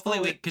hopefully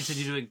we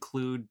continue to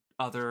include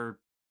other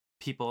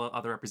people,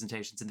 other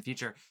representations in the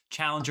future.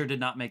 Challenger did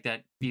not make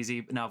that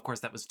easy. Now, of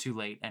course, that was too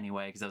late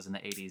anyway because that was in the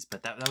 80s.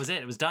 But that was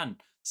it. It was done.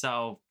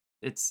 So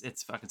it's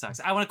fucking sucks.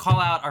 I want to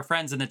call out our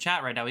friends in the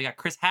chat right now. We got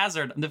Chris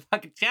Hazard in the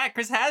fucking chat.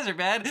 Chris Hazard,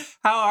 man,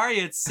 how are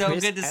you? It's so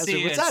Chris good to Hazard. see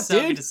you. What's It's up, so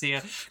dude? good to see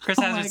you. Chris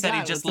Oh Hazard my said he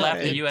God, just what's up,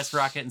 left the dude? U.S.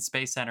 Rocket and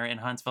Space Center in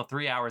Huntsville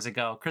 3 hours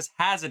ago. Chris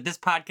Hazard, this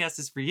podcast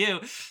is for you.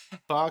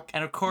 Fuck.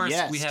 And of course,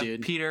 yes, we have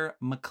dude. Peter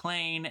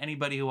McLean.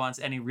 Anybody who wants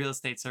any real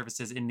estate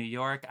services in New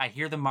York. I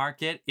hear the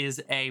market is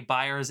a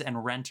buyers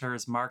and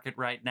renters market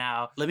right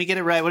now. Let me get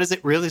it right. What is it?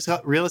 Real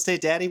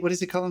estate daddy? What does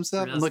he call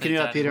himself? Real I'm looking estate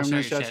you up, daddy. Peter. We'll I'm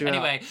going to show shout you out.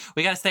 Anyway,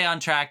 we got to stay on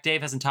track.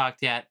 Dave hasn't talked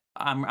yet.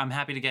 I'm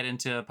happy to get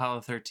into Apollo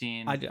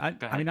 13. I Go mean,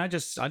 ahead. I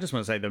just want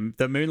to say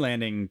the moon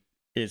landing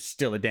is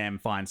still a damn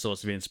fine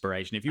source of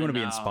inspiration. If you I want to be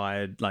know.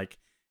 inspired, like,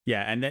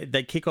 yeah, and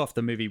they kick off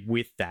the movie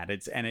with that.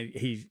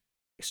 He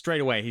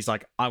straight away he's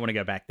like, I want to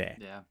go back there,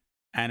 Yeah.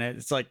 and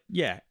it's like,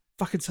 yeah,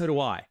 fucking so do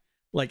I.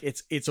 Like,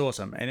 it's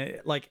awesome, and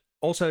it, like,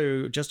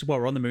 also just while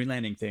we're on the moon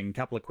landing thing, a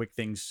couple of quick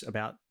things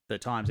about the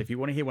times. If you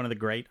want to hear one of the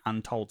great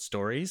untold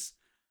stories,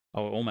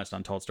 or almost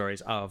untold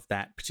stories of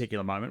that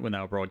particular moment when they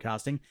were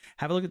broadcasting,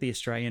 have a look at the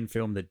Australian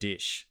film The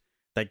Dish.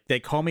 They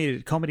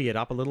comedy it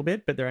up a little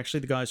bit, but they're actually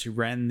the guys who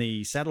ran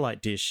the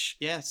satellite dish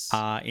Yes.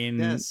 in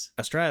Yes.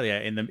 Australia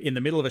in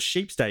the middle of a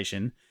sheep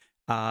station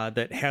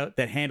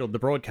that handled the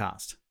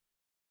broadcast.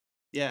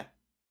 Yeah.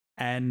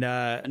 And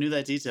I knew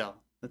that detail.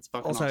 That's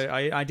fucking also, awesome.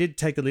 I did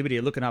take the liberty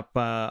of looking up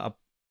the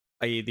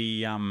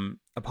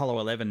Apollo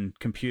 11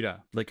 computer,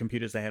 the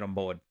computers they had on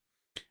board.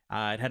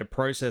 It had a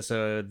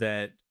processor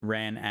that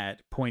ran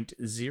at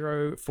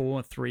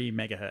 0.043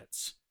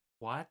 megahertz.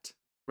 What?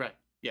 Right.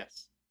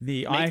 Yes.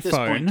 The Make this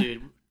point, iPhone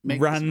dude. Make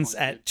this runs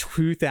point, at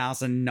dude.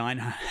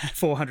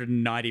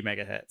 2,490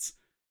 megahertz,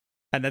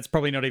 and that's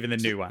probably not even the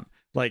new one.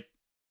 Like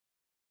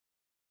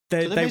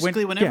they So they're they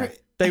basically went whenever-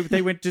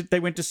 they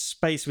went to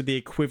space with the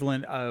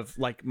equivalent of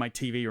like my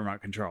TV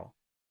remote control.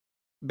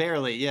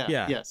 Barely, yeah.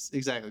 Yeah. Yes,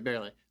 exactly,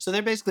 barely. So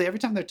they're basically every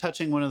time they're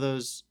touching one of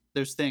those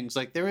things,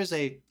 like there is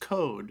a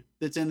code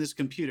that's in this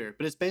computer,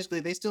 but it's basically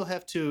they still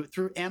have to,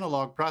 through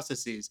analog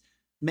processes,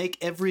 make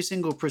every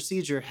single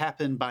procedure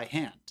happen by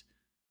hand.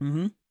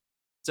 Mm-hmm.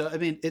 So I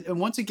mean, and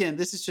once again,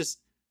 this is just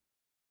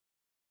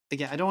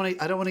again, I don't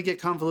want to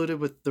get convoluted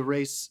with the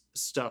race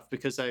stuff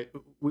because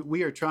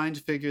we are trying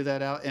to figure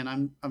that out, and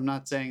I'm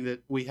not saying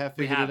that we have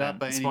figured it out haven't.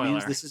 by any Spoiler.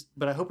 means. This is,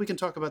 but I hope we can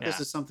talk about this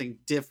Yeah. as something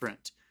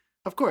different.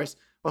 Of course,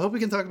 I hope we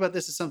can talk about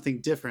this as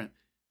something different.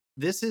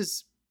 This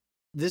is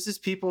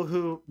people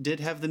who did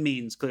have the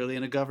means, clearly,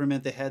 in a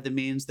government that had the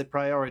means that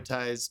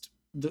prioritized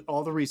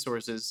all the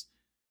resources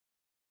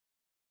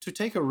to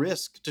take a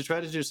risk to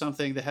try to do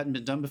something that hadn't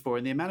been done before.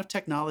 And the amount of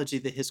technology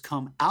that has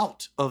come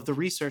out of the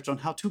research on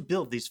how to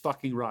build these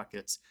fucking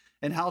rockets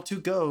and how to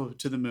go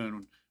to the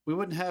moon, we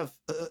wouldn't have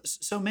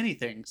so many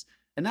things.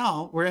 And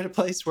now we're at a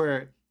place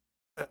where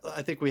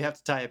I think we have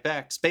to tie it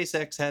back.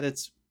 SpaceX had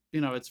its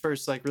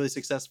first like really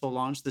successful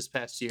launch this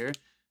past year.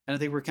 And I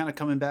think we're kind of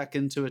coming back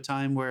into a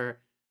time where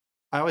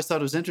I always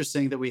thought it was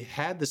interesting that we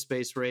had the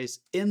space race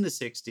in the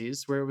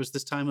 60s, where it was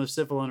this time of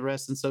civil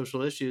unrest and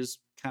social issues.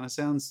 Kind of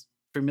sounds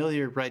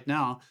familiar right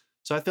now.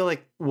 So I feel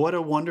like what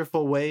a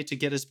wonderful way to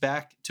get us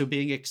back to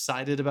being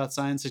excited about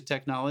science and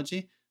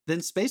technology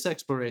than space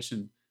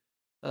exploration.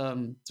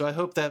 So I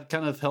hope that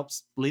kind of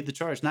helps lead the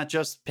charge, not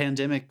just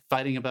pandemic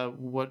fighting about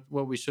what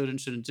we should and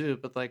shouldn't do,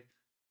 but like,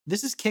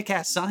 this is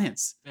kick-ass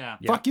science. Yeah.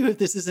 Fuck you if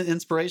this isn't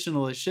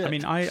inspirational as shit. I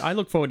mean, I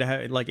look forward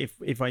to like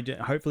if I do,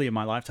 hopefully in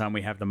my lifetime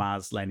we have the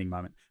Mars landing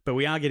moment. But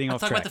we are getting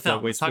Let's off talk track. about the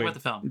film. We're- Let's talk we're about the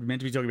film.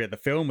 Meant to be talking about the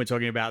film. We're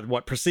talking about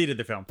what preceded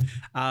the film.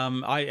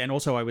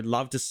 I would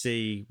love to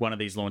see one of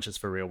these launches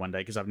for real one day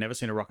because I've never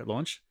seen a rocket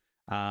launch.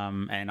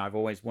 And I've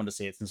always wanted to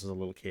see it since I was a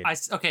little kid.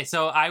 Okay,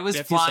 so I was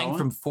Jeff, you saw flying one?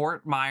 from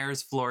Fort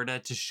Myers, Florida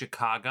to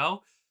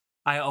Chicago.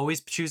 I always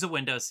choose a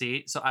window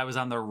seat, so I was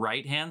on the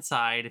right hand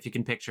side. If you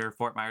can picture,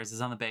 Fort Myers is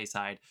on the bay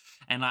side,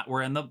 and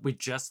we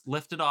just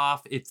lifted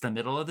off. It's the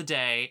middle of the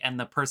day, and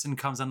the person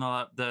comes on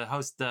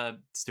the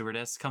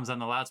stewardess comes on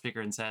the loudspeaker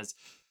and says,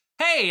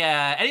 "Hey,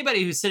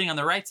 anybody who's sitting on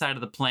the right side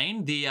of the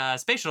plane, the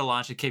space shuttle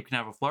launch at Cape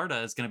Canaveral,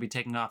 Florida, is going to be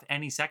taking off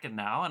any second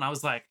now." And I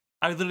was like,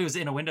 I literally was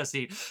in a window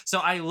seat, so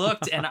I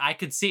looked and I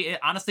could see it.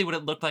 Honestly, what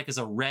it looked like is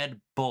a red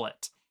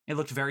bullet. It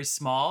looked very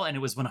small and it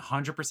was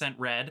 100%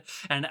 red.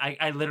 And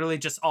I literally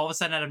just all of a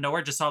sudden out of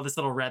nowhere just saw this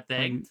little red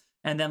thing.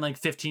 And then like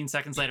 15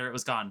 seconds later, it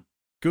was gone.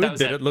 Good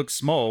that it looked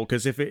small,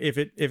 because if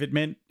it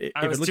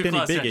looked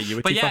any bigger, you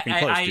were too fucking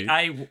close,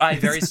 dude. I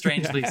very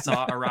strangely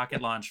saw a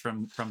rocket launch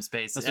from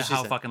space.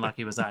 How fucking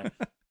lucky was I?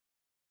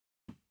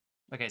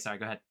 Okay, sorry,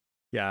 go ahead.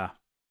 Yeah.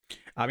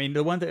 I mean,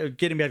 the one that,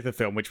 getting back to the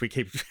film, which we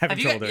keep having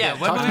trouble doing. Yeah,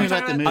 what are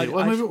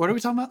we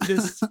talking about?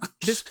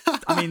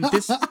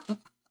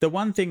 The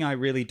one thing I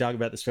really dug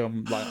about this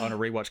film, like on a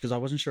rewatch, because I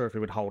wasn't sure if it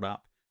would hold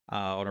up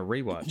on a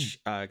rewatch,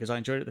 because I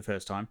enjoyed it the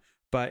first time,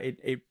 but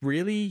it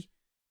really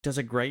does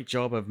a great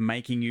job of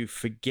making you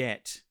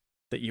forget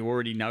that you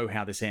already know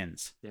how this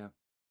ends. Yeah.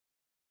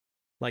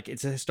 Like,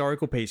 it's a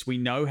historical piece. We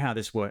know how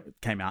this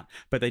came out,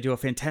 but they do a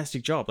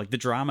fantastic job. Like, the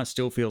drama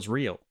still feels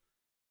real.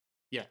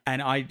 Yeah.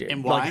 And why?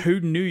 Like, who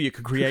knew you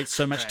could create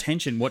so much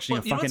tension watching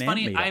a fucking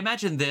funny? ant meter? I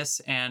imagine this,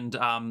 and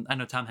I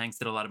know Tom Hanks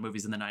did a lot of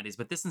movies in the 90s,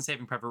 but this and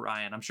Saving Private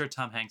Ryan, I'm sure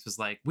Tom Hanks was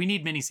like, we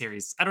need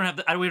miniseries. We don't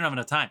have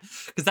enough time.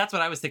 Because that's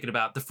what I was thinking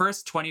about. The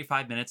first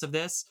 25 minutes of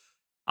this,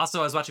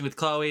 also I was watching with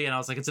Chloe, and I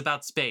was like, it's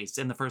about space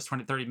in the first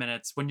 20-30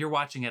 minutes. When you're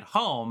watching at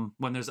home,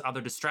 when there's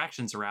other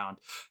distractions around,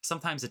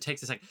 sometimes it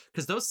takes a second.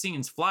 Because those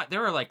scenes fly.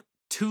 There are like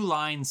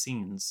 2-line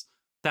scenes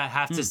that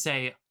have to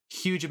say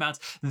huge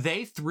amounts.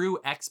 They threw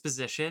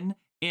exposition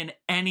in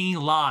any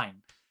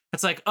line.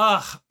 It's like,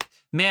 ugh,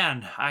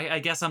 man, I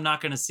guess I'm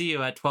not going to see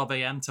you at 12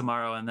 a.m.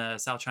 tomorrow in the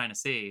South China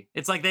Sea.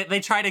 It's like they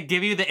try to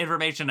give you the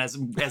information as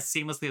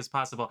seamlessly as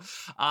possible.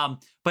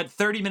 But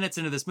 30 minutes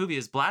into this movie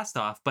is blast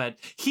off, but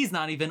he's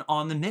not even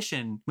on the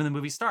mission when the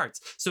movie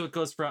starts. So it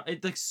goes from,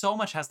 like, so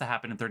much has to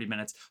happen in 30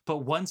 minutes. But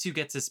once you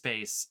get to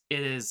space,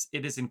 it is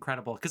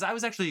incredible. Because I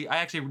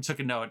actually took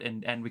a note,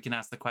 and we can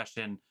ask the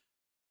question.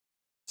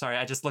 Sorry,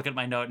 I just look at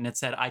my note and it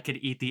said I could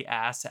eat the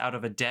ass out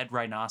of a dead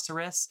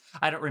rhinoceros.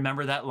 I don't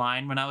remember that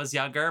line when I was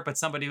younger, but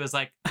somebody was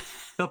like,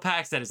 Bill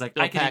Paxton is like,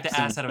 I could eat the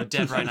ass out of a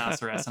dead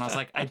rhinoceros. And I was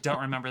like, I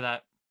don't remember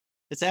that.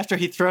 It's after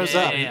he throws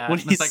up when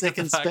he's like, sick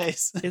in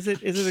space. Is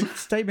it a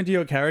statement to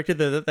your character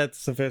that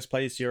that's the first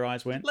place your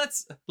eyes went?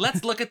 Let's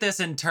look at this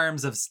in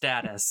terms of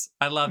status.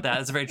 I love that.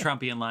 It's a very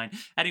Trumpian line.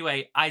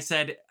 Anyway, I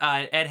said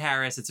Ed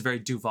Harris. It's a very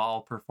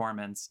Duvall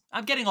performance.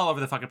 I'm getting all over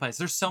the fucking place.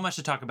 There's so much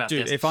to talk about.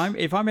 Dude, this. if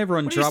I'm ever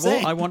in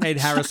trouble, I want Ed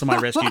Harris on my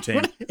rescue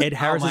team. Ed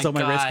Harris is on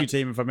my rescue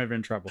team if I'm ever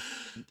in trouble.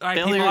 All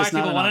right,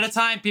 people one at a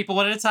time. People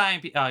one at a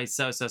time. Oh, he's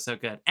so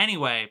good.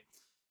 Anyway.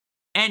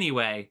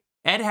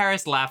 Ed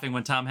Harris laughing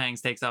when Tom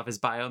Hanks takes off his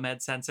biomed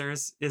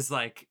sensors is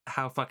like,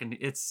 how fucking,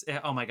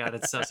 oh my God,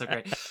 it's so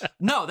great.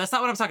 No, that's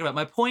not what I'm talking about.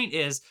 My point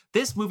is,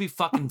 this movie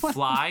fucking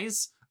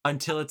flies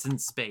until it's in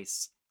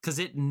space, because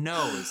it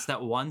knows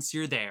that once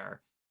you're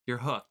there, you're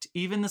hooked.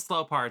 Even the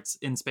slow parts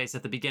in space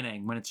at the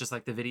beginning, when it's just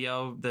like the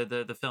video,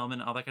 the film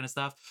and all that kind of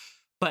stuff.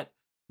 But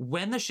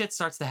when the shit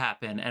starts to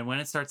happen and when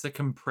it starts to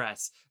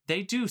compress,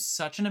 they do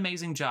such an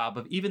amazing job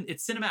of, even,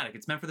 it's cinematic.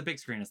 It's meant for the big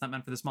screen. It's not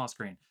meant for the small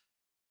screen.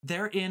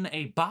 They're in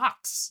a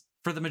box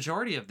for the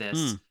majority of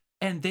this,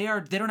 and they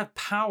don't have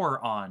power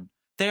on.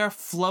 They are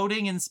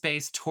floating in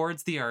space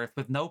towards the Earth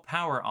with no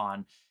power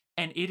on,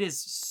 and it is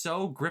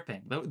so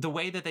gripping, the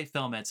way that they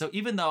film it. So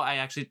even though I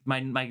actually, my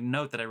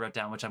note that I wrote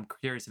down, which I'm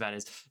curious about,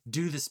 is,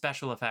 do the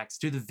special effects,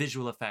 do the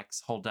visual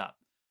effects hold up?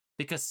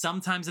 Because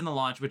sometimes in the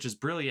launch, which is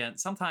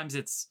brilliant, sometimes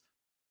it's,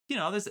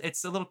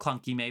 it's a little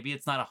clunky. Maybe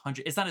it's not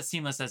as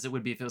seamless as it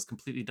would be if it was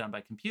completely done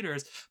by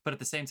computers. But at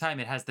the same time,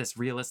 it has this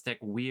realistic,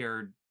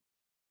 weird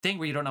thing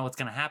where you don't know what's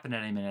going to happen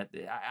at any minute.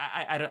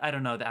 I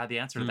don't know the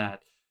answer to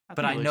that,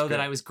 but I know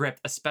that I was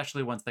gripped,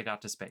 especially once they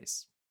got to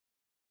space.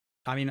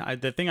 I mean,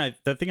 the thing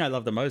I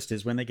love the most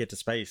is when they get to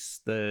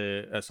space.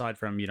 Aside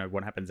from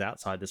what happens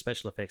outside, the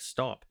special effects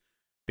stop,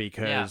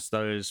 because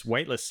those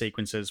weightless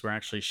sequences were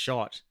actually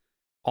shot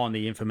on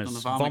the infamous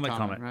vomit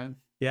comet, right?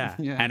 Yeah.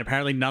 And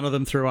apparently none of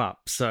them threw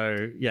up.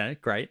 So yeah,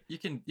 great. You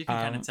can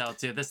kind of tell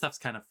too. This stuff's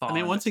kind of falling. I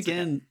mean, once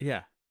again,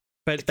 yeah.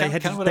 But they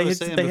had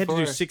to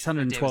do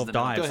 612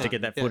 dives to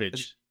get that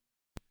footage.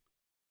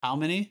 How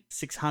many?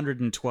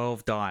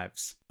 612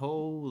 dives.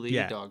 Holy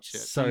dog shit.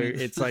 So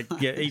it's like,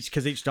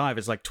 each dive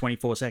is like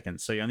 24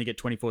 seconds. So you only get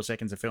 24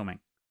 seconds of filming.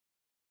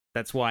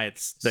 That's why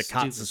the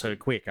cuts are so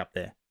quick up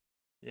there.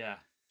 Yeah.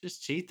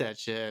 Just cheat that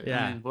shit.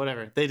 Yeah. I mean,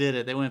 whatever. They did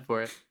it. They went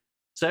for it.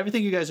 So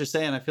everything you guys are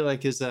saying, I feel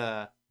like is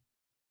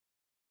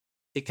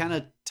it kind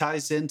of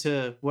ties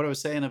into what I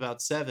was saying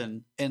about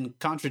Seven and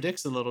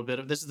contradicts a little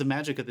bit. This is the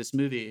magic of this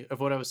movie,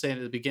 of what I was saying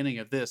at the beginning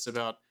of this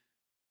about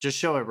just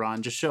show it,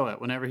 Ron, just show it.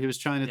 Whenever he was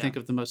trying to think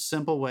of the most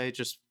simple way,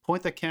 just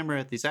point the camera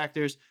at these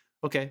actors.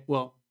 Okay,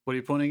 well, what are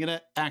you pointing it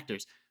at?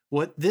 Actors.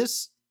 What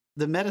this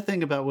the meta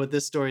thing about what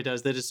this story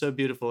does that is so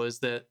beautiful is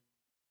that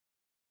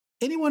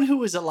anyone who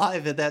was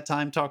alive at that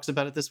time talks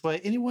about it this way.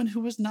 Anyone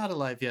who was not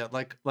alive yet,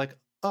 like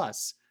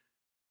us,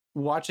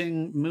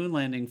 watching moon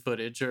landing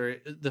footage or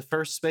the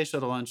first space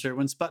shuttle launch or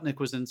when Sputnik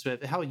was in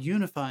space, how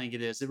unifying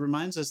it is. It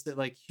reminds us that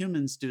like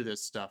humans do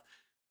this stuff.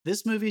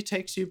 This movie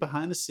takes you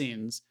behind the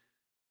scenes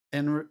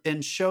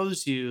and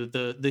shows you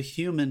the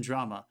human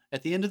drama.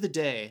 At the end of the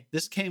day,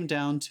 this came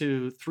down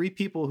to 3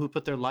 people who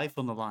put their life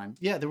on the line.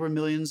 Yeah, there were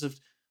millions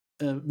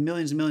and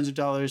millions of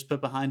dollars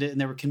put behind it,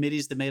 and there were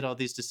committees that made all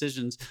these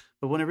decisions.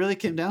 But when it really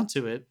came down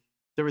to it,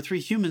 there were 3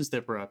 humans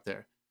that were up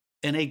there.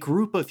 And a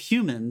group of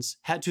humans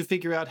had to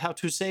figure out how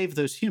to save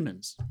those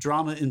humans.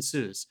 Drama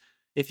ensues.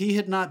 If he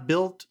had not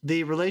built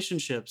the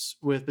relationships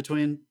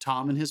between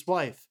Tom and his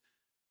wife,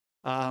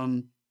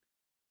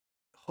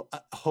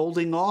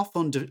 holding off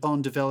on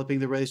developing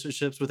the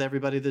relationships with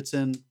everybody that's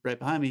in right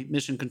behind me,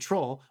 Mission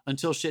Control,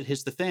 until shit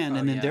hits the fan,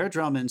 and then their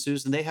drama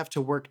ensues, and they have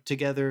to work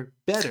together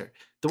better.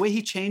 The way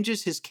he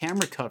changes his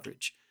camera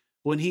coverage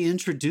when he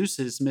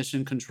introduces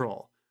Mission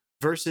Control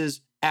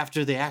versus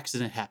after the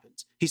accident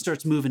happens, he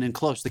starts moving in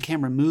close. The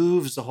camera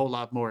moves a whole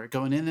lot more,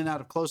 going in and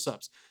out of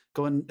close-ups,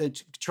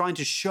 trying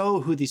to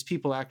show who these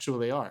people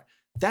actually are.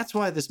 That's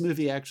why this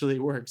movie actually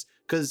works,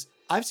 because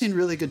I've seen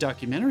really good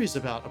documentaries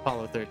about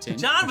Apollo 13.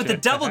 John with the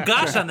double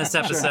gush on this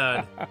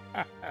episode.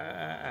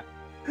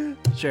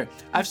 Sure.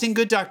 I've seen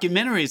good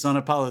documentaries on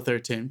Apollo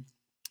 13.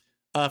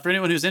 For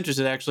anyone who's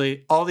interested,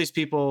 actually, all these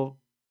people,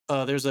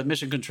 there's a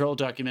Mission Control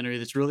documentary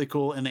that's really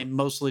cool, and they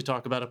mostly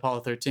talk about Apollo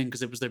 13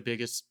 because it was their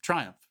biggest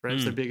triumph, right?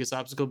 It's their biggest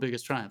obstacle,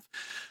 biggest triumph.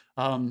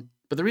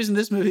 But the reason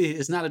this movie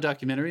is not a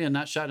documentary and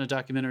not shot in a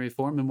documentary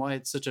form and why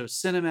it's such a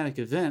cinematic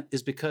event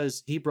is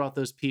because he brought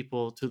those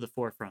people to the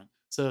forefront.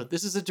 So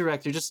this is a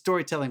director, just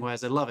storytelling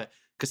wise, I love it,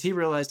 because he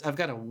realized I've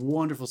got a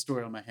wonderful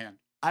story on my hand.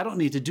 I don't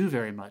need to do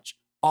very much.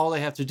 All I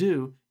have to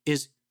do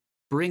is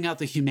bring out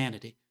the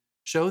humanity,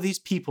 show these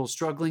people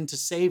struggling to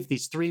save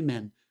these 3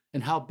 men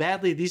and how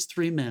badly these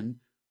 3 men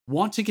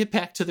want to get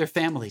back to their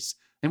families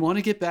and want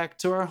to get back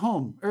to our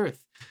home,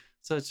 Earth.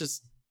 So it's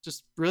just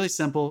really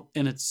simple,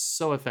 and it's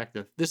so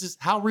effective. This is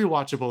how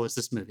rewatchable is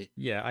this movie?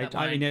 Yeah, I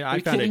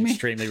found it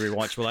extremely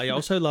rewatchable. I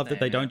also love that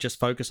they don't just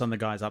focus on the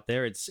guys up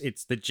there.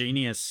 It's the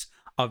genius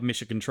of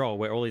Mission Control,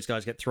 where all these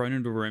guys get thrown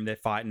into a room, they're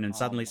fighting, and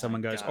suddenly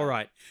someone goes, "All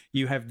right,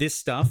 you have this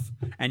stuff,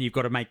 and you've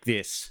got to make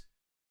this."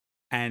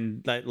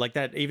 And like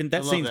that, even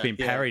that scene's been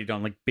parodied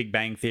on like Big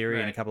Bang Theory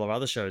and a couple of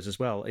other shows as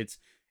well.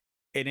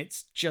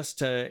 It's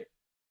just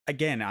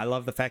again, I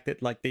love the fact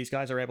that like these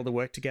guys are able to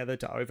work together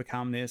to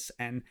overcome this,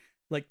 and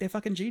like they're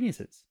fucking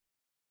geniuses.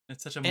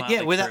 It's such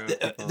a without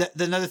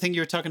another thing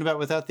you were talking about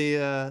without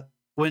the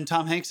when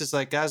Tom Hanks is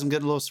like, guys, I'm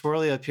getting a little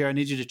swirly up here. I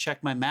need you to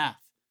check my math.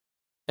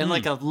 And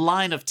like a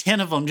line of 10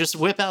 of them just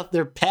whip out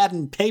their pad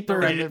and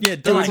paper and their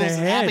doing their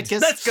head.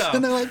 Abacus. Let's go.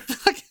 And they're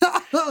like,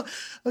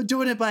 I'm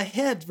doing it by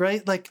head,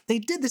 right? Like they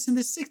did this in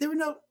the 60s. They were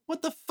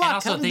what the fuck? And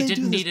also, they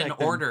didn't need an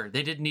then? order.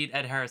 They didn't need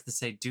Ed Harris to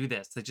say, do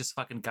this. They just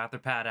fucking got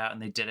their pad out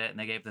and they did it and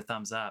they gave the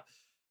thumbs up.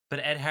 But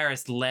Ed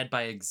Harris led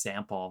by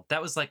example.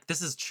 That was like,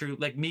 this is true.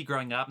 Like me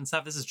growing up and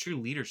stuff, this is true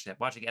leadership.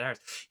 Watching Ed Harris,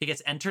 he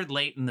gets entered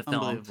late in the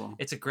film.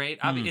 It's a great.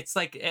 I mean, it's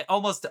like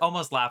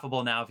almost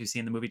laughable now if you've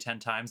seen the movie 10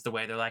 times. The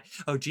way they're like,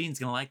 "Oh, Gene's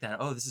gonna like that.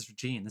 Oh, this is for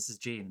Gene. This is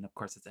Gene." And of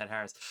course, it's Ed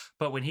Harris.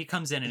 But when he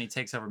comes in and he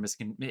takes over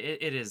Miskin,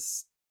 it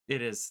is.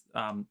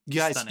 You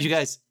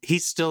guys,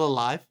 he's still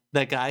alive.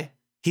 That guy.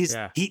 He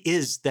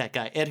is that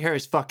guy. Ed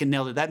Harris fucking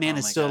nailed it. That man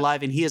is still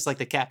alive, and he is like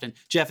the captain.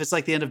 Jeff, it's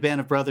like the end of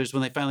Band of Brothers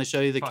when they finally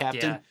show you the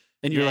captain. Yeah.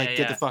 And you're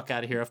get the fuck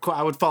out of here. Of course,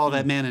 I would follow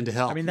that man into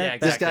hell. I mean,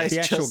 this guy, the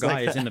actual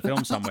guy, is in the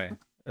film somewhere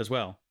as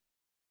well,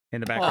 in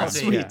the background. Oh,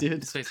 sweet,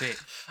 dude.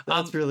 Sweet.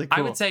 That's really cool.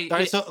 I would say. All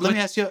right, so let me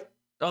ask you.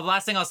 The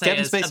last thing I'll say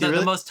Kevin is Spacey,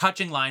 the most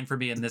touching line for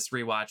me in this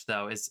rewatch,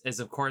 though, is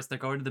of course they're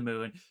going to the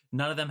moon.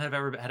 None of them had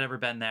ever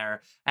been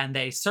there, and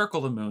they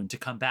circle the moon to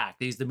come back.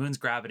 They use the moon's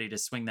gravity to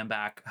swing them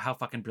back. How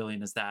fucking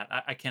brilliant is that?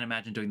 I can't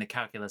imagine doing the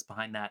calculus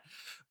behind that.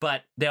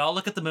 But they all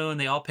look at the moon.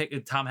 They all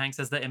pick. Tom Hanks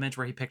has the image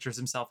where he pictures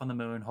himself on the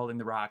moon holding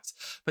the rocks.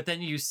 But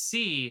then you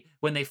see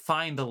when they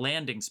find the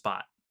landing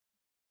spot,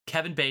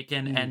 Kevin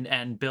Bacon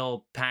and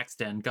Bill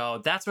Paxton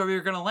go, "That's where we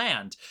were going to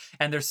land,"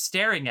 and they're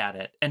staring at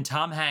it. And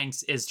Tom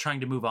Hanks is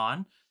trying to move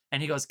on.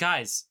 And he goes,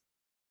 "Guys,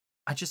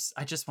 I just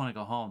want to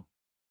go home."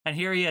 And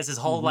here he is. His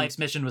whole life's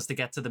mission was to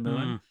get to the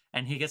moon.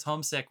 And he gets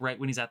homesick right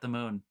when he's at the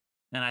moon.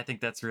 And I think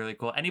that's really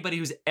cool. Anybody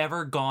who's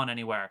ever gone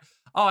anywhere,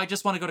 "Oh, I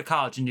just want to go to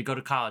college." And you go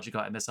to college, you go,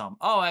 "I miss home."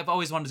 "Oh, I've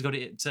always wanted to go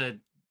to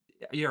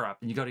Europe."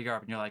 And you go to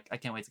Europe and you're like, "I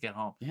can't wait to get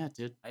home." Yeah,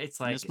 dude. It's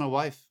like, it's my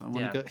wife. I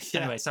want to go. Yeah.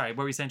 Anyway, sorry.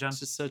 What were you saying, John?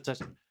 It's just so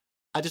touching.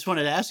 I just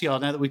wanted to ask y'all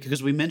now that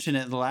because we mentioned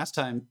it the last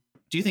time.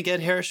 Do you think Ed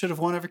Harris should have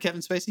won over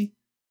Kevin Spacey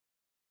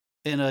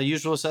in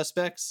Usual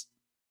Suspects?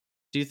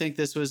 Do you think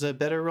this was a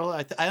better role?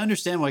 I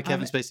understand why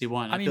Kevin Spacey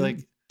won. I feel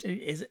like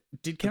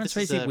did Kevin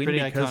Spacey win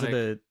because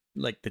iconic.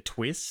 Of the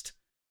twist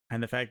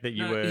and the fact that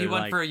he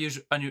won for a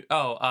usual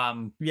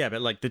yeah,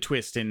 but like the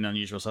twist in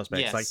Unusual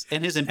Suspects, yes.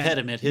 And his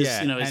impediment, his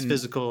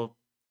physical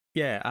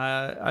Yeah,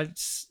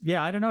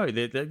 I don't know.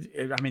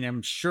 I mean,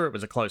 I'm sure it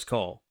was a close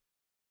call.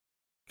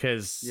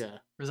 Because Yeah.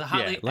 It was a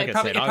hotly. like it I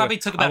probably, said, it probably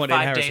took I about want Ed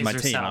 5 Harris on days my or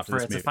team so after for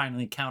this it to movie.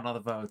 finally count all the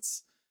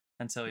votes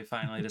until we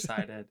finally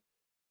decided.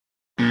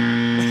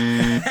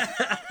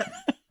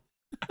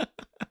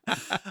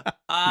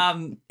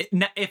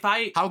 If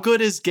I How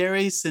good is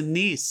Gary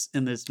Sinise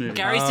in this movie?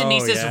 Gary Oh,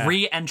 Sinise's yeah.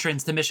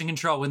 re-entrance to Mission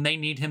Control when they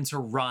need him to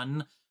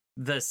run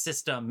the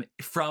system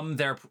from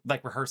their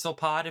like rehearsal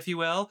pod, if you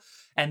will,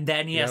 and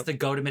then he has Yep. to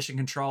go to Mission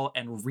Control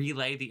and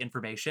relay the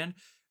information.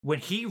 When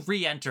he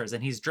re-enters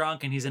and he's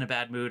drunk and he's in a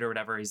bad mood or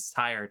whatever, he's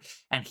tired,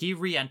 and he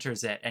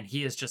re-enters it, and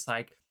he is just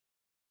like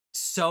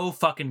so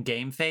fucking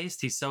game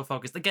faced. He's so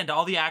focused. Again, to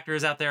all the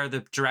actors out there,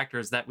 the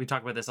directors that we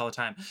talk about this all the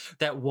time,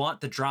 that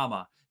want the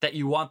drama, that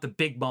you want the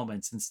big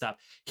moments and stuff.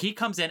 He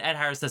comes in, Ed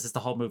Harris does this the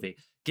whole movie.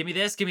 Give me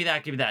this, give me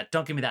that, give me that.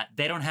 Don't give me that.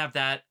 They don't have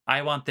that.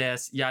 I want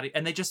this, yada.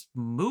 And they just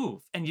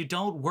move. And you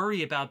don't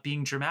worry about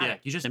being dramatic. Yeah,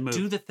 you just they move.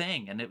 do the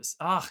thing. And it was,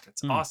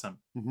 it's awesome.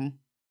 Mm-hmm.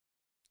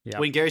 Yeah.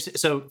 When Gary,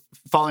 so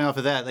following off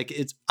of that, like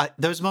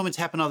those moments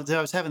happen all the time.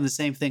 I was having the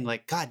same thing.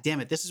 Like, God damn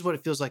it, this is what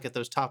it feels like at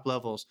those top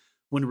levels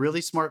when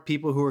really smart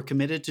people who are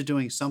committed to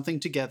doing something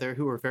together,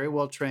 who are very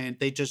well trained,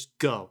 they just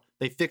go.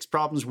 They fix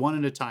problems one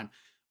at a time.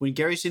 When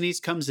Gary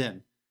Sinise comes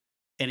in,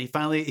 and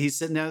he's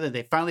sitting there, and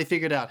they finally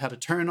figured out how to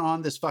turn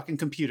on this fucking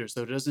computer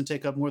so it doesn't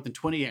take up more than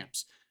 20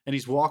 amps. And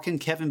he's walking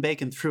Kevin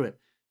Bacon through it.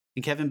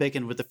 And Kevin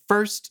Bacon, with the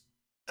first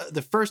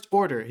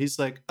order, he's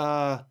like,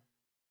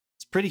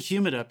 it's pretty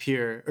humid up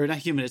here. Or not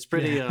humid, it's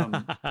pretty A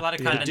lot of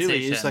Yeah. condensation. dewy.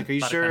 He's like, are you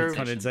A lot of sure?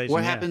 Condensation,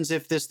 What yeah. happens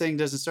if this thing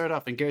doesn't start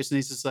off? And Gary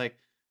Sinise is like,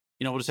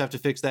 we'll just have to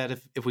fix that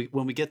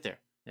when we get there.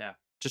 Yeah.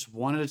 Just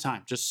one at a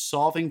time, just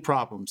solving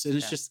problems. And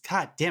it's just,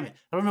 God damn it.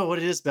 I don't know what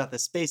it is about the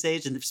space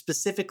age and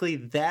specifically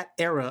that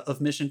era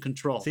of Mission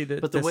Control. See,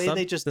 but the way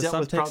they just dealt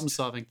with problem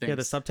solving things. Yeah,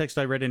 the subtext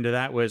I read into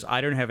that was, I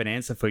don't have an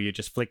answer for you,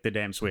 just flick the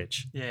damn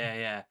switch.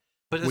 Yeah.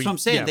 But that's what I'm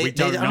saying. we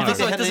don't I don't know. think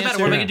So they it had doesn't an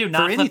matter what we answer can do, for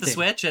not flip the anything.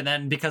 switch, and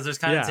then because there's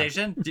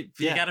condensation, you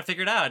Yeah. got to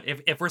figure it out.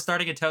 If we're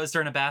starting a toaster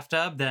in a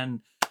bathtub,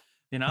 then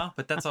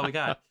but that's all we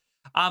got.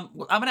 I'm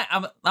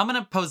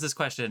gonna pose this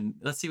question.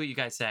 Let's see what you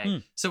guys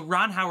say. So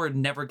Ron Howard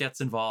never gets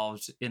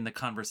involved in the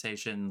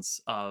conversations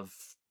of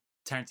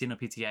Tarantino,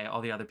 PTA, all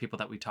the other people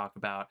that we talk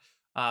about.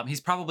 He's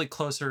probably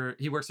closer.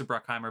 He works with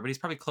Bruckheimer, but he's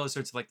probably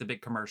closer to like the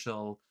big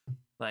commercial,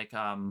 like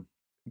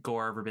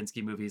Gore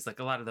Verbinski movies, like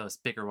a lot of those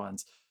bigger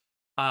ones.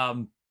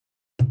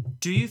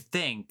 Do you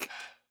think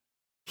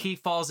he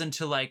falls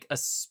into like a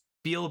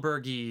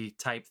Spielberg-y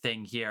type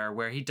thing here,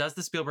 where he does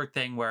the Spielberg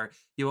thing where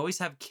you always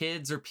have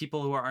kids or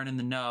people who aren't in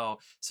the know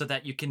so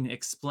that you can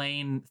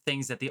explain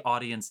things that the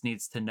audience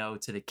needs to know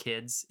to the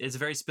kids? It's a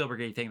very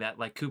Spielberg-y thing that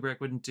like Kubrick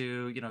wouldn't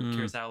do,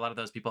 Kurosawa, a lot of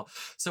those people.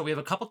 So we have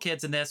a couple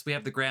kids in this. We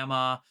have the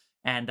grandma,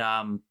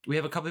 and we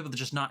have a couple people that are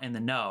just not in the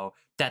know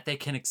that they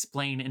can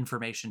explain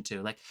information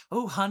to. Like,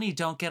 oh, honey,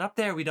 don't get up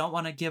there. We don't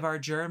want to give our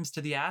germs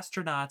to the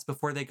astronauts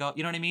before they go.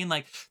 You know what I mean?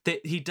 Like,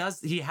 he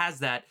has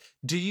that.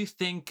 Do you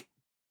think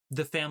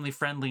the family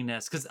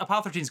friendliness, because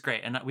Apollo 13 is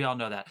great, and we all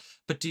know that,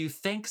 but do you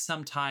think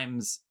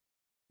sometimes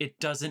it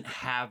doesn't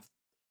have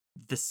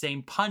the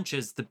same punch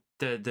as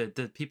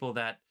the people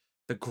that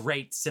the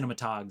great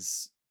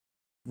cinematogs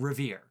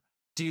revere?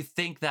 Do you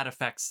think that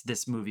affects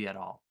this movie at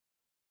all?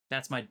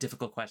 That's my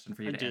difficult question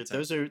for you to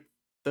answer.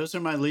 Those are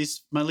my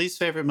least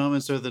favorite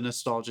moments are the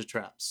nostalgia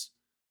traps.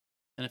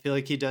 And I feel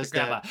like he does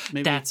that.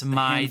 Maybe That's a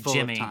my handful of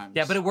Jimmy. times.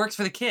 Yeah, but it works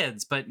for the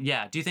kids. But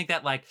yeah, do you think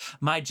that like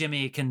my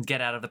Jimmy can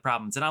get out of the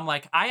problems? And I'm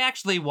like, I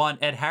actually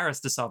want Ed Harris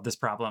to solve this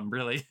problem.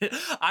 Really,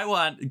 I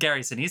want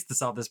Gary Sinise to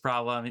solve this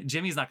problem.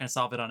 Jimmy's not going to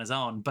solve it on his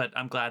own. But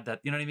I'm glad that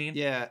you know what I mean.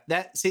 Yeah.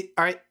 All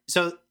right.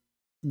 So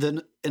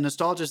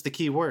nostalgia is the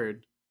key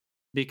word,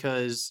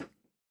 because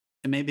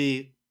it may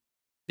be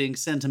being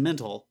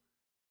sentimental,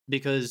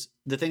 because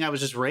the thing I was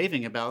just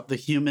raving about, the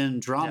human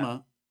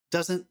drama,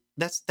 doesn't.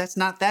 That's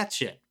not that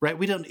shit, right?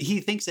 He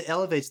thinks it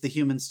elevates the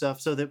human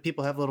stuff so that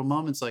people have little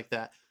moments like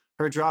that.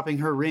 Her dropping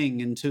her ring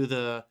into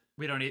the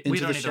we don't need a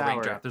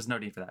ring drop. There's no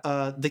need for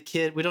that. The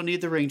kid, we don't need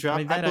the ring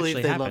drop. I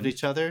believe they loved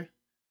each other.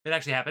 It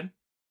actually happened.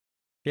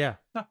 Yeah,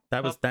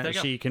 that was that.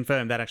 She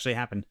confirmed that actually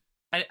happened.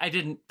 I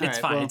didn't. It's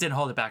fine. It didn't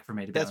hold it back for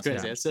me. To be that's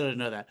honest. crazy. I still didn't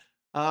know that.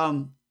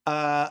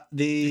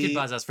 You could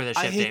buzz us for this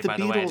shit, Dave. By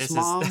the way,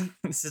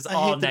 this is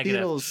all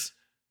negative. Beatles.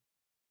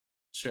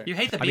 Sure. You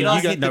hate the I mean,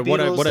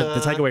 Beatles.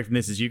 The takeaway from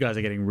this is you guys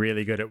are getting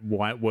really good at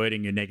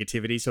wording your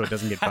negativity so it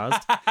doesn't get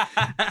buzzed.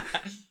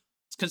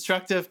 It's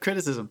constructive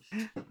criticism.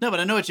 No, but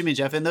I know what you mean,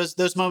 Jeff. And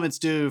those moments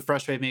do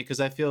frustrate me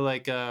because I feel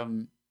like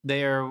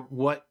they are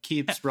what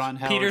keeps Ron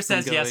Howard. Peter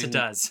says from going... yes, it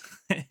does.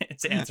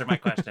 To answer my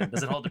question,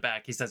 does it hold it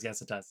back? He says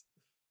yes, it does.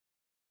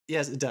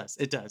 Yes, it does.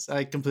 It does.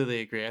 I completely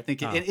agree. I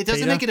think it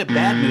doesn't make it a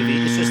bad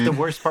movie. It's just the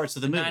worst parts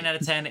of the movie. 9 out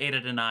of 10, 8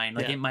 out of 9.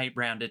 Like it might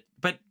round it,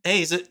 but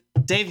hey,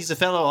 Dave. He's a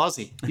fellow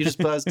Aussie. You just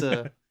buzzed.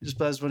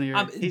 One of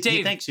your.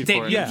 He thanks you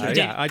for it.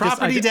 Yeah.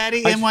 Property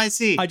Daddy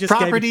NYC.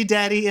 Property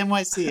Daddy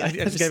NYC. I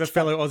just gave a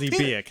fellow Aussie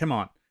beer. Come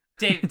on,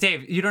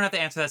 Dave. You don't have to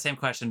answer that same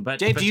question, but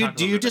Dave,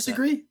 do you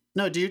disagree?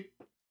 No, do you?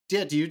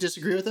 Yeah, do you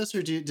disagree with us,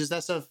 or does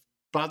that stuff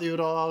bother you at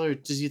all, or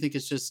do you think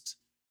it's just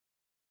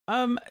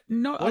No.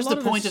 what's the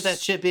point of that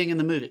shit being in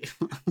the movie?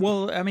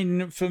 Well, I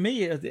mean, for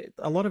me,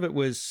 a lot of it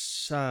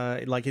was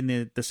like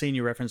in the scene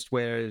you referenced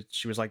where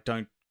she was like,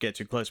 "Don't get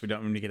too close. We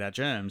don't want to get our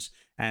germs,"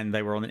 and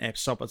they were on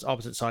the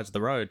opposite sides of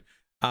the road.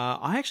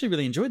 I actually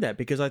really enjoyed that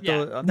because I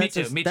thought me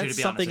too, that's to be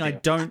something honest I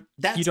with don't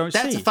you don't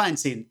that's see. a fine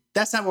scene.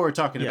 That's not what we're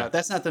talking Yeah. about.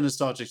 That's not the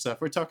nostalgic stuff.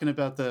 We're talking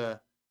about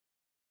the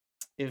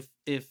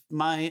if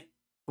my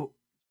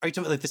are you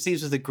talking about like the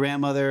scenes with the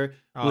grandmother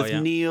with yeah.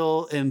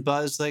 Neil and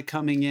Buzz like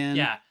coming in,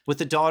 Yeah. with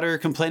the daughter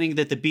complaining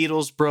that the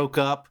Beatles broke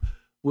up,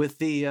 with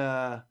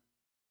the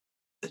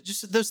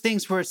just those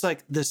things where it's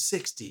like the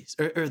 60s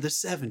or the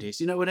 70s,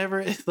 you know,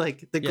 whatever.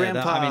 Like the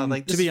grandpa, I mean,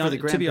 like to be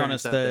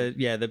honest,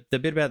 the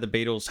bit about the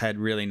Beatles had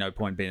really no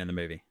point being in the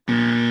movie.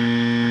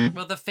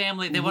 Well, the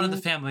family, they wanted the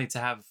family to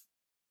have,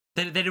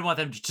 they didn't want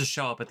them to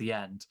show up at the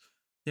end.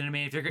 You know what I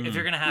mean? If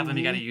you're gonna have them,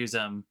 you got to use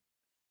them.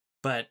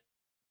 But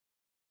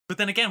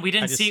then again, we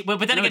didn't see. But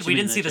then again, we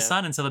didn't see the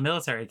son until the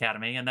military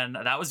academy, and then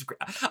that was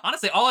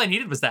honestly all I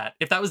needed was that.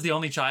 If that was the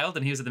only child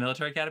and he was at the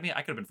military academy,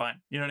 I could have been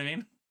fine. You know what I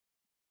mean?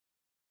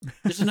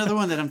 There's another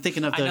one that I'm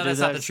thinking of. I know that's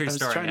not the true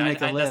story.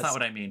 That's not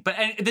what I mean. But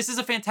this is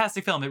a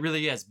fantastic film. It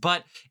really is.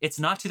 But it's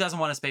not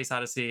 2001: A Space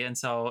Odyssey, and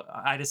so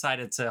I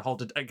decided to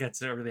hold it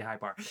against a really high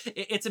bar.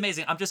 It's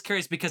amazing. I'm just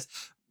curious because,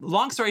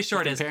 long story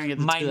short, is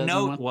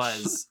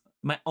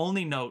my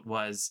only note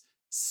was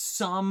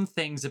some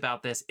things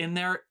about this in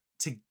there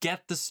to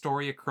get the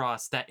story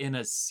across that in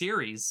a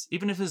series,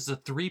 even if it's a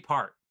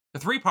three-parter.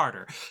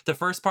 The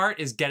first part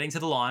is getting to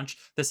the launch.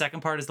 The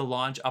second part is the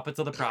launch up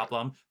until the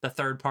problem. The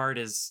third part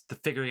is the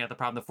figuring out the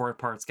problem. The fourth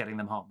part's getting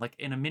them home. Like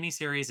in a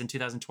miniseries in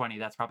 2020,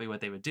 that's probably what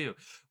they would do.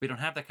 We don't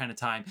have that kind of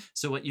time.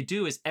 So what you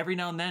do is every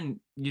now and then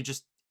you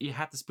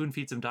have to spoon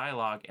feed some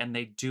dialogue, and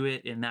they do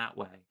it in that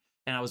way.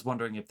 And I was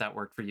wondering if that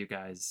worked for you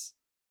guys.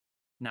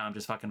 Now I'm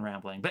just fucking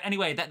rambling. But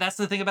anyway, that's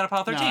the thing about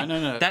Apollo 13.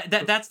 No.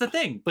 That's the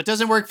thing. But it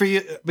doesn't work for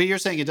you. But you're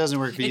saying it doesn't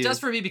work for you. It does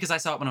for me because I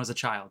saw it when I was a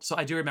child. So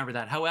I do remember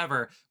that.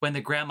 However, when the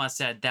grandma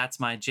said, "That's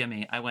my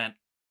Jimmy,"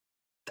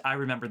 I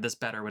remembered this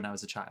better when I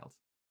was a child.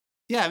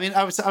 Yeah, I mean,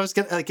 I was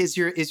gonna like, is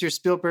your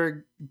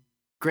Spielberg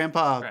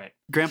grandpa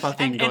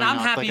thing going I'm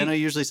on? happy, like, I know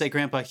you usually say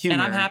grandpa humor.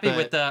 And I'm happy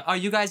with the "Are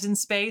you guys in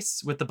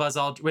space?" with the Buzz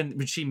Aldrin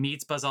when she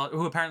meets Buzz Aldrin,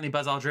 who apparently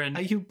Buzz Aldrin.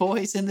 Are you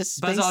boys in the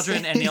space? Buzz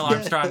Aldrin and Neil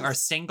Armstrong are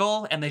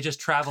single, and they just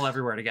travel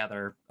everywhere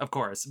together, of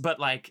course. But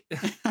like,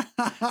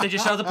 they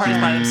just show the parties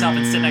by themselves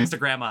and sit next to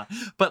grandma.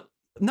 But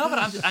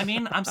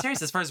I'm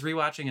serious. As far as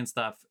rewatching and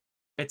stuff,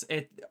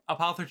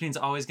 Apollo 13 is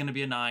always going to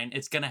be a 9.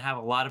 It's going to have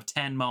a lot of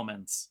 10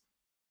 moments.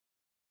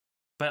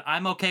 But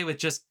I'm okay with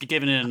just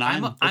giving it a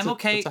 9. I'm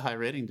okay. It's a high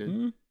rating, dude.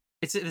 Mm-hmm.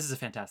 This is a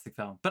fantastic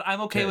film, but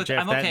I'm okay with.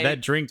 Jeff, I'm okay.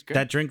 That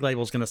drink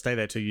label's gonna stay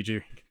there till you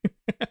do.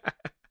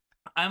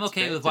 I'm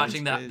okay with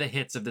watching the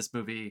hits of this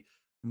movie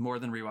more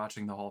than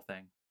rewatching the whole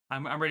thing.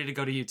 I'm ready to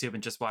go to YouTube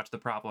and just watch the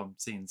problem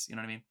scenes. You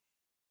know what I mean?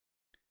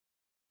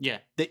 Yeah.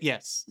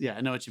 Yes. Yeah.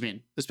 I know what you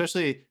mean.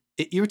 Especially,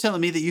 you were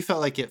telling me that you felt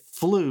like it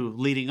flew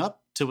leading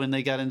up to when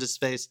they got into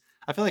space.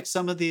 I feel like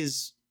some of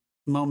these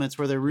moments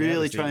where they're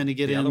really trying to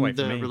get in the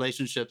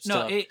relationship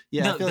stuff.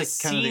 The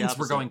scenes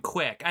were going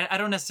quick. I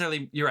don't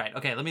necessarily. You're right.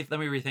 Okay, let me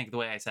rethink the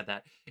way I said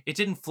that. It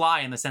didn't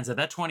fly in the sense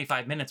that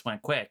 25 minutes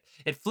went quick.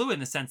 It flew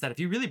in the sense that if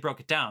you really broke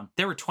it down,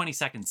 there were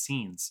 20-second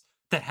scenes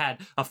that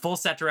had a full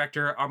set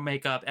director, our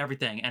makeup,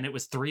 everything, and it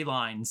was 3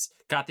 lines.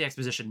 Got the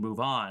exposition,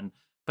 move on.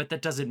 But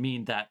that doesn't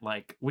mean that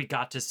like we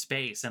got to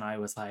space and I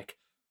was like,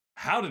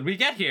 how did we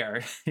get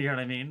here? You know what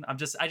I mean? I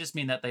just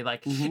mean that they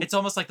like, it's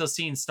almost like those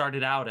scenes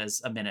started out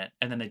as a minute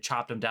and then they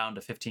chopped them down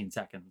to 15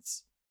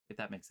 seconds, if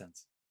that makes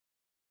sense.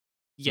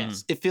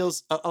 Yes. It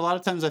feels, a lot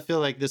of times I feel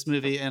like this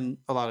movie and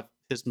a lot of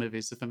his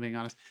movies, if I'm being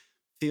honest,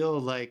 feel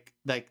like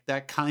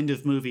that kind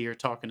of movie you're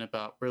talking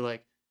about, where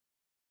like,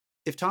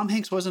 if Tom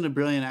Hanks wasn't a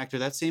brilliant actor,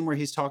 that scene where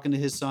he's talking to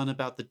his son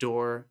about the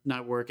door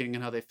not working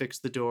and how they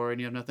fixed the door and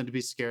you have nothing to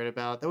be scared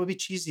about, that would be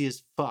cheesy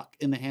as fuck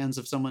in the hands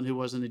of someone who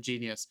wasn't a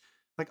genius.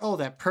 Like, oh,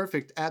 that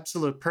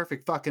absolute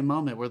perfect fucking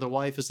moment where the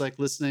wife is like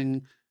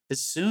listening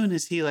as soon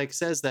as he like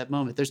says that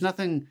moment. There's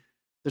nothing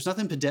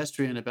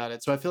pedestrian about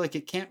it. So I feel like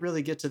it can't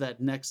really get to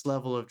that next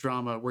level of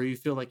drama where you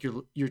feel like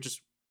you're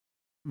just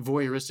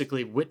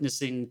voyeuristically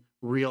witnessing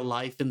real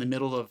life in the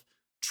middle of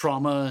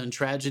trauma and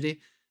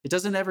tragedy. It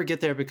doesn't ever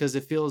get there because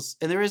it feels,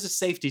 and there is a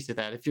safety to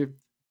that. If we're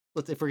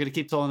going to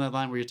keep towing that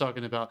line where you're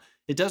talking about,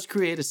 it does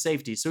create a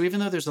safety. So even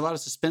though there's a lot of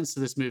suspense to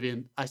this movie,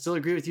 and I still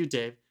agree with you,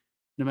 Dave,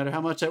 no matter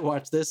how much I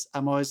watch this,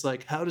 I'm always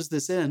like, how does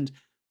this end?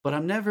 But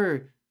I'm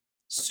never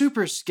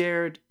super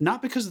scared,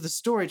 not because of the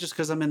story, just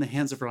because I'm in the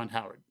hands of Ron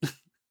Howard.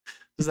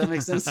 Does that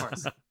make sense? Of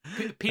course.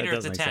 Peter,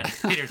 it's a 10.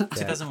 Peter,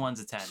 2001's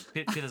a 10.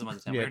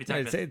 2001's a 10. We already talked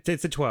about it.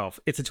 It's a 12.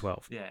 It's a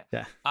 12.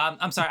 Yeah.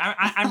 I'm sorry.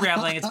 I'm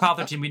rambling. It's Apollo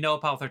 13. We know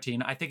Apollo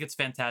 13. I think it's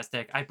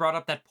fantastic. I brought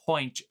up that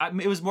point.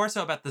 It was more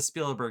so about the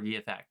Spielberg-y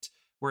effect,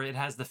 where it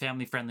has the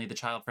family-friendly, the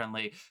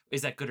child-friendly.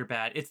 Is that good or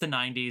bad? It's the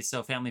 90s,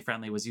 so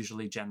family-friendly was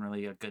usually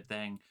generally a good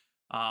thing.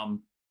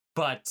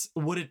 But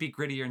would it be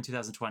grittier in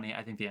 2020?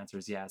 I think the answer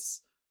is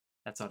yes.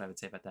 That's what I would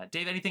say about that.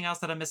 Dave, anything else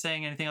that I'm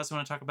missing? Anything else you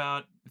want to talk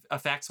about?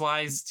 Effects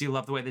wise, do you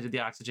love the way they did the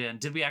oxygen?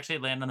 Did we actually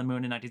land on the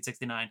moon in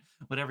 1969?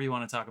 Whatever you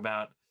want to talk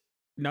about.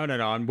 No.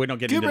 We're not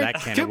getting into that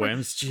can of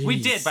worms. Jeez.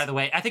 We did, by the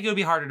way. I think it would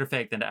be harder to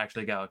fake than to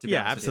actually go. To be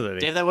honest with you. absolutely.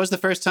 Dave, that was the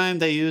first time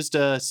they used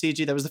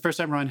CG. That was the first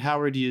time Ron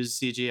Howard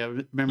used CG. I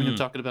remember him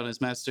talking about in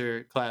his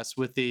master class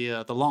with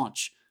the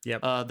launch.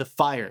 Yep. The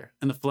fire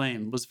and the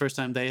flame was the first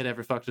time they had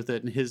ever fucked with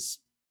it in his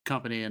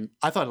company, and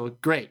I thought it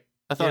looked great.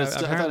 I thought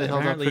it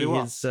held up pretty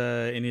well.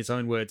 In his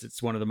own words,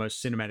 it's one of the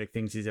most cinematic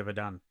things he's ever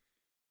done.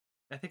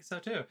 I think so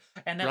too.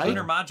 And that Right?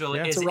 lunar module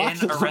Yeah, is it's a in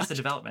rocket Arrested launch.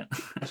 Development.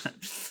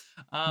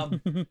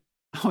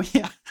 Oh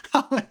yeah.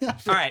 All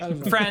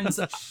right, friends.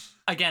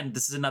 Again,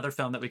 this is another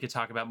film that we could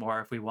talk about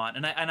more if we want.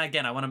 And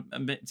again, I want to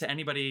admit to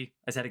anybody,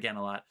 I said again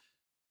a lot,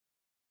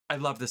 I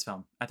love this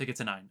film. I think it's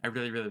a 9. I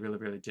really, really, really,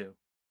 really do.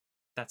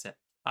 That's it.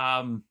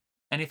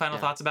 Any final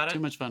thoughts about it?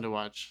 Too much fun to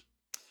watch.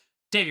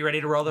 Dave, you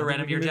ready to roll the I think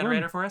random we year can move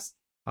generator on. for us?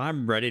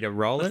 I'm ready to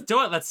roll Let's it.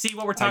 do it. Let's see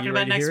what we're talking you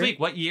about ready to next hear week. it?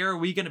 What year are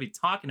we going to be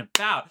talking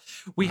about?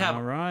 We have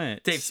All right.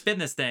 Dave, spin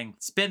this thing.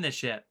 Spin this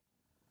shit.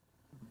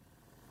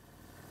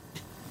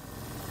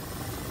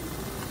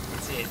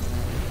 Let's see.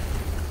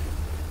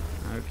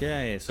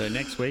 Okay, so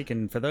next week,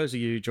 and for those of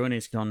you joining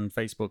us on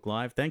Facebook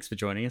Live, thanks for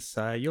joining us.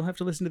 You'll have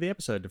to listen to the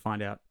episode to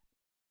find out.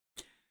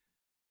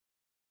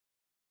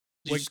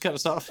 Did you just cut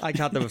us off? I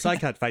cut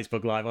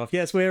Facebook Live off.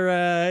 Yes,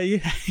 we're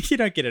you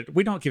don't get it.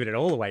 We're not giving it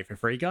all away for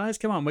free, guys.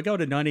 Come on, we're going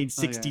to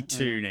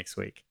 1962 next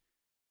week.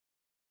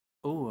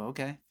 Oh,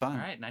 okay, fine. All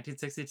right,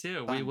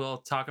 1962. Fun. We will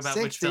talk about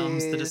which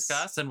films to 60s.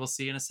 discuss, and we'll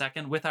see you in a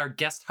second with our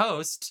guest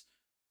host,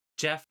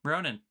 Jeff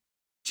Ronan.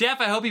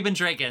 Jeff, I hope you've been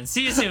drinking.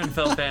 See you soon,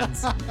 film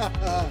fans.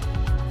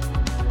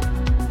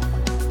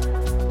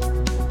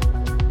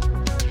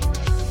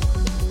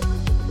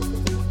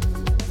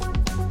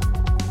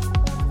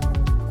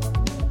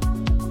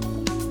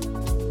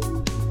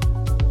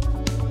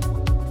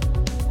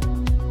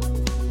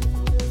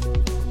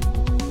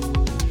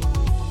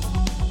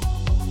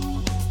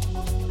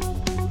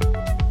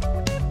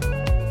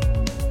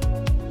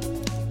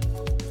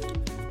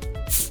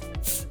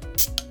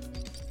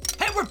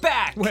 We're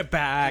back. We're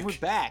back. We're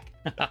back.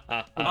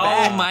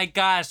 Oh my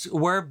gosh,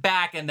 we're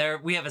back, and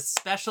we have a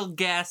special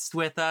guest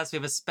with us. We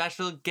have a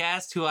special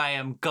guest who I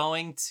am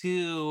going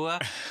to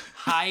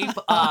hype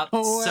up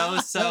well,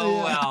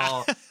 so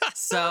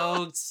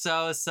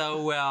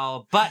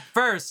well. But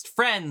first,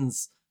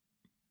 friends.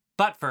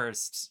 Best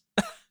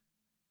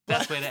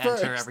way to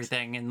enter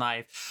everything in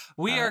life.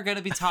 We are going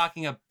to be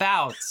talking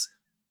about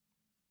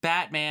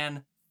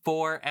Batman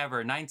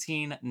Forever,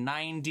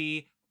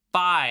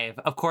 1995.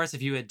 Of course,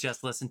 if you had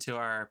just listened to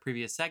our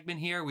previous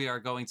segment here, we are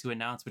going to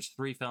announce which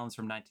 3 films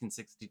from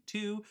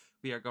 1962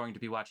 we are going to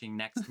be watching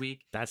next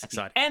week. That's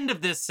exciting. End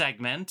of this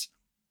segment,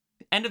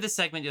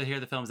 you'll hear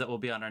the films that will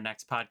be on our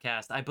next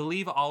podcast. I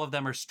believe all of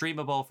them are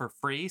streamable for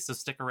free, so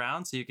stick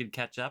around so you can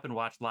catch up and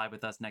watch live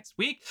with us next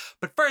week.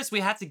 But first,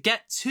 we have to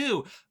get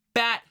to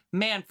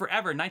Batman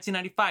Forever,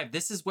 1995.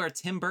 This is where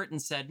Tim Burton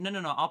said, no,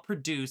 I'll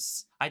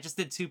produce. I just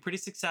did 2 pretty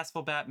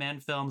successful Batman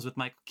films with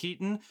Michael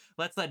Keaton.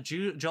 Let's let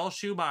Joel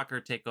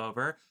Schumacher take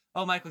over.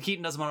 Oh, Michael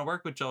Keaton doesn't want to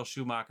work with Joel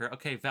Schumacher.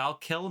 Okay, Val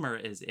Kilmer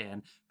is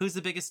in. Who's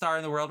the biggest star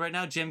in the world right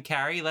now? Jim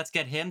Carrey. Let's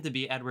get him to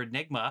be Edward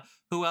Nygma.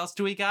 Who else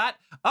do we got?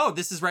 Oh,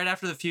 this is right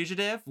after The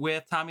Fugitive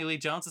with Tommy Lee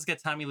Jones. Let's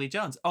get Tommy Lee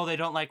Jones. Oh, they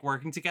don't like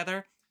working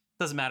together?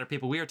 Doesn't matter,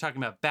 people. We are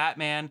talking about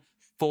Batman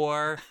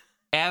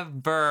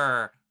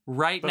Forever.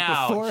 Right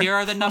now, here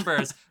are the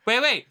numbers.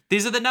 Wait.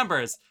 These are the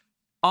numbers.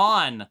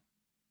 On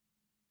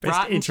Best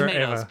Rotten intro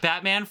Tomatoes, ever.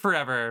 Batman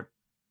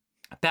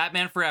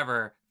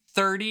Forever,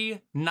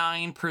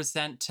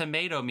 39%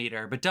 tomato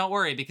meter. But don't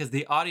worry, because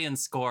the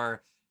audience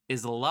score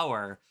is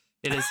lower.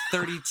 It is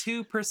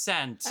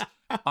 32%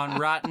 on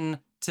Rotten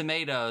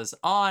Tomatoes.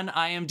 On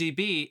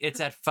IMDb, it's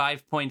at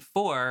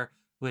 5.4,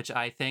 which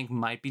I think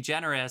might be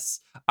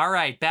generous. All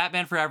right,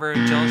 Batman Forever,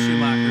 Joel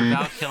Schumacher,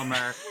 Val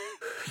Kilmer.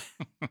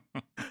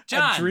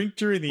 John, A drink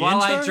during the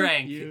while intro? I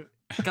drank,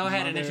 go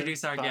ahead and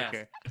introduce our guest.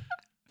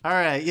 All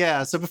right,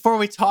 yeah. So before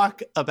we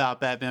talk about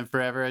Batman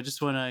Forever, I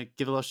just want to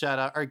give a little shout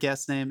out. Our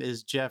guest name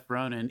is Jeff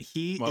Ronan.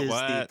 He is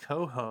the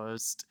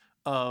co-host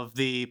of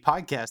the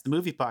podcast, the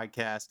movie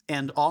podcast,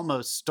 and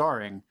Almost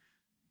Starring.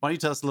 Why don't you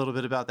tell us a little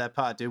bit about that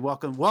pod, dude?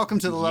 Welcome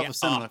to the love of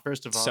cinema,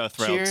 first of all. So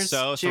thrilled. Cheers.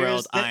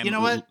 Thrilled. You know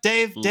what?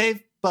 Dave,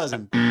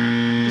 buzzing.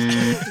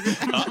 I'm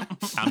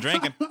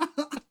drinking.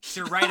 It's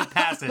your rite of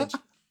passage.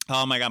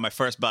 Oh my God, my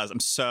first buzz.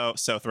 I'm so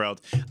thrilled.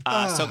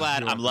 So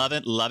glad. I'm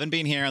loving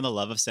being here on the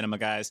Love of Cinema,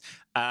 guys.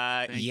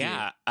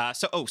 And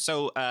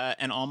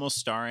Almost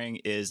Starring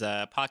is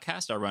a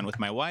podcast I run with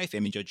my wife,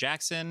 Amy Jo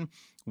Jackson,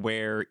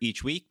 where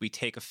each week we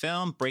take a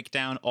film, break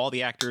down all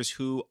the actors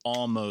who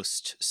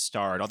almost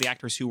starred, all the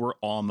actors who were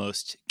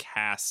almost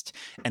cast,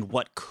 and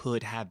what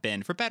could have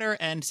been for better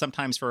and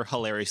sometimes for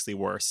hilariously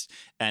worse.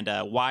 And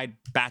a wide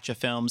batch of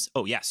films.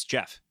 Oh yes,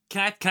 Jeff.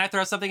 Can I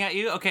throw something at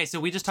you? Okay, so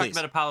we just talked Please.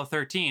 about Apollo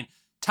 13.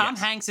 Tom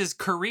Yes. Hanks's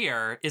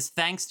career is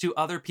thanks to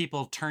other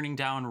people turning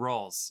down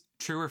roles.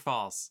 True or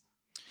false?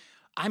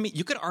 I mean,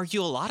 you could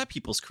argue a lot of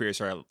people's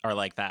careers are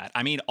like that.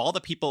 I mean, all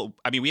the people.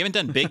 I mean, we haven't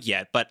done Big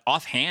yet, but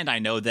offhand, I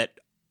know that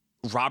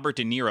Robert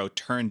De Niro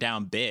turned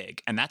down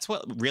Big, and that's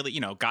what really,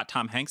 got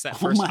Tom Hanks that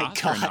first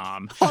Oscar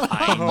nom.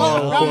 I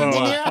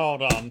know.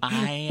 Hold on.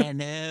 I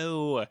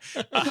know.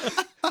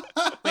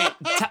 Wait,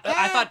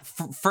 I thought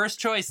first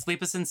choice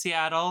Sleepless in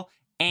Seattle,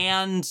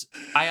 and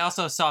I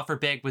also saw for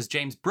Big was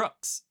James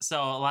Brooks. So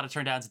a lot of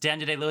turndowns.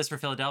 Daniel Day-Lewis for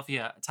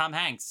Philadelphia. Tom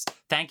Hanks.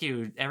 Thank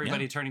you,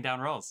 everybody turning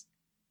down roles.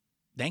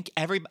 Thank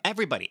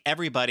everybody. I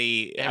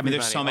mean,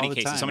 there's so many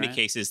cases, time, so many right?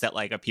 cases that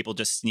like of people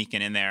just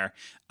sneaking in there,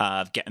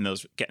 getting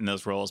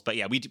those roles. But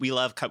yeah, we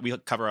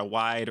cover a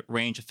wide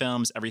range of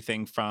films,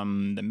 everything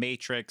from The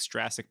Matrix,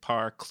 Jurassic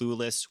Park,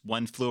 Clueless,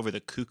 One Flew Over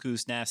the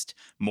Cuckoo's Nest,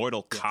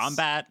 Mortal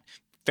Kombat.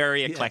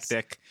 Very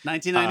eclectic.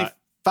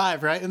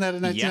 1995, right? Isn't that a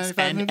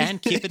 1995 movie? And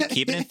keep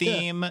it in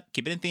theme.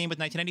 Keep it in theme with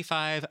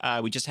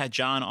 1995. We just had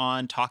John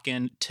on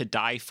talking To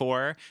Die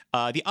For,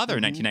 the other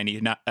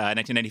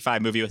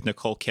 1995 movie with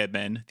Nicole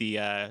Kidman,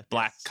 the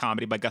black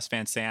comedy by Gus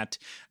Van Sant,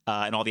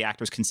 and all the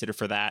actors considered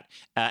for that.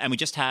 And we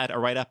just had a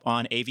write up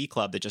on AV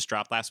Club that just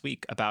dropped last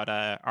week about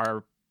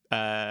our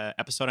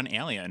episode on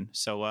Alien.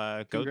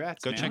 So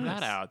Congrats, go man. check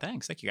that Nice. out.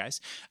 Thanks. Thank you guys.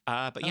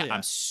 But yeah, yeah.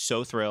 I'm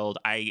so thrilled.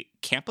 I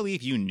can't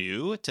believe you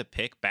knew to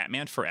pick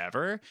Batman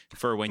Forever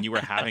for when you were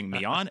having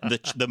me on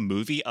the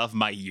movie of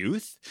my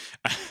youth.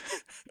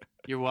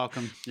 You're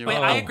welcome. Wait,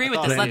 I agree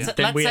with this. Let's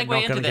we are segue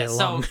not into gonna get this.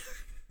 So along.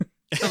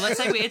 let's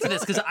segue into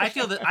this because I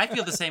feel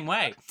the same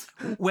way.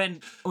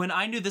 When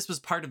I knew this was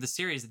part of the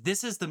series,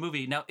 this is the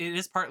movie. Now it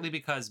is partly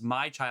because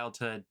my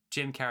childhood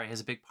Jim Carrey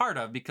has a big part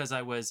of because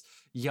I was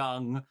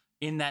young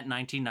in that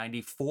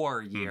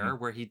 1994 year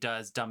where he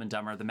does Dumb and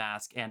Dumber, The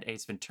Mask, and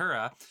Ace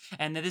Ventura.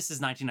 And this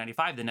is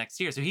 1995, the next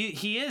year. So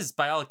he is,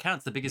 by all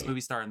accounts, the biggest movie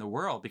star in the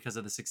world because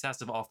of the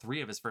success of all three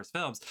of his first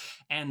films.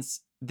 And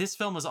this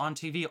film was on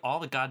TV all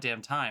the goddamn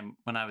time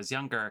when I was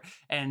younger.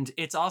 And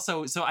it's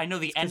also, so I know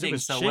the ending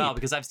was so cheap. well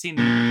because I've seen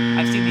the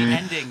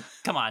ending.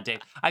 Come on,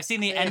 Dave. I've seen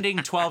the ending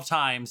 12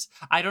 times.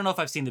 I don't know if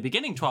I've seen the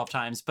beginning 12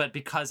 times, but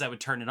because I would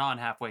turn it on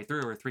halfway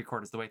through or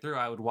 3/4 of the way through,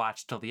 I would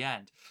watch till the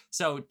end.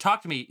 So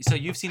talk to me. So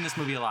you've seen this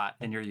movie a lot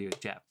in your youth,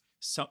 Jeff.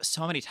 So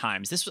many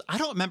times. I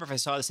don't remember if I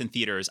saw this in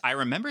theaters. I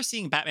remember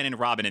seeing Batman and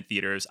Robin in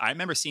theaters. I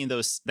remember seeing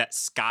that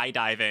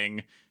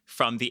skydiving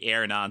from the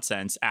air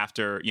nonsense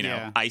after,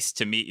 Ice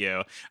to Meet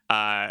You.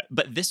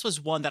 But this was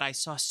one that I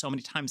saw so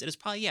many times. It is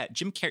probably,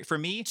 Jim Carrey. For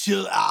me,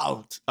 Chill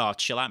out. oh,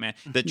 chill out, man.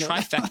 The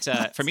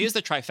trifecta, for me, is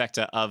the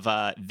trifecta of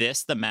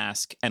this, The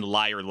Mask, and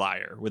Liar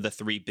Liar were the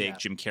three big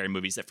Jim Carrey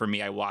movies that for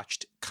me I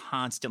watched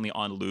constantly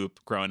on loop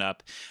growing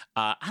up.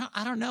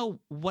 I don't know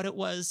what it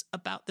was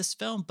about this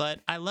film, but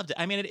I loved it.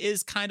 I mean,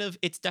 it's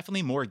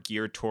definitely more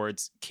geared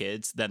towards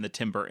kids than the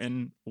Tim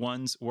Burton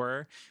ones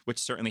were, which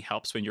certainly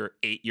helps when you're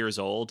 8 years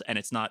old and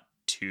it's not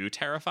too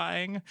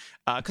terrifying.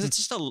 Because it's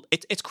just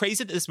it's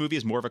crazy that this movie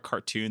is more of a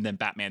cartoon than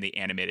Batman the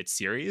Animated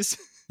Series.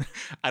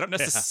 I don't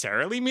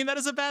necessarily mean that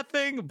as a bad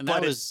thing,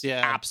 but it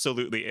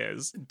absolutely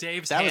is.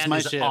 Dave's That was hand my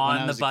is shit when on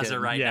I the was a buzzer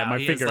kid. right Yeah, now. my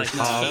He finger is is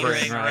like hovering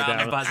teetering right around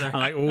now. the buzzer. I'm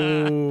like,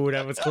 ooh,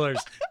 that was close.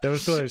 That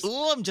was close.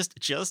 Ooh, I'm just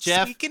Jeff,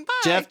 sneaking by.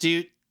 Jeff, do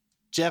you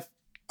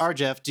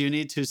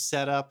need to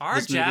set up Our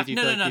this movie? Jeff? Do you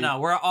feel like No.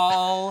 We're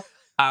all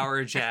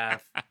our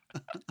Jeff.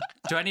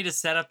 Do I need to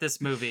set up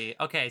this movie?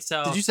 Okay,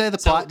 so Did you say the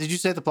plot? Did you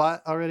say the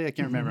plot already? I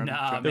can't remember.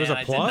 No, There was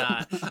man, a plot?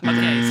 I did not.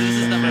 Okay, so this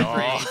is number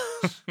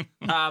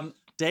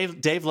 3.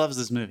 Dave loves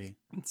this movie.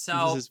 So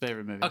This is his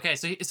favorite movie. okay,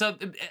 so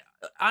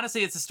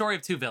honestly, it's a story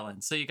of two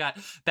villains. So you got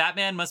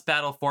Batman must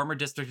battle former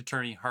District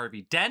Attorney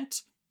Harvey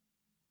Dent,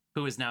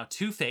 who is now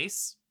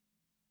Two-Face,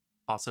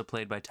 also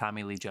played by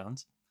Tommy Lee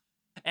Jones,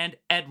 and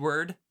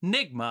Edward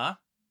Nygma,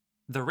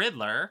 the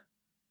Riddler,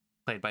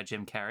 played by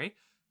Jim Carrey,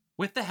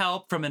 with the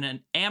help from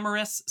an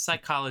amorous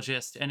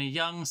psychologist and a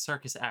young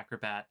circus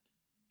acrobat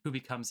who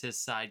becomes his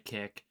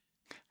sidekick,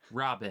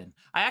 Robin.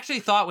 I actually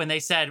thought when they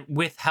said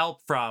with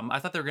help from, I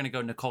thought they were going to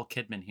go Nicole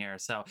Kidman here.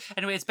 So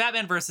anyway, it's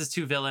Batman versus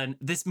two villain.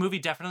 This movie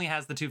definitely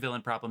has the two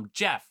villain problem.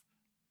 Jeff,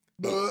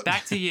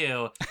 back to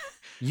you.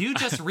 You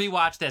just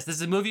rewatched this. This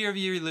is a movie of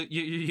your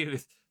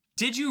youth.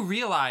 Did you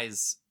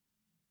realize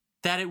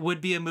that it would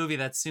be a movie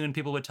that soon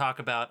people would talk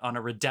about on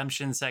a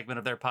redemption segment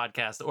of their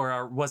podcast,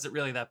 or was it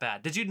really that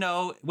bad? Did you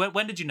know?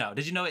 When did you know?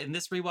 Did you know it in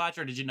this rewatch,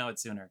 or did you know it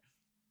sooner?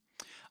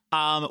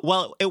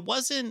 Well, it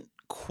wasn't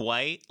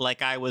quite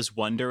like I was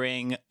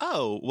wondering,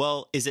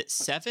 is it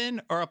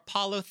Se7en or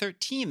Apollo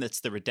 13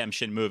 that's the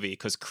redemption movie?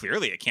 Because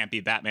clearly it can't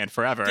be Batman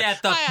Forever.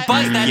 Get the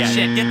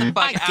shit. Get the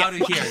fuck out of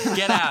here.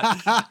 Get out.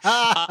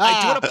 I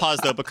do want to pause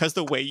though, because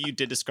the way you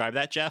did describe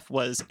that, Jeff,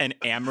 was an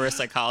amorous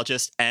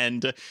psychologist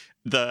and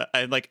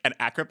like an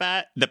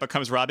acrobat that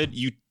becomes Robin.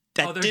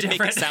 That did different.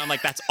 make it sound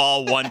like that's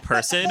all one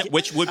person,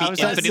 which would be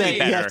infinitely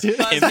better.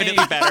 yeah,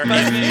 Infinitely better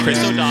if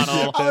Chris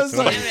O'Donnell. I was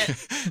like,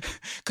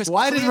 'Cause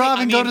why did clearly,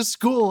 Robin go to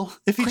school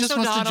if he Chris just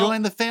wants to O'Donnell-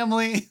 join the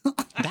family?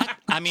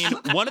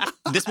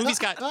 This movie's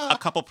got a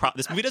couple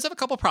this movie does have a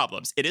couple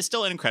problems. It is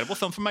still an incredible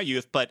film from my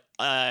youth, but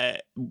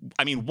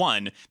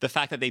one, the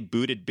fact that they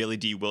booted Billy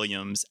D.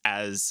 Williams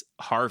as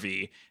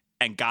Harvey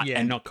and got Yeah,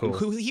 and not cool.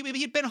 Who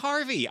he'd been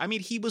Harvey. I mean,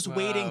 he was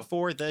waiting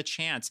for the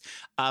chance.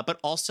 But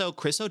also,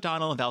 Chris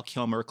O'Donnell and Val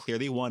Kilmer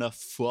clearly want to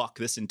fuck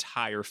this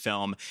entire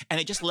film, and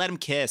they just let him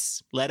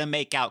kiss, let him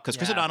make out, because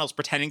Chris O'Donnell's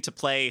pretending to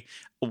play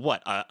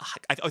what? I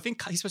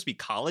think he's supposed to be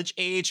college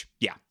age.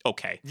 Yeah.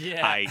 Okay.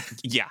 Yeah.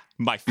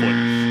 My foot.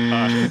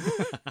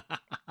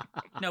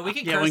 No, we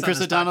can. Yeah, curse when on Chris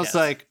this O'Donnell's podcast.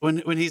 like,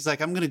 when he's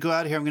like, I'm gonna go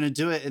out here, I'm gonna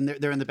do it, and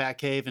they're in the back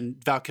cave,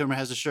 and Val Kilmer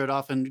has his shirt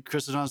off, and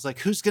Chris O'Donnell's like,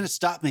 who's gonna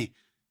stop me?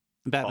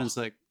 And Batman's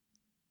like,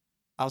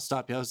 I'll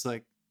stop you. I was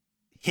like,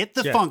 hit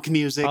the funk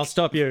music. I'll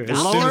stop you.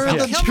 Lower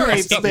the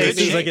drapes, baby. As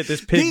soon as I get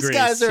this pig These grease.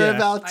 guys are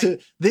about to.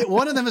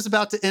 One of them is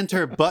about to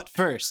enter butt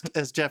first,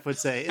 as Jeff would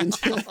say,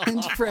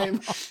 into frame.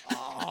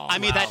 I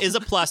mean, that is a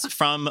plus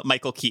from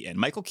Michael Keaton.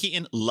 Michael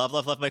Keaton,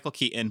 love Michael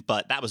Keaton,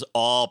 but that was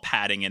all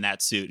padding in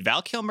that suit.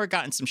 Val Kilmer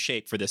got in some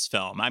shape for this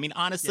film. I mean,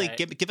 honestly,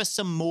 give us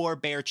some more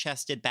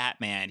bare-chested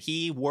Batman.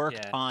 He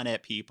worked on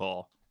it,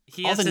 people.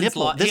 He All has the since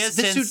nipple. lo- he has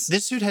since-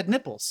 This suit had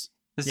nipples.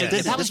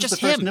 That was just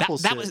him.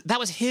 That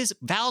was his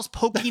Val's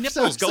pokey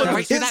nipples going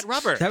right through that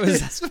rubber. That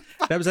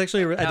was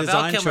actually a Val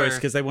design Kilmer- choice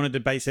because they wanted to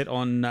base it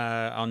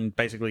on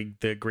basically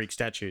the Greek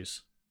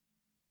statues.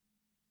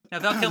 Now,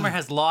 Val Kilmer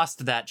has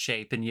lost that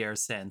shape in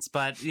years since,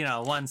 but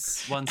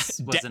once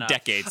was enough.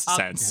 Decades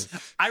since.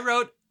 I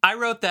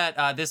wrote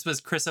that this was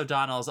Chris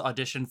O'Donnell's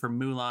audition for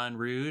Moulin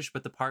Rouge,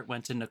 but the part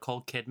went to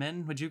Nicole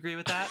Kidman. Would you agree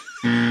with that?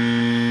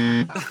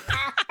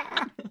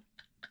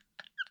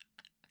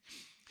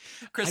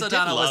 Chris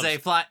O'Donnell was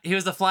he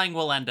was the Flying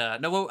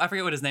Willenda. No, I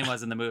forget what his name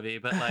was in the movie,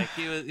 but like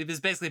he was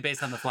basically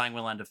based on the Flying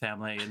Willenda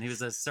family, and he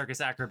was a circus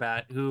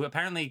acrobat who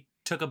apparently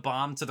took a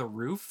bomb to the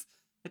roof.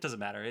 It doesn't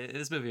matter.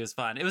 This movie was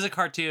fun. It was a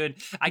cartoon.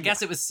 I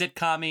guess it was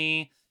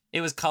sitcom-y.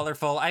 It was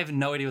colorful. I have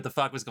no idea what the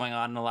fuck was going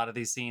on in a lot of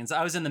these scenes.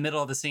 I was in the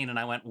middle of the scene and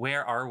I went,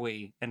 "Where are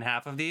we?" in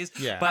half of these.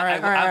 Yeah. But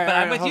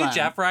I'm with you,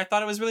 Jeff, where I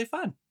thought it was really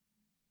fun.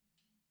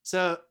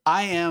 So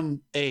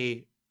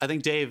I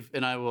think Dave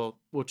and I will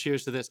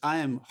cheers to this. I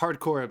am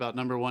hardcore about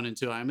number 1 and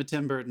 2. I am a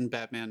Tim Burton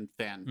Batman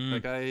fan.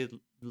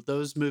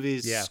 Those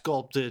movies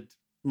sculpted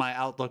my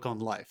outlook on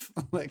life.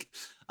 Like,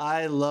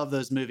 I love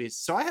those movies.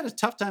 So I had a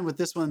tough time with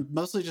this one,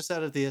 mostly just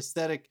out of the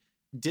aesthetic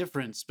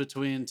difference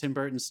between Tim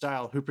Burton's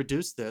style, who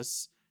produced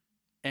this,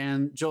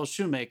 and Joel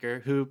Schumacher,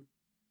 who,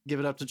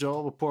 give it up to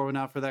Joel. We'll pour one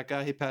out for that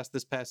guy. He passed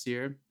this past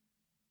year.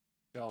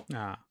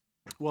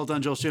 Well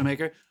done, Joel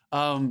Schumacher.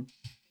 I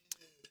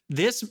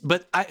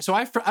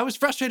was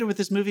frustrated with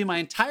this movie my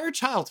entire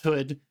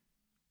childhood,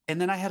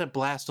 and then I had a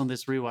blast on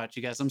this rewatch,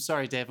 you guys. I'm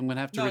sorry, Dave. I'm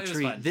gonna have to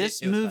retreat.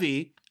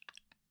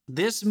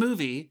 This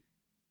movie,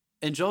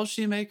 and Joel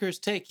Schumacher's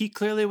take. He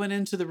clearly went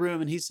into the room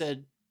and he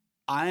said,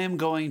 "I am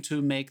going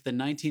to make the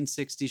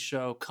 1960s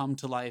show come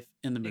to life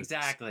in the movie."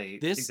 Exactly.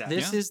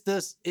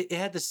 It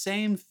had the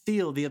same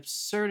feel, the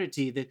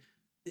absurdity that.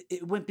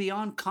 It went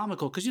beyond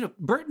comical because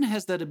Burton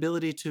has that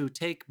ability to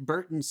take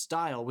Burton's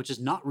style, which is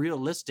not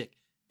realistic,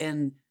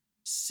 and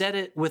set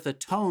it with a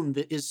tone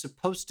that is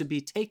supposed to be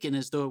taken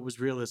as though it was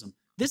realism.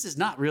 This is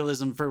not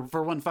realism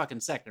for one fucking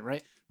second,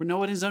 right? Where no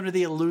one is under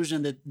the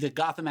illusion that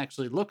Gotham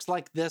actually looks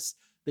like this,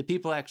 that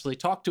people actually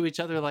talk to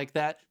each other like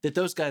that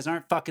those guys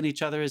aren't fucking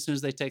each other as soon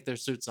as they take their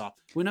suits off.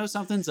 We know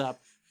something's up.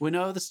 We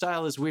know the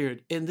style is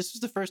weird, and this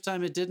was the first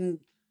time it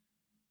didn't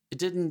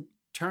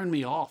turn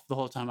me off the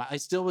whole time. I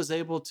still was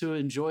able to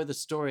enjoy the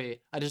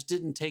story. I just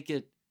didn't take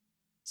it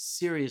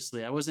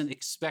seriously. I wasn't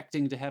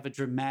expecting to have a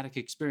dramatic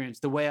experience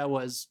the way I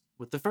was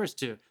with the first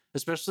two,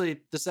 especially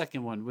the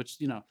second one, which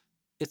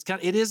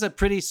it is a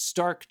pretty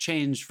stark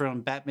change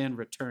from Batman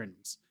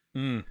Returns,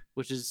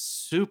 which is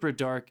super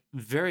dark,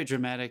 very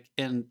dramatic,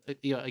 and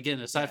again,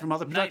 aside from all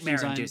the production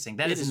nightmare-inducing.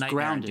 That is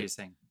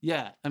nightmare-inducing.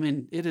 Yeah, I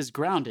mean, it is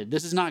grounded.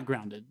 This is not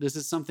grounded. This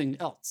is something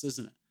else,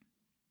 isn't it?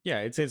 Yeah,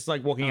 it's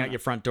like walking out your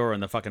front door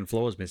and the fucking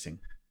floor's missing.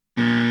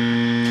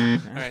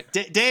 All right,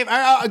 Dave,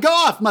 go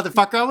off,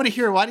 motherfucker. I want to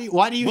hear why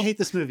do you hate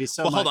this movie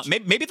so much? Hold on.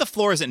 Maybe the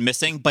floor isn't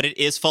missing, but it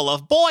is full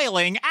of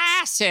boiling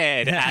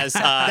acid. As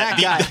that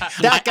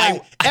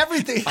guy,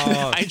 everything.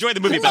 I enjoy the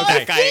movie, but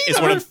that guy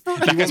is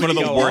one of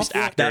the worst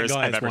actors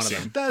I've ever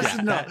seen.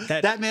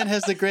 That man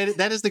has the greatest.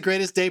 That is the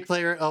greatest day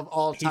player of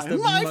all time. He's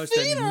the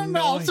feet are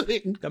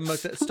melting.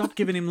 Stop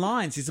giving him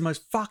lines. He's the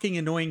most fucking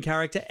annoying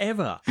character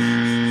ever. Oh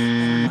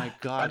my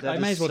god! I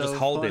may as well just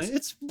hold this.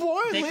 It's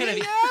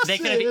boiling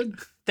acid.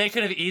 They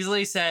could have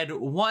easily said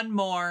one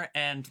more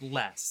and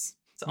less.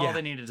 That's all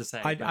they needed to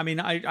say.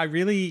 I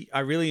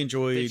really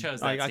enjoyed.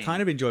 I scene.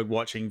 kind of enjoyed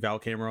watching Val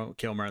Kilmer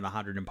in the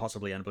 100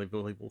 Impossibly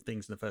Unbelievable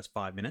Things in the first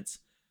 5 minutes.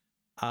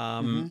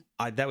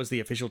 That was the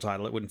official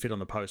title. It wouldn't fit on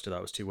the poster.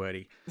 That was too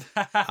wordy.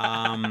 Did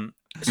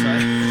you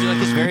like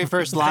his very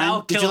first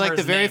line? Did you like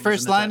the very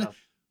first line?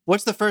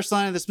 What's the first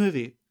line of this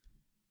movie?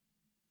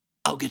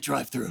 I'll get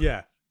drive-through.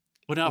 Yeah.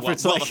 Well,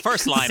 the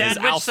first line is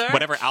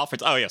whatever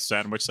Alfred's. Oh, yeah,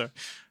 sandwich, sir.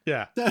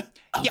 Yeah.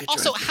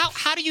 Also,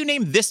 how do you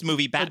name this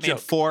movie Batman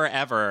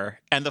Forever,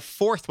 and the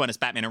fourth one is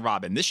Batman and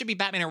Robin? This should be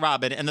Batman and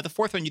Robin, and then the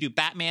fourth one you do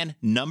Batman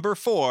number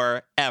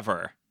 4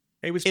 ever.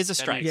 Is a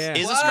strike. Yeah.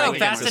 Is a strike.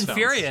 Fast and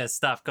Furious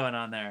stuff going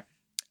on there.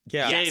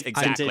 Yeah. Yes, Dave,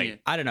 exactly. continue.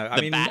 I don't know. I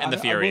The mean, Bat and the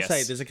I will say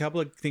Furious. there's a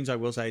couple of things I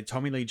will say.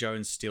 Tommy Lee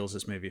Jones steals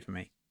this movie for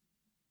me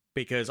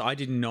because I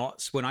did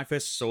not, when I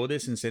first saw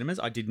this in cinemas,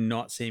 I did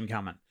not see him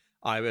coming.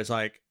 I was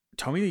like,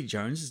 Tommy Lee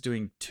Jones is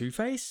doing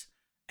Two-Face,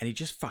 and he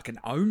just fucking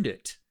owned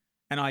it.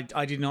 And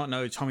I did not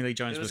know Tommy Lee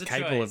Jones It was was a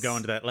capable of choice.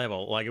 going to that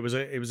level. Like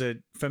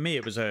for me,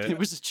 it was a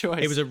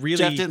choice. It was a really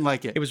Jeff didn't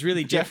like it. It was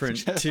really different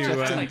to Jeff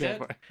liked go it.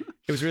 for it.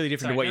 it was really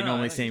different Sorry, to what no, you no,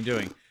 normally I see him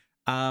doing.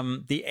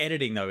 The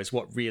editing though is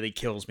what really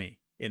kills me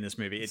in this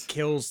movie. It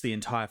kills the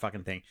entire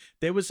fucking thing.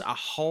 There was a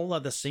whole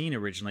other scene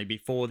originally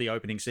before the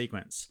opening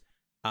sequence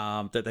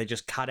that they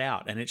just cut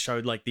out, and it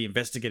showed like the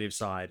investigative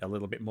side a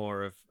little bit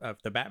more of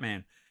the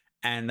Batman,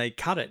 and they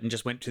cut it and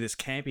just went to this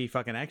campy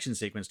fucking action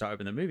sequence to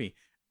open the movie.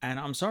 And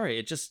I'm sorry,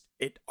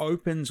 it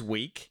opens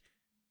weak,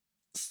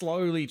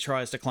 slowly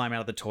tries to climb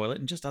out of the toilet,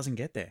 and just doesn't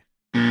get there.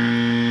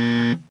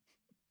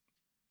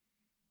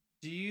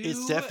 Do you?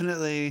 It's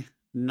definitely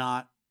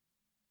not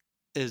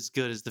as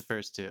good as the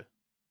first two.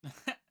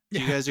 Do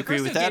you guys agree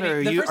first with two that, gave or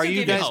me- the are you first are two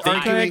you gave me guys hope. Think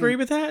arguing? I agree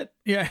with that?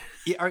 Yeah.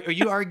 Yeah, are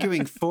you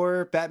arguing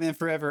for Batman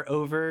Forever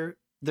over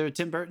the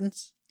Tim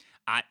Burton's?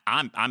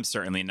 I'm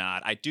certainly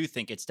not. I do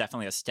think it's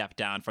definitely a step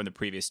down from the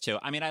previous two.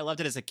 I mean, I loved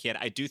it as a kid.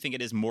 I do think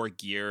it is more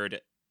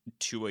geared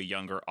to a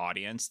younger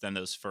audience than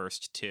those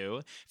first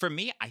two. For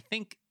me, I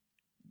think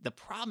the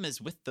problem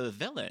is with the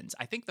villains.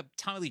 I think the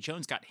Tommy Lee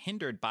Jones got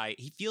hindered by,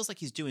 he feels like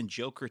he's doing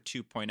Joker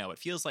 2.0. It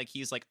feels like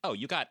he's like, oh,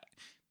 you got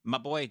my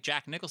boy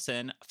Jack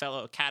Nicholson,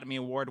 fellow Academy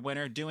Award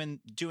winner, doing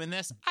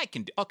this. I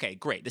can do, okay,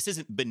 great. This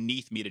isn't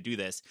beneath me to do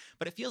this.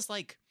 But it feels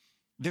like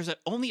there's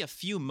only a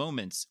few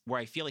moments where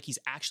I feel like he's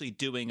actually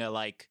doing a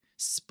like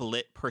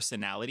split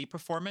personality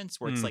performance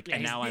where it's like, Yeah,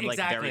 and now I'm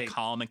exactly. like very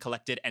calm and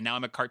collected, and now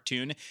I'm a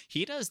cartoon.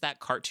 He does that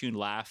cartoon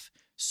laugh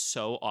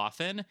so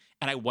often,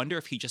 and I wonder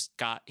if he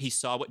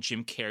saw what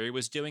Jim Carrey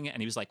was doing,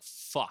 and he was like,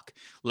 fuck,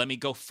 let me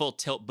go full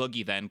tilt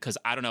boogie then, because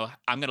I don't know,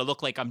 I'm gonna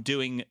look like I'm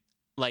doing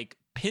like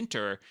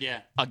Pinter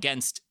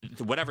against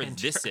whatever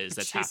this is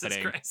that's Jesus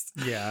happening. Christ.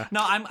 Yeah.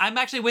 No, I'm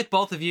actually with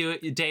both of you,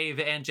 Dave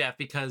and Jeff,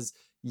 because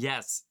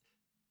yes,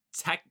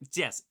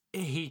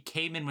 he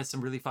came in with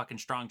some really fucking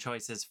strong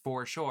choices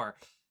for sure.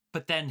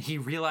 But then he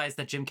realized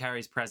that Jim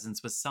Carrey's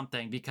presence was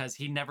something because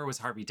he never was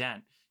Harvey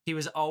Dent. He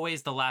was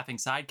always the laughing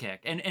sidekick.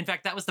 And in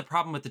fact, that was the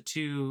problem with the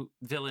two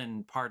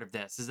villain part of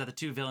this, is that the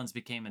two villains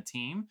became a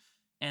team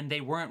and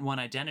they weren't one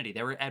identity.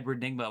 They were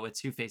Edward Nygma with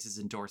Two-Face's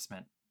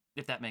endorsement,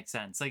 if that makes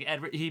sense. Like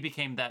Edward, he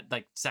became that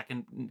like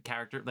second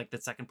character, like the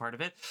second part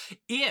of it.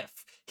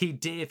 If he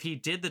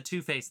did the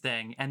Two-Face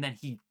thing and then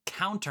he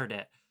countered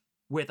it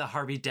with a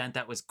Harvey Dent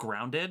that was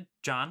grounded,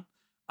 John,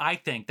 I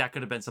think that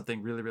could have been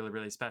something really, really,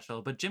 really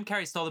special. But Jim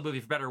Carrey stole the movie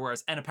for better or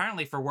worse, and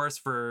apparently for worse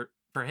for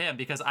him,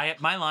 because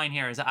my line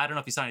here is, I don't know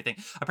if you saw anything.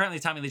 Apparently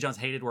Tommy Lee Jones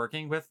hated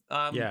working with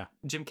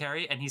Jim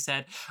Carrey, and he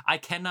said, "I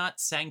cannot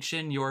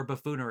sanction your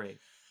buffoonery."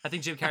 I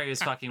think Jim Carrey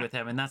was fucking with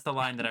him, and that's the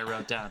line that I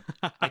wrote down.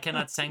 I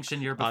cannot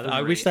sanction your buffoonery.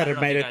 I wish that don't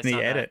had know if made you it in guys the saw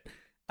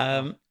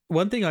edit.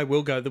 One thing I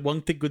will go, the one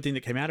good thing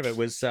that came out of it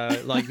was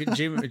like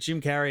Jim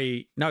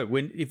Carrey. No,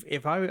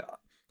 if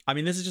I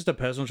mean, this is just a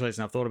personal choice,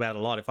 and I've thought about it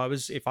a lot. If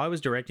I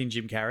was directing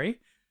Jim Carrey,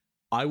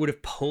 I would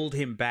have pulled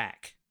him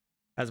back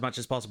as much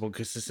as possible,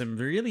 because there's some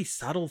really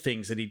subtle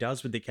things that he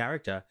does with the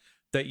character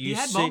that you He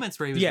had see, moments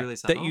where he was really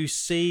subtle. that you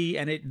see,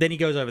 and then he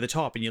goes over the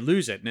top and you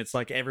lose it, and it's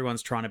like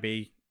everyone's trying to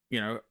be,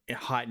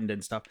 heightened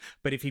and stuff.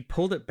 But if he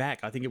pulled it back,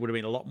 I think it would have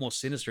been a lot more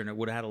sinister, and it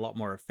would have had a lot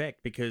more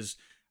effect, because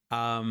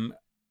in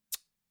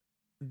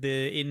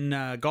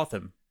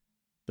Gotham,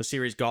 the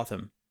series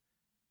Gotham,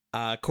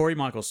 Corey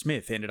Michael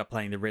Smith ended up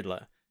playing the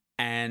Riddler,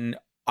 and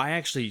I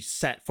actually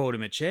sat forward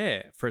in a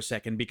chair for a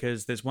second,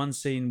 because there's one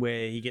scene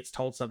where he gets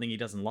told something he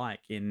doesn't like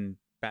in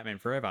Batman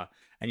Forever,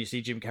 and you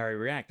see Jim Carrey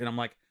react, and I'm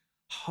like,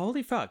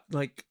 holy fuck,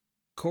 like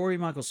Corey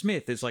Michael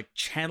Smith is like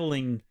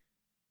channeling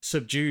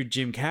subdued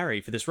Jim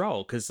Carrey for this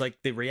role, because like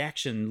the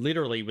reaction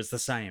literally was the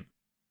same.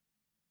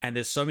 And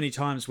there's so many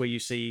times where you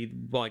see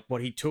like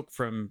what he took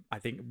from, I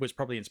think was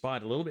probably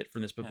inspired a little bit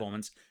from this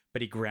performance,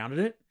 but he grounded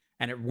it,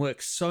 and it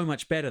works so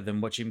much better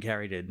than what Jim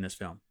Carrey did in this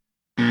film.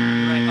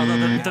 Right. Although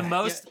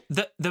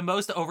the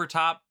most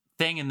overtop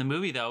thing in the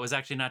movie though was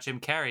actually not Jim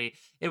Carrey.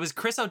 It was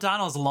Chris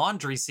O'Donnell's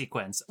laundry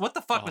sequence. What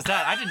the fuck was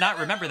that? I did not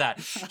remember that.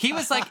 He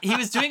was like, he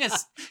was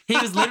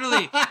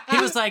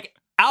like,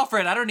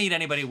 Alfred, I don't need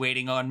anybody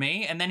waiting on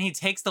me. And then he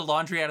takes the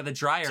laundry out of the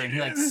dryer and he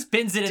like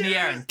spins it in the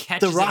air and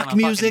catches The rock it on a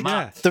music, fucking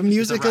mop. the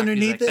music The rock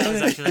underneath music. it. That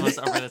was actually the most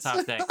over the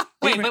top thing.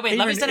 Wait. Let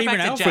me send it back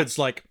to Alfred's Jeff.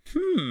 like,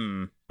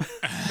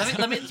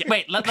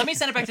 Let me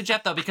send it back to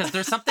Jeff though, because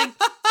there's something.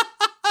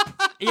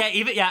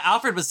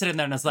 Alfred was sitting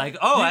there and it's like,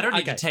 I don't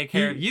need to take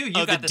care of you. You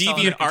The got this all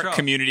under deviant art control.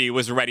 community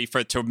was ready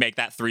to make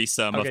that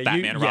threesome Okay, of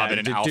Batman, Robin,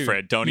 and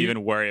Alfred. Don't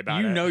even worry about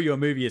it. You know your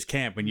movie is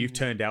camp when you've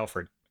turned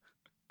Alfred.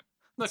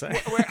 Look, So-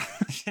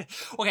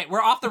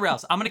 we're off the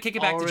rails. I'm going to kick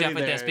it back to Already Jeff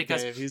with this there,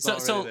 because Dave. He's so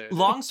already there.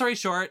 long story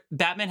short,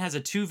 Batman has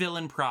a two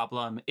villain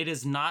problem. It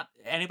is not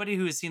anybody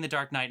who has seen The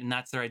Dark Knight and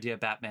that's their idea of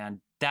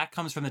Batman. That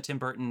comes from the Tim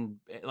Burton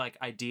like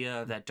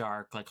idea of that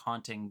dark, like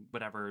haunting,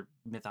 whatever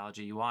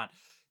mythology you want.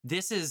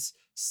 this is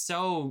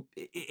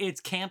it's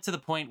camp to the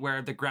point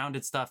where the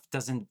grounded stuff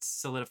doesn't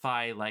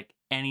solidify like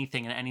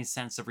anything in any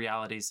sense of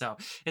reality. So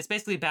it's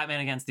basically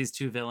Batman against these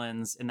two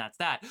villains, and that's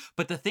that.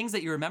 But the things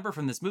that you remember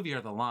from this movie are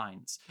the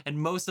lines, and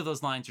most of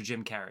those lines are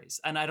Jim Carrey's,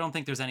 and I don't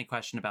think there's any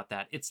question about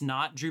that. It's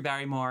not Drew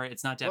Barrymore,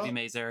 it's not Debbie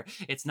Mazer,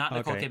 it's not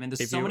Nicole Kidman.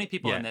 There's so many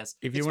people in this.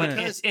 If you want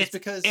to, it's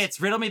because it's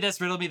riddle me this,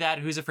 riddle me that,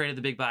 who's afraid of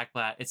the big black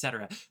bat,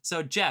 etc.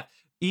 So Jeff,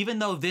 even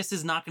though this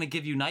is not going to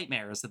give you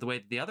nightmares the way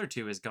that the other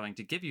two is going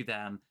to give you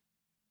them,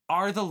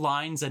 are the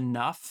lines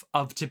enough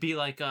to be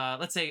like,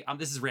 let's say,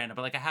 this is random,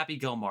 but like a Happy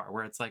Gilmore,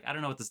 where it's like, I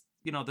don't know what this,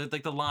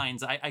 like the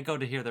lines, I go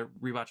to hear the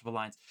rewatchable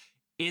lines.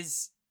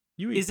 Is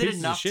it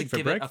enough to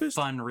give it a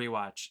fun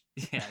rewatch?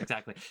 Yeah,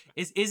 exactly.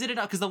 Is it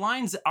enough? Because the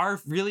lines are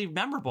really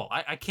memorable.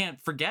 I can't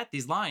forget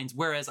these lines,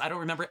 whereas I don't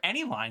remember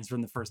any lines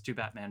from the first two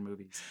Batman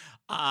movies.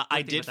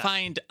 I did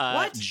find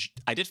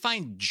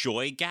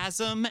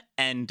Joygasm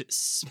and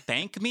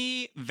Spank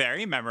Me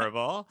very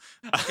memorable.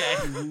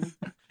 Okay.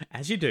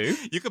 As you do.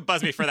 You could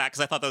buzz me for that, because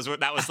I thought that's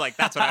when I was like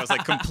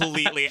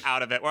completely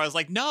out of it, where I was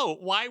like, no,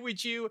 why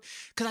would you?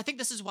 Because I think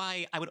this is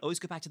why I would always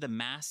go back to The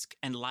Mask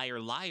and Liar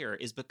Liar,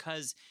 is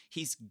because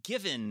he's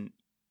given,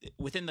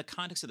 within the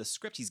context of the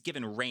script, he's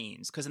given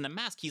reins. Because in The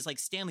Mask, he's like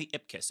Stanley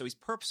Ipkiss. So he's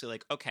purposely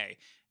like, okay,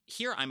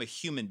 here I'm a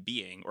human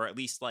being, or at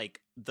least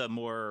like the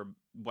more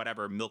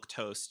whatever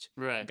milquetoast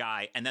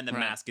guy, and then the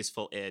mask is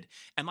full id.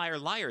 And Liar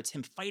Liar, it's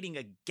him fighting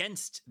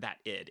against that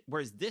id,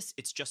 whereas this,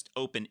 it's just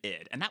open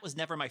id. And that was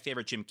never my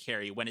favorite Jim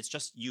Carrey, when it's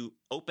just you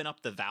open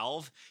up the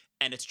valve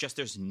and it's just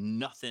there's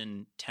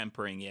nothing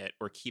tempering it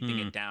or keeping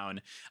it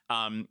down.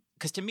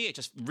 Because to me, it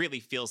just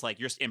really feels like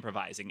you're just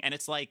improvising, and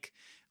it's like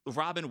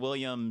Robin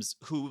Williams,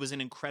 who was an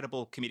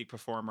incredible comedic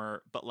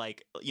performer, but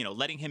like,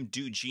 letting him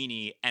do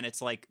Genie, and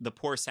it's like the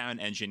poor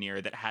sound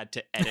engineer that had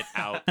to edit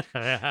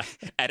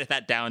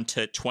that down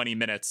to 20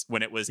 minutes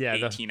when it was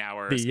 18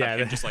 hours.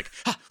 Him just like,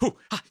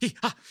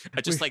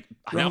 just like,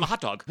 now I'm a hot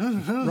dog.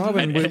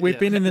 Robin, we've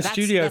been in the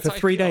studio for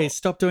 3 days.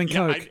 Stop doing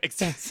coke.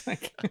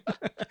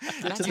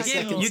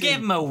 You gave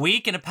him a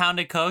week and a pound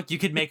of coke. You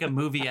could make a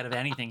movie out of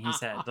anything he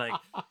said. Like,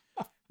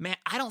 man,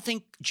 I don't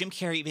think Jim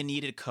Carrey even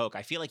needed coke.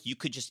 I feel like you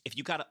could just, if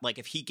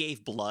he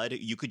gave blood,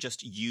 you could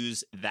just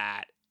use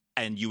that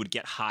and you would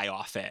get high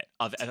off it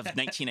of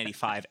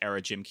 1985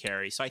 era Jim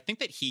Carrey. So I think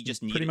that he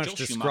just needed, pretty much Joel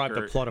described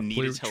the plot of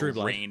needed True to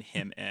Blood. rein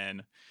him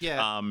in.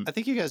 Yeah, I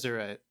think you guys are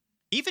right.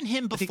 Even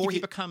him before he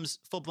becomes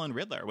full-blown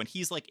Riddler, when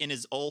he's like in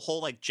his whole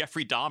like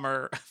Jeffrey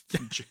Dahmer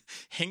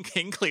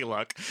Hinckley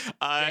look.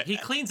 He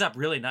cleans up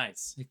really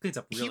nice.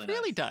 He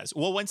really does.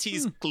 Well, once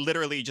he's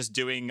literally just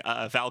doing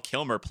a Val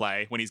Kilmer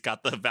play, when he's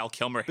got the Val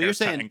Kilmer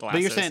haircut and glasses.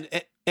 But you're saying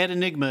Ed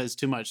Enigma is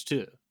too much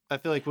too. I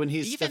feel like when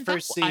he's even the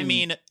first scene. I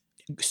mean,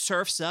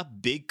 surfs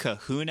up Big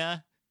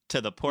Kahuna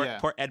to the poor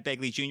Ed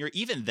Begley Jr.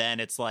 Even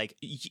then, it's like,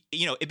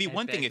 it'd be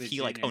one thing if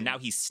he like, now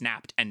he's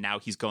snapped and now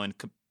he's going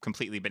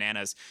completely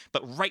bananas.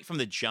 But right from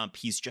the jump,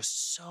 he's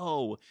just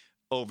so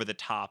over the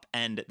top,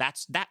 and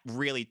that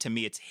really, to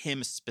me, it's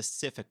him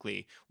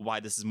specifically why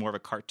this is more of a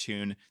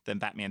cartoon than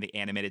Batman the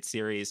Animated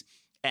Series.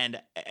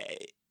 And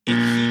if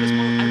he was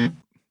more,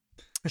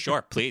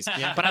 sure, please.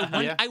 But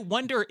I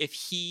wonder if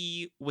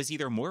he was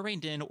either more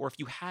reined in, or if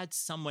you had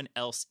someone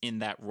else in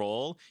that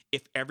role,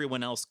 if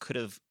everyone else could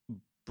have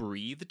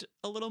breathed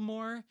a little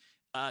more,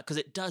 because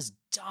it does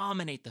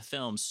dominate the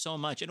film so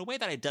much in a way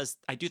that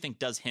I do think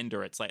does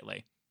hinder it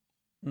slightly.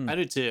 I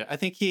do too. I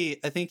think he,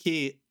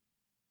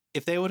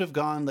 if they would have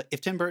gone,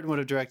 if Tim Burton would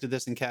have directed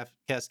this and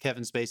cast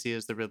Kevin Spacey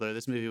as the Riddler,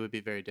 this movie would be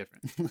very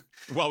different.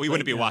 Well, we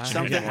wouldn't be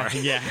watching it anymore.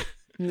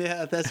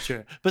 Yeah, that's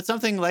true. But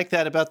something like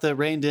that about the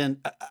reined in,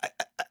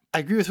 I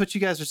agree with what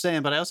you guys are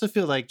saying, but I also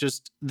feel like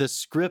just the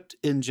script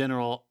in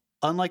general,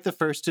 unlike the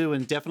first two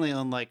and definitely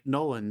unlike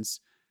Nolan's,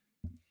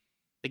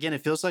 again,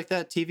 it feels like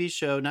that TV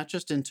show, not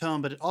just in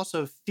tone, but it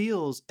also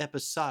feels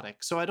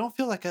episodic. So I don't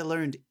feel like I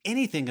learned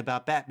anything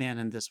about Batman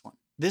in this one.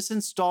 This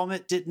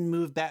installment didn't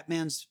move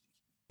Batman's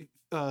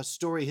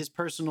story, his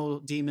personal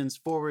demons,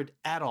 forward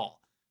at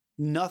all.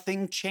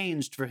 Nothing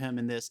changed for him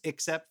in this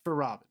except for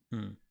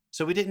Robin.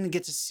 So we didn't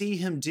get to see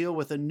him deal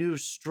with a new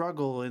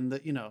struggle in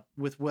the,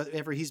 with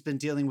whatever he's been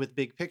dealing with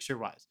big picture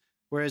wise.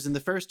 Whereas in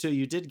the first two,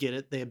 you did get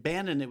it. They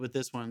abandoned it with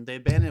this one. They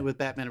abandoned it with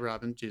Batman and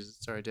Robin. Jesus,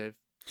 sorry, Dave.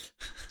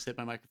 Just hit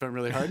my microphone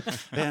really hard.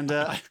 And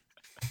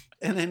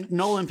then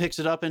Nolan picks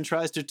it up and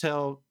tries to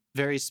tell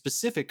very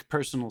specific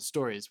personal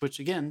stories, which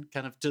again,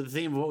 kind of to the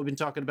theme of what we've been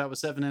talking about with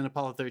Se7en and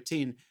Apollo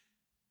 13.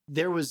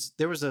 There was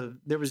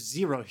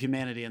zero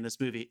humanity in this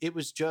movie. It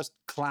was just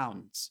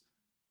clowns.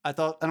 I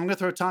thought, and I'm going to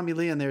throw Tommy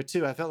Lee in there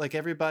too. I felt like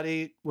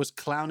everybody was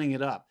clowning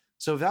it up.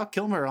 So Val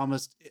Kilmer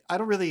I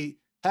don't really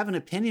have an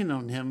opinion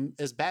on him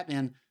as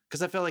Batman,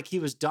 because I felt like he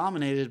was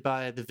dominated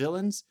by the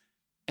villains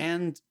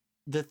and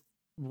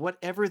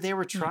whatever they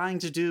were trying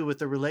to do with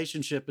the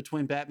relationship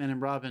between Batman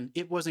and Robin.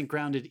 It wasn't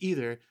grounded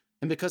either.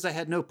 And because I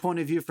had no point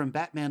of view from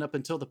Batman up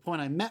until the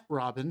point I met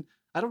Robin,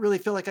 I don't really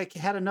feel like I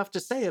had enough to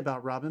say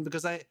about Robin,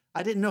 because I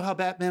didn't know how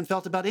Batman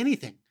felt about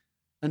anything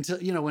until,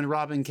 when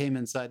Robin came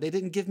inside. They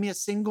didn't give me a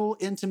single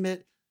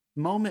intimate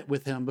moment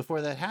with him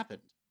before that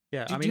happened.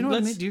 Yeah, Do you know what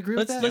I mean? Do you agree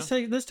with that?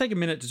 Let's take a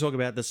minute to talk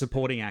about the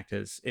supporting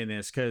actors in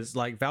this, because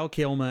like Val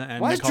Kilmer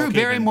and why Nicole is Drew Kidman,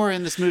 Barrymore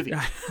in this movie?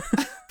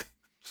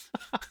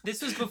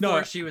 This was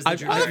before she was the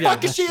Drew Why the Barrymore.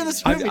 fuck is she in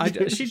this movie?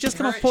 dude? She's just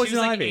come off She Poison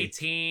was like Ivy.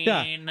 18.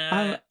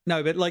 Yeah,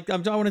 no, but like I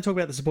want to talk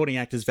about the supporting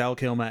actors, Val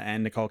Kilmer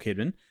and Nicole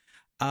Kidman.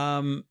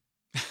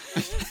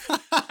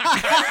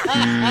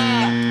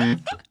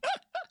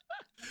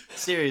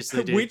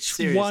 Seriously, dude. Which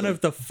Seriously. one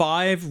of the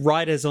 5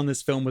 writers on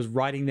this film was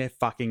writing their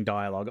fucking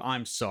dialogue?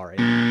 I'm sorry.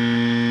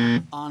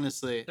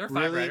 Honestly, There are 5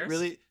 really, writers.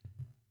 really.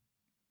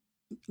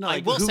 No, I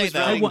like, will who say was though-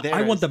 writing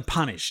I want theirs? them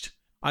punished.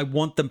 I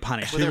want them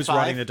punished. Were Who there was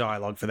writing 5? the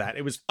dialogue for that?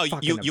 It was Oh,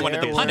 fucking you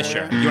wanted the There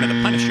Punisher. were- You wanted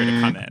the Punisher to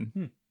come in.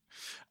 There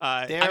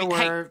I mean,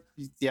 hey, were,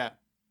 yeah.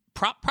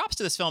 props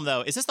to this film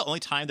though. Is this the only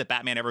time that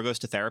Batman ever goes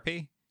to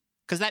therapy?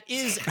 Because that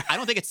is, I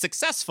don't think it's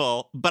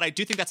successful, but I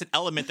do think that's an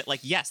element that,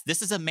 like, yes,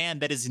 this is a man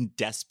that is in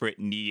desperate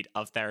need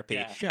of therapy,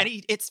 Yeah. Yeah. and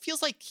it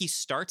feels like he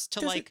starts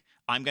to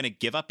I'm gonna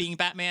give up being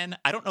Batman.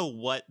 I don't know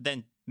what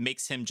then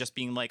makes him just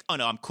being like, oh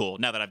no, I'm cool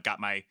now that I've got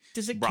my.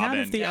 Does it Robin count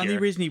if the here. only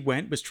reason he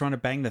went was trying to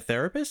bang the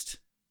therapist?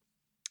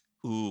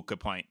 Ooh, good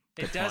point.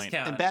 It Good does point.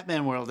 count. In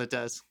Batman world, it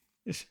does.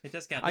 It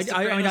does count. I- The I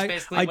mean, Sopranos I-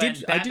 basically I went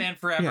did- Batman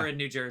Forever yeah. in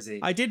New Jersey.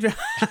 I did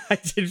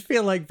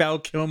feel like Val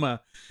Kilmer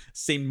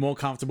seemed more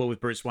comfortable with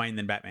Bruce Wayne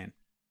than Batman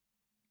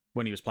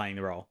when he was playing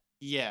the role.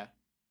 Yeah.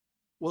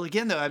 Well,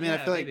 again, though, I mean,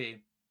 Yeah,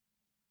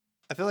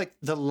 I feel like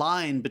the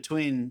line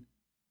between.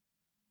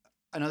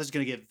 I know this is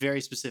going to get very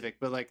specific,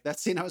 but like that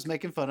scene I was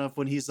making fun of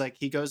when he's like,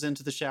 he goes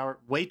into the shower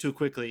way too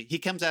quickly. He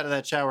comes out of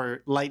that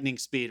shower lightning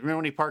speed. Remember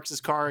when he parks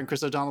his car and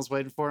Chris O'Donnell's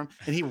waiting for him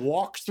and he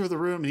walks through the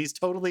room and he's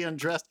totally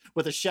undressed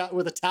with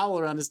a towel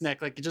around his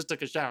neck like he just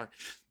took a shower.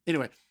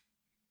 Anyway,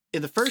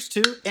 in the first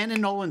 2 and in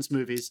Nolan's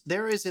movies,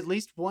 there is at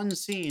least one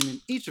scene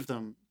in each of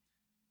them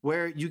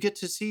where you get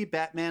to see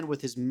Batman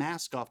with his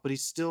mask off, but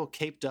he's still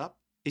caped up.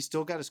 He's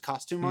still got his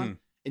costume on.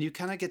 And you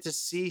kind of get to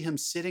see him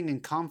sitting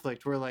in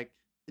conflict where like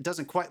it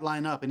doesn't quite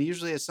line up. And he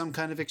usually has some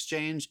kind of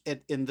exchange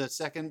in the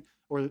second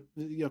or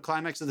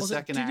climax of the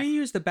second did act he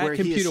use the Bat where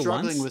he is computer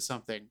struggling once? with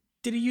something.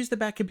 Did he use the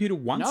Bat computer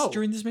once No.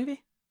 during this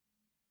movie?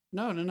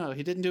 No.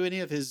 He didn't do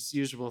any of his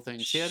usual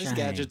things. He had his Shame.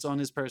 gadgets on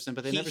his person,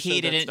 but they never He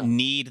showed that didn't stuff.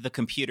 need the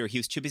computer. He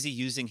was too busy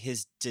using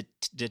his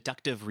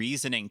deductive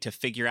reasoning to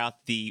figure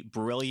out the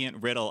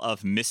brilliant riddle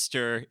of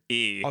Mr.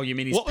 E. Oh, you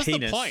mean his what was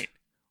penis? the point?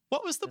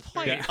 What was the That's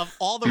point right. of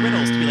all the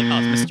riddles to be like,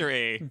 oh, it's Mr.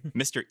 A,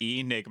 Mr. E,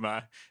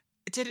 Enigma?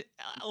 It did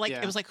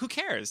Yeah. it was like, who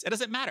cares? It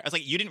doesn't matter. I was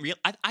like, you didn't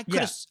I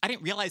Yeah.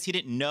 didn't realize he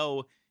didn't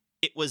know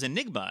it was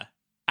Enigma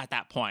at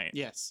that point.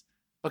 Yes.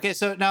 Okay,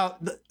 so now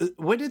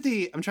when did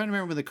I'm trying to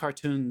remember when the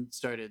cartoon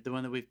started, the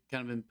one that we've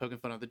kind of been poking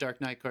fun of, the Dark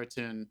Knight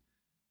cartoon.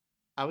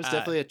 I was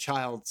definitely a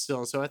child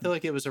still, so I feel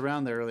like it was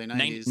around the early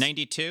 90s.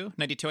 92,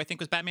 I think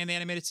was Batman the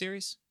Animated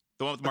Series,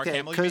 the one with Mark Okay,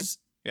 Hamill. You mean?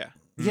 yeah.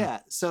 Yeah. Yeah,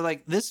 so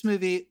like this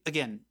movie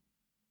again,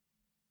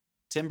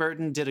 Tim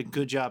Burton did a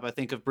good job, I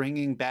think, of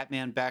bringing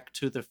Batman back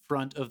to the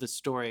front of the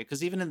story.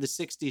 Because even in the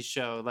 60s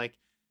show, like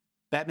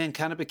Batman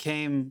kind of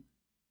became,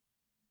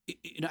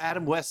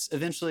 Adam West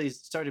eventually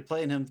started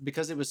playing him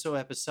because it was so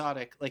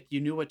episodic. Like you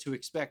knew what to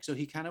expect. So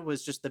he kind of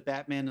was just the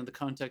Batman in the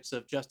context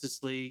of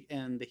Justice League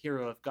and the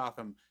hero of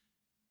Gotham.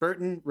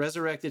 Burton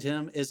resurrected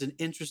him as an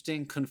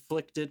interesting,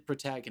 conflicted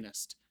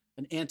protagonist,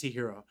 an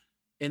anti-hero.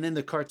 And then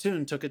the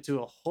cartoon took it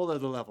to a whole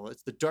other level.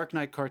 It's the Dark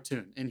Knight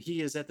cartoon, and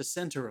he is at the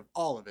center of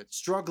all of it,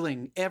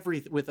 struggling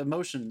with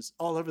emotions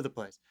all over the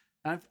place.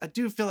 And I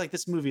do feel like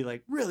this movie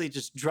like really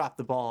just dropped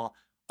the ball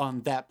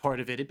on that part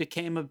of it. It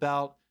became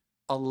about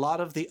a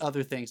lot of the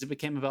other things. It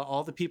became about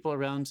all the people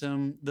around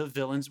him, the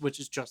villains, which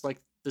is just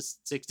like the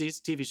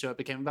 60s TV show. It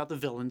became about the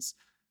villains,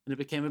 and it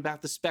became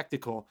about the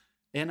spectacle.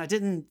 And I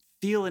didn't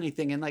feel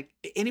anything. And like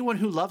anyone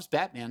who loves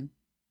Batman,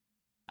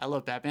 I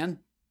love Batman.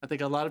 I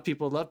think a lot of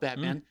people love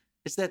Batman.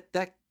 It's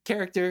that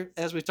character,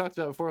 as we talked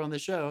about before on the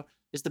show,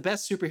 is the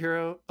best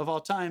superhero of all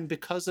time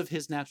because of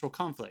his natural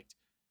conflict.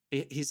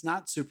 He's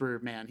not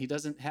Superman. He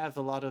doesn't have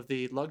a lot of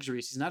the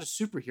luxuries. He's not a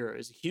superhero.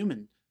 He's a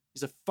human.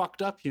 He's a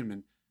fucked up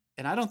human.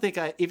 And I don't think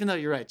even though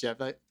you're right, Jeff,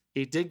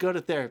 he did go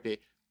to therapy,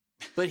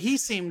 but he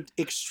seemed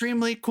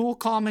extremely cool,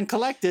 calm, and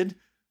collected.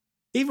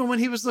 Even when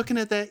he was looking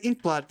at that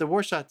ink blot, the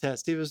Warshot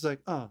test, he was like,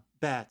 oh,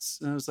 bats.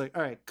 And I was like,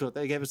 all right, cool.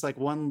 They gave us like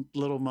one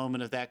little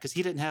moment of that because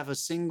he didn't have a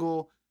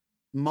single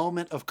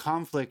moment of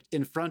conflict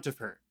in front of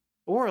her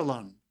or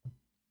alone.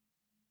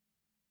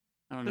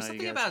 I don't There's know.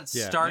 something You guys. about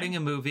starting a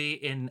movie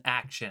in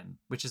action,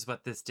 which is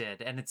what this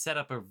did. And it set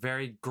up a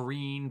very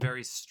green,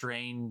 very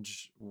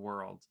strange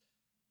world.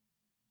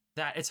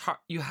 That it's hard.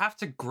 You have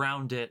to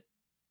ground it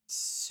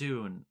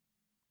soon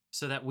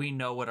so that we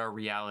know what our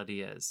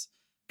reality is.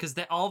 Because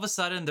all of a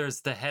sudden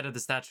there's the head of the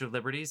Statue of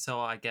Liberty.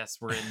 So I guess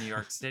we're in New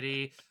York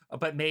City.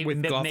 But maybe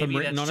With Gotham maybe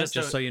written that's on it,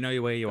 just so you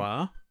know where you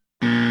are.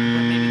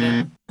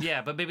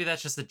 but maybe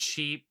that's just a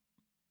cheap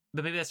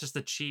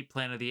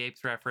Planet of the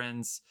Apes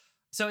reference.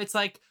 So it's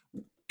like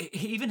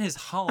even his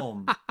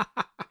home.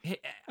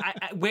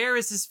 Where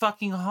is his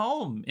fucking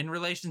home in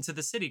relation to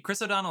the city?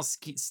 Chris O'Donnell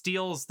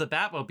steals the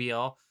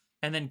Batmobile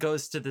and then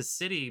goes to the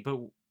city. But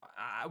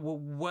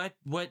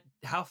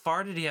how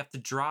far did he have to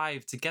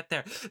drive to get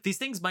there? These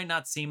things might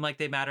not seem like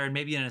they matter, and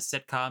maybe in a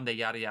sitcom they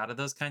yada yada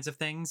those kinds of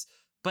things,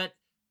 but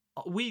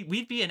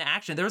we'd be in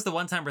action. There was the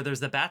one time where there's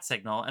the bat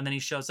signal, and then he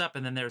shows up,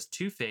 and then there's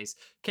Two-Face.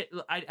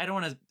 I don't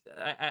want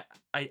to.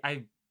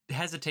 I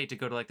hesitate to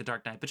go to like the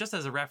Dark Knight, but just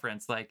as a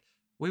reference, like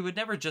we would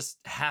never just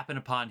happen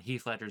upon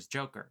Heath Ledger's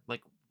Joker.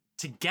 Like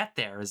to get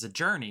there is a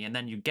journey, and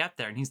then you get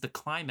there, and he's the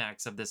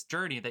climax of this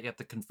journey that you have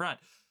to confront.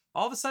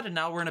 All of a sudden,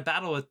 now we're in a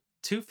battle with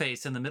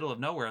Two-Face in the middle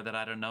of nowhere that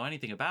I don't know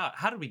anything about.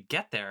 How did we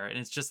get there? And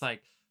it's just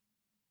like.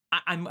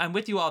 I'm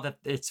with you all that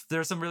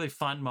there's some really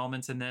fun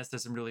moments in this.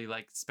 There's some really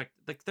like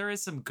there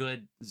is some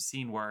good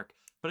scene work,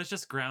 but it's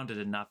just grounded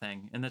in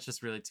nothing, and that's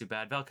just really too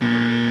bad. Val Kilmer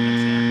really had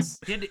no chance.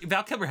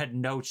 Val Kilmer had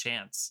no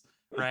chance,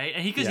 right?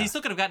 And he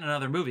still could have gotten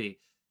another movie.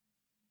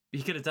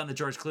 He could have done the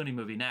George Clooney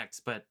movie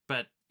next, but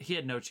he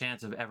had no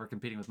chance of ever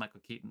competing with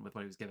Michael Keaton with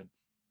what he was given.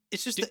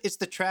 It's just it's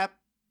the trap.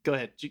 Go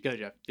ahead. Go,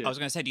 Jeff. I was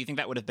going to say, do you think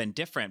that would have been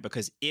different?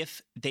 Because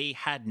if they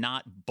had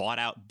not bought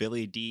out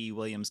Billy D.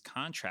 Williams'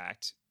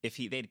 contract, if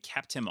they'd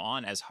kept him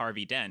on as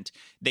Harvey Dent,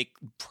 they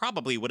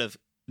probably would have,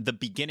 the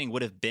beginning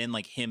would have been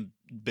like him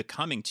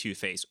becoming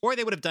Two-Face. Or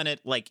they would have done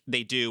it like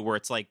they do, where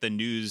it's like the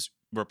news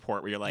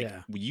report where you're like,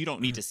 well, you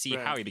don't need to see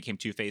how he became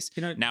Two-Face.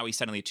 Now he's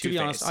suddenly Two-Face. To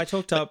be honest, I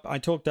talked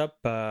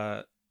up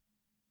that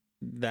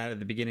at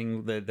the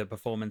beginning, the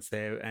performance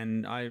there,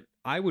 and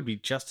I would be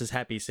just as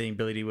happy seeing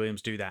Billy D.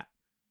 Williams do that.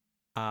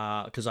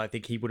 Because I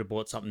think he would have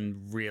brought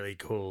something really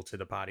cool to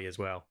the party as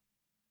well.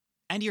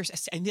 And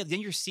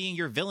then you're seeing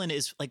your villain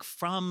is like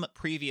from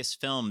previous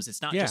films.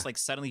 It's not just like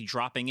suddenly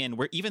dropping in,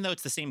 where even though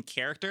it's the same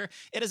character,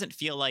 it doesn't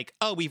feel like,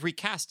 oh, we've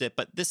recast it,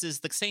 but this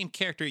is the same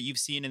character you've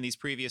seen in these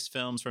previous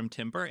films from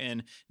Tim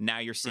Burton. Now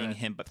you're seeing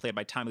him, but played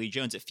by Tommy Lee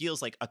Jones. It feels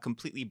like a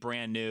completely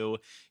brand new,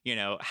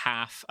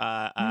 half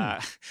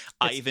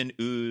Ivan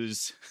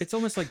Ooze. It's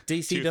almost like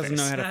DC doesn't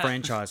know how to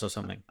franchise or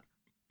something.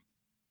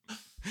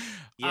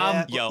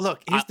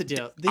 Look, here's the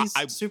deal. These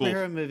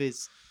superhero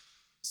movies,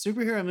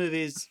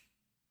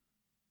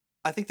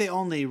 I think they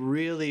only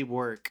really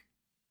work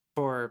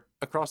for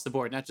across the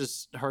board, not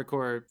just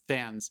hardcore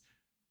fans,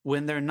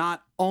 when they're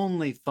not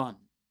only fun.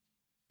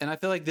 And I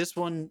feel like this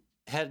one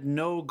had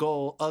no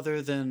goal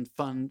other than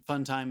fun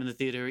time in the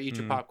theater, eat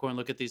your popcorn,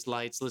 look at these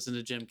lights, listen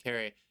to Jim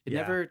Carrey. It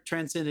never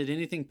transcended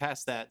anything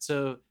past that.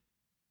 So,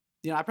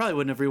 I probably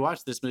wouldn't have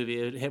rewatched this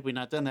movie had we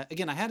not done that.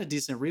 Again, I had a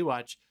decent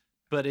rewatch,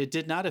 but it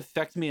did not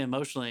affect me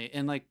emotionally.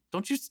 And like,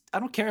 I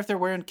don't care if they're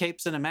wearing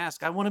capes and a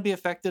mask. I want to be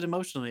affected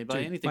emotionally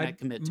by anything I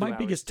commit to. My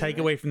biggest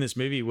takeaway from this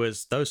movie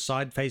was those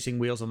side-facing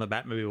wheels on the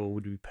Batmobile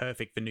would be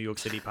perfect for New York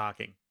City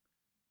parking.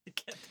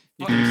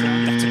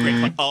 That's a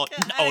great point. Oh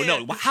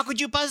no! How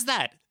could you buzz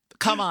that?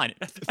 Come on,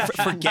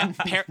 forget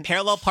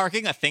parallel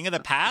parking, a thing of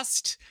the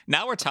past.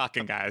 Now we're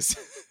talking, guys.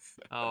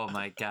 Oh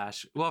my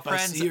gosh. Well, by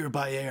friends, sea or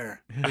by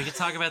air. We could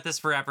talk about this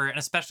forever, and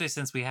especially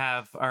since we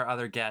have our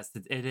other guests.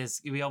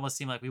 We almost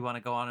seem like we want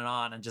to go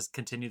on and just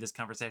continue this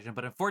conversation.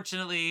 But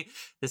unfortunately,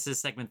 this is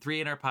segment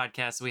 3 in our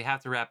podcast, so we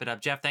have to wrap it up.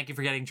 Jeff, thank you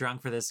for getting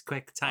drunk for this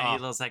quick, tiny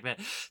little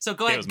segment. So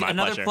go ahead,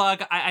 another pleasure.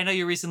 Plug. I know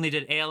you recently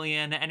did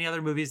Alien. Any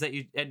other movies that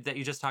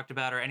you just talked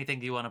about, or anything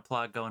that you want to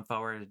plug going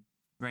forward?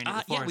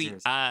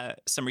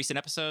 Some recent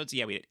episodes.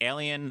 Yeah, we did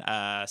Alien,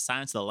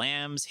 Silence of the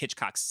Lambs,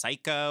 Hitchcock's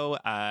Psycho,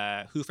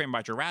 Who Framed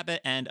Roger Rabbit,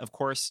 and of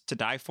course To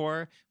Die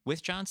For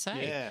with John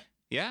Say.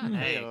 Yeah.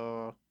 Hey.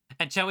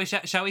 And shall we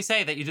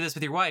say that you do this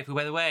with your wife, who,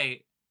 by the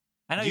way,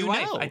 I know your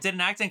wife. I did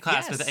an acting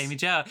class with Amy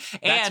Jo,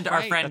 and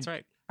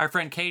our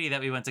friend Katie that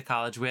we went to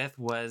college with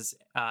was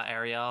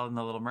Ariel in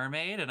The Little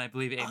Mermaid, and I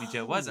believe Amy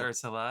Jo was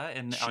Ursula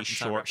in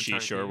Arkansas. She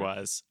sure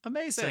was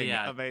amazing.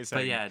 So,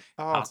 amazing. But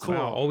awesome. Cool.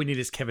 All we need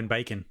is Kevin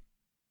Bacon.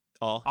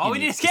 All we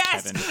need is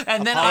guests,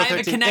 and then I have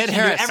a connection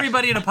to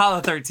everybody in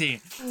Apollo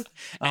 13.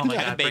 Oh my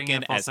God,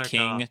 Bacon as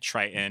King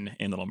Triton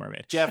in Little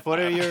Mermaid. Jeff, what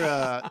are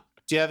your?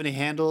 Do you have any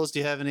handles? Do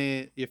you have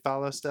your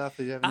follow stuff?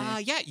 Do you have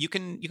any? Yeah, you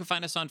can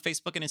find us on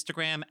Facebook and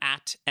Instagram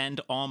at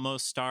And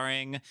Almost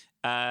Starring.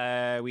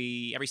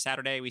 Every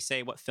Saturday we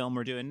say what film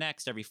we're doing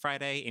next. Every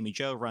Friday, Amy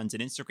Jo runs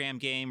an Instagram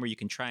game where you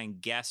can try and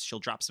guess. She'll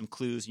drop some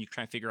clues and you can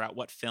try and figure out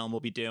what film we'll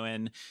be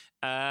doing.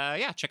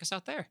 Check us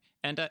out there.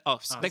 And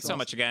thanks so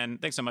much again.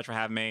 Thanks so much for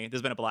having me. This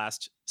has been a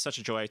blast. Such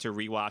a joy to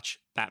rewatch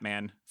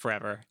Batman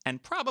Forever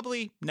and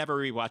probably never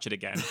rewatch it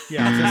again.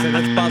 Yeah, I was gonna say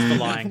that's Buzz for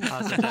lying.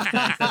 Awesome.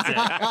 That's it.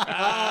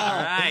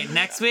 All right,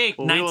 next week,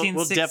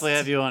 we'll definitely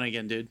have you on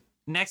again, dude.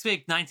 Next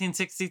week,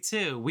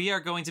 1962, we are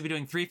going to be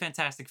doing 3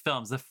 fantastic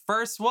films. The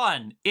first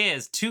one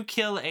is To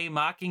Kill a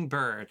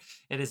Mockingbird.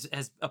 It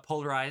has a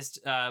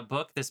polarized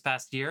book this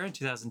past year in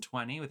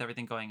 2020 with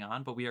everything going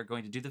on, but we are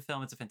going to do the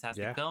film. It's a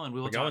fantastic film, and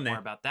we will talk more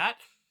about that.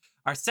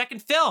 Our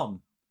second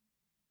film.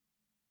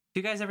 Have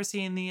you guys ever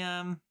seen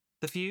the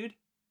Feud?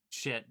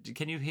 Shit,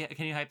 can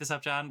you hype this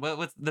up, John?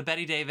 What's the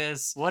Betty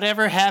Davis?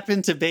 Whatever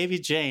happened to Baby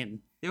Jane?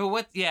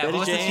 What's the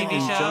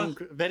TV show?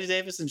 Betty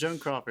Davis and Joan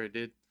Crawford,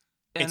 dude.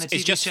 And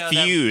It's just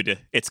Feud.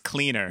 It's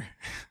cleaner.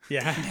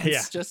 Yeah,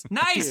 It's just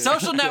Nice cute.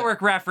 Social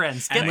Network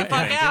reference. Get the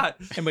fuck out.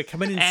 And we're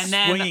coming in And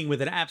then- swinging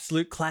with an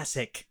absolute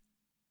classic.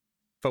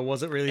 But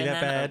was it really And that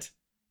then, bad?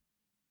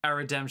 Our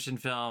redemption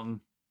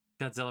film,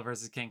 Godzilla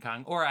versus King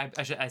Kong, or I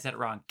said it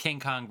wrong. King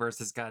Kong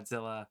versus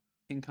Godzilla.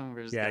 King Kong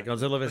versus Yeah, Godzilla.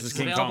 Godzilla which vs. is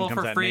King available Kong for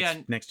comes out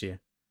free next year.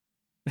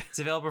 It's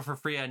available for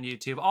free on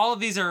YouTube. All of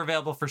these are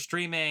available for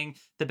streaming.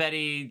 The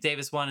Betty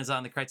Davis one is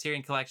on the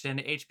Criterion Collection,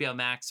 HBO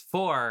Max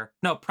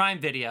Prime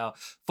Video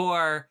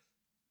for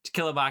To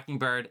Kill a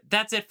Mockingbird.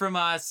 That's it from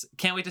us.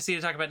 Can't wait to see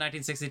you talk about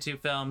 1962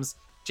 films.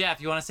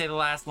 Jeff, you want to say the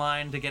last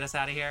line to get us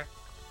out of here?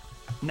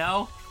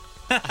 No?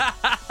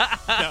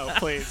 No,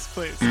 please.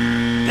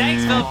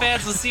 Thanks, film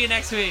fans. We'll see you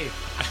next week.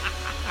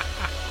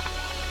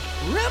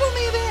 Riddle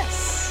me this.